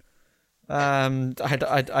Kevin.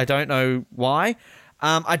 I don't know why.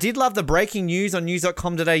 I did love the breaking news on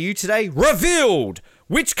news.com.au today. Revealed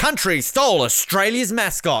which country stole Australia's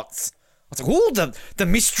mascots. I was like, ooh, the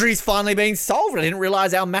mystery's finally been solved. I didn't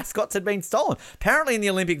realise our mascots had been stolen. Apparently in the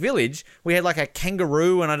Olympic Village, we had like a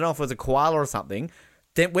kangaroo and I don't know if it was a koala or something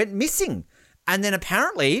that went missing. And then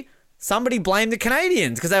apparently somebody blamed the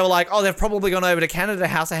Canadians because they were like, oh, they've probably gone over to Canada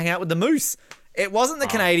House to hang out with the moose. It wasn't the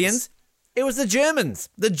Canadians. It was the Germans.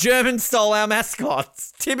 The Germans stole our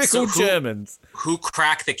mascots. Typical Germans. Who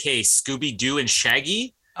cracked the case? Scooby-Doo and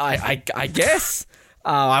Shaggy? I guess.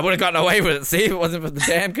 I would have gotten away with it, see, if it wasn't for the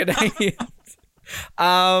damn Canadians.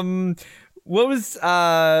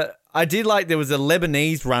 I did like there was a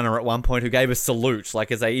Lebanese runner at one point who gave a salute,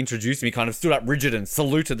 like as they introduced him, he kind of stood up rigid and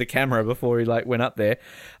saluted the camera before he like went up there.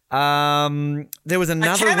 There was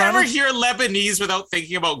another runner. I can't ever hear Lebanese without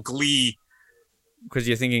thinking about Glee. Because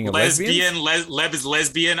you're thinking of lesbian. Leb is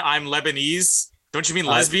lesbian. I'm Lebanese. Don't you mean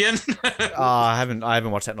lesbian? I haven't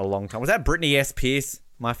watched that in a long time. Was that Britney S. Pierce?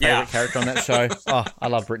 My favorite character on that show. Oh, I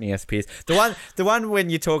love Britney S. Pierce. The one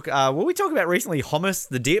when you talk. What we talked about recently, hummus,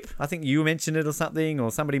 the dip. I think you mentioned it or something,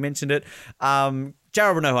 or somebody mentioned it. Jared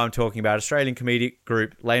will know who I'm talking about. Australian comedic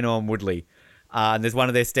group Leno and Woodley. And there's one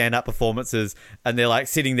of their stand-up performances, and they're like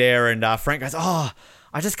sitting there, and Frank goes, "Oh,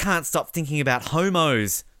 I just can't stop thinking about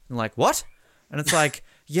homos." And I'm like, what? And it's like,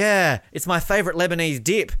 yeah, it's my favorite Lebanese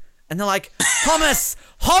dip. And they're like,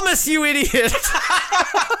 hummus, you idiot.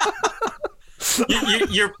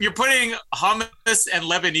 You're putting hummus and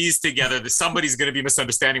Lebanese together. That somebody's going to be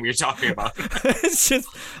misunderstanding what you're talking about. It's just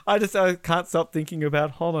I can't stop thinking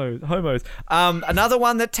about homos. Another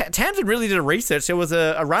one that Tamsin really did a research. There was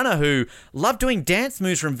a runner who loved doing dance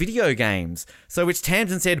moves from video games. So which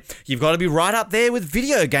Tamsin said, you've got to be right up there with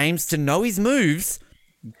video games to know his moves.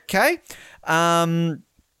 Okay.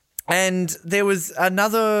 And there was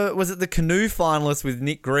another, was it the canoe finalist with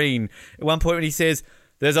Nick Green? At one point when he says,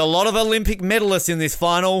 there's a lot of Olympic medalists in this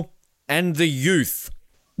final and the youth.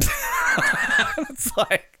 It's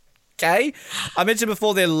like, okay. I mentioned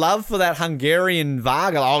before their love for that Hungarian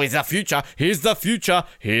Varga. Oh, he's the future. Here's the future.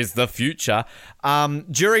 Here's the future.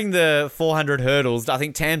 During the 400 hurdles, I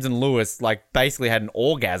think Tamsin Lewis like basically had an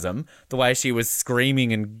orgasm the way she was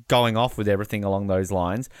screaming and going off with everything along those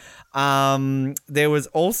lines. There was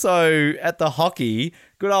also at the hockey,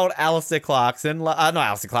 good old Alistair Clarkson,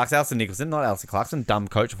 Alistair Nicholson, not Alistair Clarkson, dumb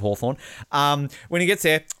coach of Hawthorn. When he gets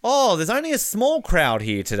there, there's only a small crowd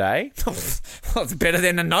here today. Well, it's better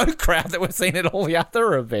than a no crowd that we've seen at all the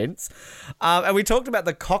other events. And we talked about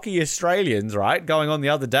the cocky Australians, right, going on the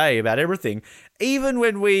other day about everything. Even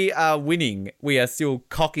when we are winning, we are still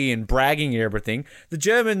cocky and bragging and everything. The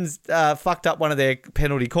Germans fucked up one of their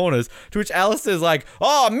penalty corners, to which Alistair's like,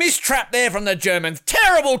 mistrap there from the Germans.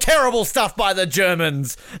 Terrible, terrible stuff by the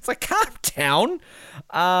Germans. It's like, calm down.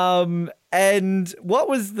 And what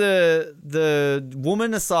was the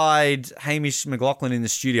woman aside Hamish McLaughlin in the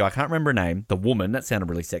studio? I can't remember her name. The woman, that sounded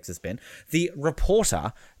really sexist, Ben. The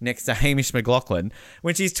reporter next to Hamish McLaughlin,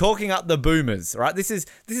 when she's talking up the boomers, right?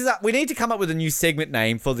 We need to come up with a new segment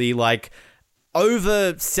name for the like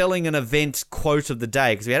overselling an event quote of the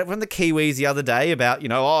day, because we had it from the Kiwis the other day about,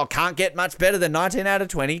 can't get much better than 19 out of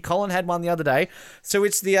 20. Colin had one the other day. So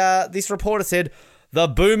it's this reporter said, the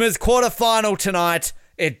boomers quarterfinal tonight.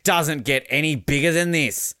 It doesn't get any bigger than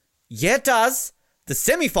this. Yeah, it does. The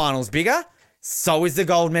semi-final's bigger. So is the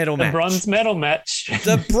gold medal match. The bronze medal match.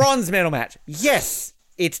 The bronze medal match. Yes,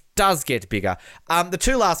 it does get bigger. The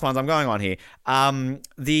two last ones I'm going on here.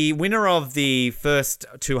 The winner of the first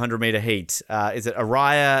 200-meter heat, is it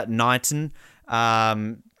Araya Knighton?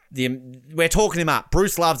 We're talking him up.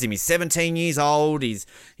 Bruce loves him. He's 17 years old. He's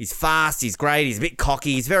fast. He's great. He's a bit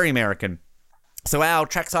cocky. He's very American. So our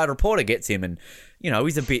trackside reporter gets him and,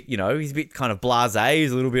 he's a bit kind of blasé.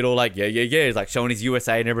 He's a little bit all like, yeah. He's like showing his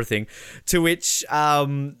USA and everything. To which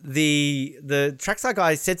the trackside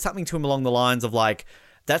guy said something to him along the lines of like,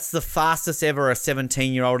 that's the fastest ever a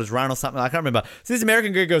 17-year-old has run or something. I can't remember. So this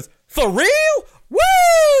American guy goes, for real? Woo!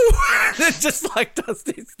 And just like does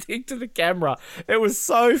this thing to the camera. It was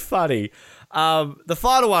so funny. The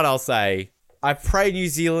final one I'll say, I praise New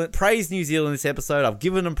Zealand this episode. I've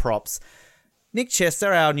given them props. Nick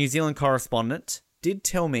Chester, our New Zealand correspondent, did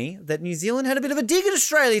tell me that New Zealand had a bit of a dig at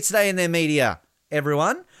Australia today in their media.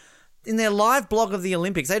 Everyone, in their live blog of the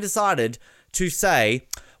Olympics, they decided to say,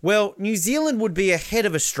 well, New Zealand would be ahead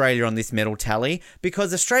of Australia on this medal tally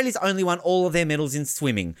because Australia's only won all of their medals in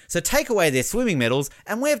swimming. So take away their swimming medals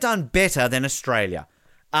and we've done better than Australia.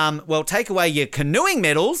 Well, take away your canoeing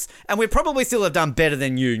medals and we probably still have done better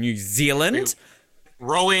than you, New Zealand.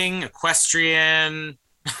 Rowing, equestrian.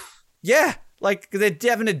 Yeah. Like, they're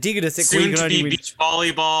having a dig at us. Soon to be beach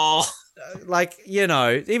volleyball.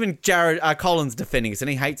 Even Jared Collins defending us, and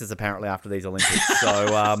he hates us apparently after these Olympics.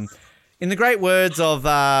 So, in the great words of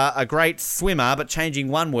a great swimmer, but changing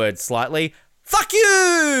one word slightly, fuck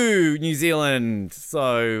you, New Zealand.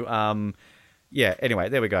 So, anyway,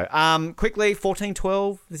 there we go. Quickly,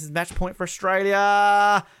 14-12. This is match point for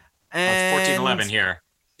Australia. And 14-11 here.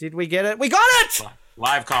 Did we get it? We got it!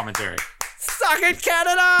 Live commentary. Suck it,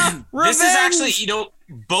 Canada! Revenge! This is actually,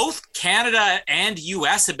 both Canada and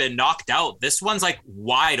US have been knocked out. This one's like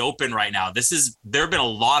wide open right now. There have been a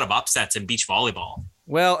lot of upsets in beach volleyball.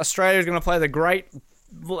 Well, Australia's going to play the great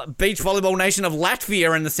beach volleyball nation of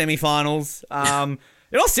Latvia in the semi-finals. In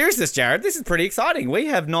all seriousness, Jared, this is pretty exciting. We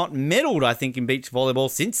have not medalled, I think, in beach volleyball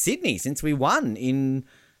since Sydney, since we won in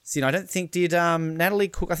Sydney. I don't think did Natalie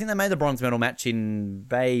Cook. I think they made the bronze medal match in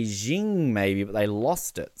Beijing, maybe, but they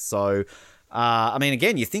lost it. So,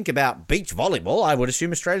 again, you think about beach volleyball, I would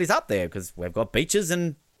assume Australia's up there because we've got beaches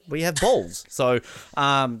and we have balls. So,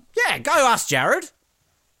 go us, Jared.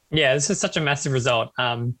 Yeah, this is such a massive result.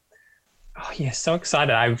 So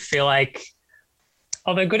excited. I feel like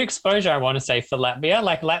of a good exposure, I want to say, for Latvia.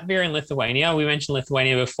 Like Latvia and Lithuania. We mentioned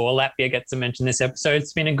Lithuania before. Latvia gets to mention this episode.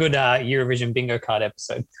 It's been a good Eurovision bingo card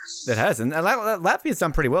episode. It has. And Latvia's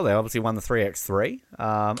done pretty well. They obviously won the 3x3.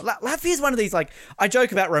 Latvia's one of these, like, I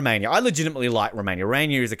joke about Romania. I legitimately like Romania.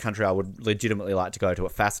 Romania is a country I would legitimately like to go to.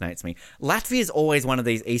 It fascinates me. Latvia is always one of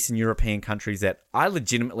these Eastern European countries that I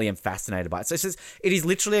legitimately am fascinated by. So it is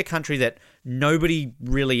literally a country that nobody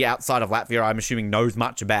really outside of Latvia, I'm assuming, knows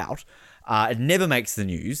much about. It never makes the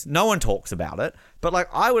news. No one talks about it. But, like,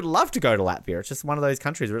 I would love to go to Latvia. It's just one of those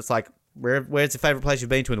countries where it's like, where's your favourite place you've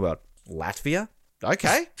been to in the world? Latvia?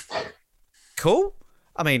 Okay. Cool.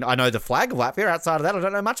 I mean, I know the flag of Latvia. Outside of that, I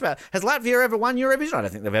don't know much about it. Has Latvia ever won Eurovision? I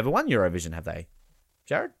don't think they've ever won Eurovision, have they?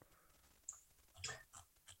 Jared?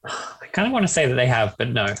 I kind of want to say that they have, but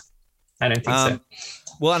no. I don't think so.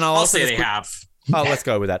 Well, and I'll say they have. Oh, let's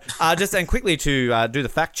go with that. Just and quickly to do the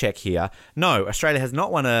fact check here. No, Australia has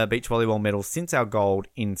not won a beach volleyball medal since our gold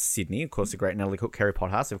in Sydney. Of course, the great Natalie Cook, Kerry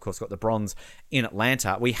Potthuss, of course, got the bronze in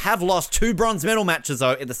Atlanta. We have lost 2 bronze medal matches,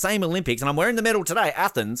 though, at the same Olympics. And I'm wearing the medal today,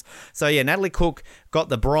 Athens. So, yeah, Natalie Cook got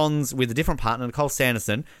the bronze with a different partner, Nicole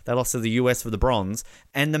Sanderson. They lost to the US for the bronze.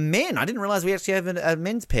 And the men, I didn't realise we actually have a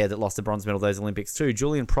men's pair that lost a bronze medal those Olympics, too.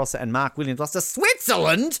 Julian Prosser and Mark Williams lost to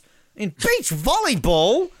Switzerland in beach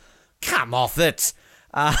volleyball. Come off it.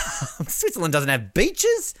 Switzerland doesn't have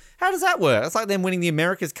beaches? How does that work? It's like them winning the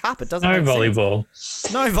America's Cup. It doesn't No make volleyball.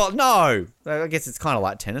 Sense. No. I guess it's kind of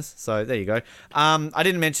like tennis. So there you go. I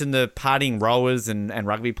didn't mention the partying rowers and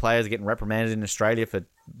rugby players getting reprimanded in Australia for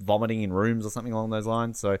vomiting in rooms or something along those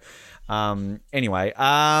lines. So anyway,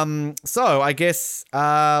 so I guess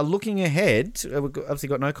looking ahead, we've obviously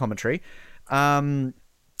got no commentary.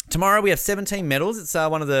 Tomorrow we have 17 medals. It's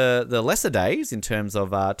one of the lesser days in terms of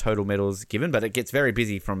total medals given, but it gets very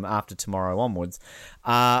busy from after tomorrow onwards.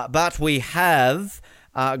 But we have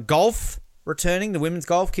golf returning. The women's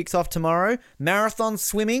golf kicks off tomorrow. Marathon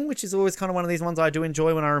swimming, which is always kind of one of these ones I do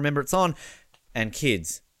enjoy when I remember it's on. And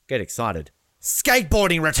kids, get excited.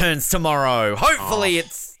 Skateboarding returns tomorrow. Hopefully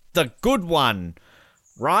it's the good one,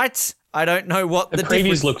 right? I don't know what the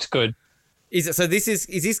previews looked good. Is it, so this is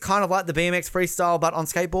this kind of like the BMX freestyle but on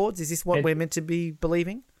skateboards? Is this what we're meant to be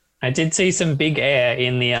believing? I did see some big air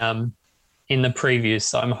in the previews,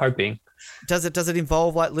 so I'm hoping. Does it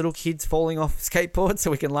involve like little kids falling off skateboards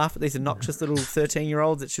so we can laugh at these obnoxious little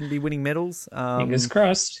 13-year-olds that shouldn't be winning medals? Fingers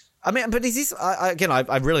crossed. I mean, but is this again?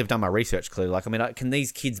 I really have done my research clearly. Like, I mean, can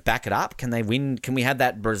these kids back it up? Can they win? Can we have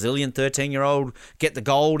that Brazilian 13-year-old get the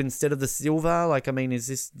gold instead of the silver? Like, I mean, is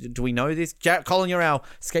this? Do we know this? Colin, you're our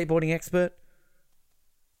skateboarding expert.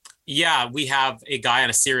 Yeah, we have a guy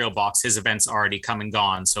in a cereal box. His event's already come and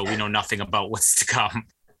gone, so we know nothing about what's to come.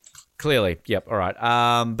 Clearly, yep. All right.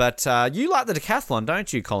 But you like the decathlon,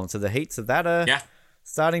 don't you, Colin? So the heats of that are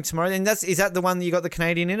starting tomorrow. And is that the one that you got the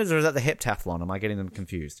Canadian in it, or is that the heptathlon? Am I getting them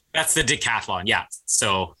confused? That's the decathlon, yeah.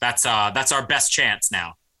 So that's our best chance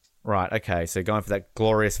now. Right. Okay. So going for that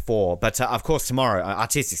glorious 4. But of course tomorrow,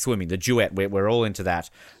 artistic swimming, the duet. We're all into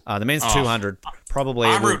that. The men's 200 probably.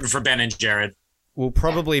 I'm rooting for Ben and Jared. Will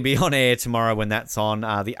probably be on air tomorrow when that's on.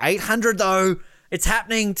 The 800 though, it's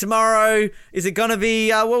happening tomorrow. Is it gonna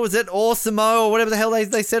be what was it, Awesome-o or whatever the hell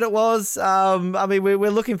they said it was? I mean,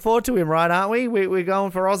 we're looking forward to him, right? Aren't we? We're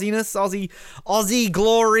going for Aussiness, Aussie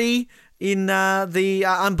glory in the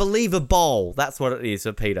Unbelievable. That's what it is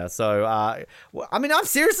for Peter. So I mean, I'm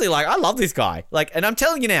seriously like, I love this guy. Like, and I'm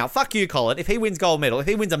telling you now, fuck you, Colin. If he wins gold medal, if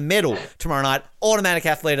he wins a medal tomorrow night, automatic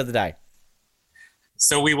athlete of the day.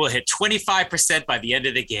 So we will hit 25% by the end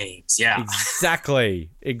of the games. Yeah. Exactly.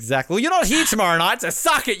 Well, you're not here tomorrow night, so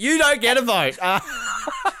suck it. You don't get a vote. All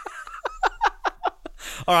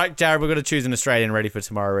right, Jared, we're going to choose an Australian ready for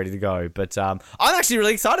tomorrow, ready to go. But I'm actually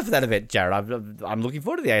really excited for that event, Jared. I'm looking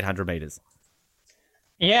forward to the 800 meters.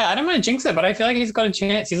 Yeah, I don't want to jinx it, but I feel like he's got a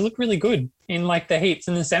chance. He's looked really good in like the heats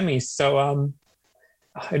and the semis. So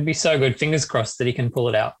it'd be so good. Fingers crossed that he can pull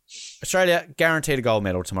it out. Australia guaranteed a gold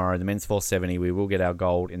medal tomorrow. The men's 470, we will get our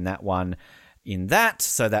gold in that one.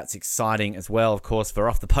 So that's exciting as well. Of course, for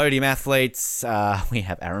off the podium athletes, we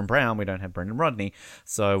have Aaron Brown. We don't have Brendan Rodney.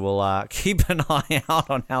 So we'll keep an eye out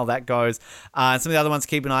on how that goes. Some of the other ones,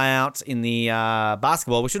 keep an eye out in the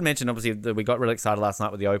basketball. We should mention, obviously, that we got really excited last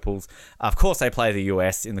night with the Opals. Of course, they play the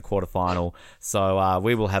US in the quarterfinal. So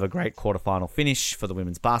we will have a great quarterfinal finish for the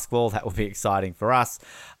women's basketball. That will be exciting for us.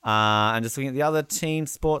 And just looking at the other team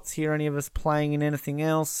sports here, any of us playing in anything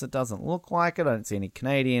else? It doesn't look like it. I don't see any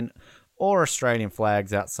Canadian or Australian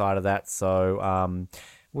flags outside of that. So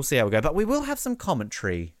we'll see how we go. But we will have some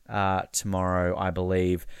commentary tomorrow, I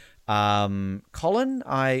believe. Colin,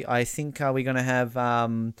 I think are we going to have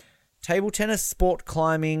table tennis, sport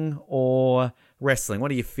climbing, or wrestling.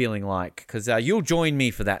 What are you feeling like? Because you'll join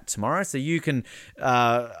me for that tomorrow, so you can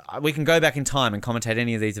we can go back in time and commentate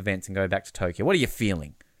any of these events and go back to Tokyo. What are you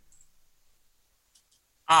feeling?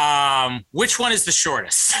 Which one is the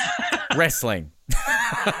shortest? Wrestling.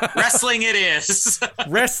 Wrestling it is.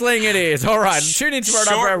 Wrestling it is. All right. Tune in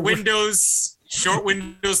tomorrow. Short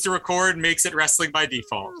windows to record makes it wrestling by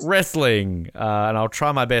default. Wrestling. And I'll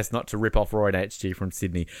try my best not to rip off Roy and HG from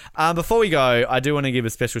Sydney. Before we go, I do want to give a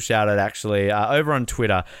special shout out, actually. Over on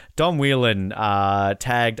Twitter, Dom Whelan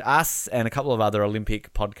tagged us and a couple of other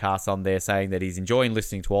Olympic podcasts on there saying that he's enjoying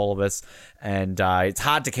listening to all of us. And it's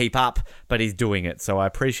hard to keep up, but he's doing it. So I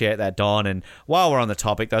appreciate that, Don. And while we're on the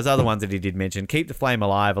topic, those other ones that he did mention, Keep the Flame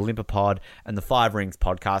Alive, Olympipod, and the Five Rings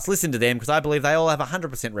podcast. Listen to them because I believe they all have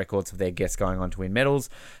 100% records of their guests going on to win medals.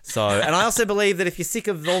 So, and I also believe that if you're sick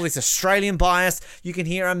of all this Australian bias, you can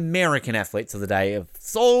hear American athletes of the day.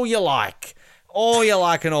 It's all you like. All you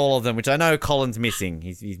like in all of them, which I know Colin's missing.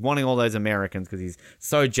 He's wanting all those Americans because he's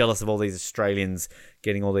so jealous of all these Australians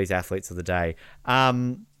getting all these athletes of the day.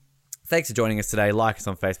 Thanks for joining us today. Like us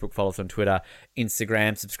on Facebook, follow us on Twitter,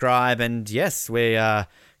 Instagram, subscribe. And yes, we're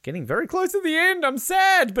getting very close to the end. I'm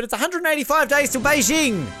sad, but it's 185 days till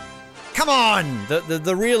Beijing. Come on,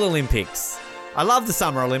 the real Olympics. I love the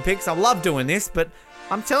Summer Olympics. I love doing this, but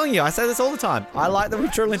I'm telling you, I say this all the time. I like the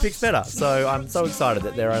Winter Olympics better. So I'm so excited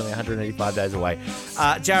that they're only 185 days away.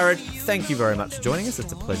 Jared, thank you very much for joining us.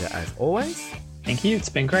 It's a pleasure as always. Thank you. It's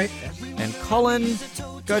been great. And Colin,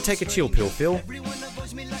 go take a chill pill, Phil.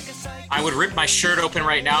 I would rip my shirt open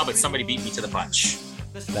right now, but somebody beat me to the punch.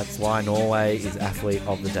 That's why Norway is athlete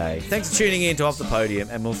of the day. Thanks for tuning in to Off the Podium,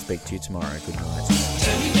 and we'll speak to you tomorrow. Good night.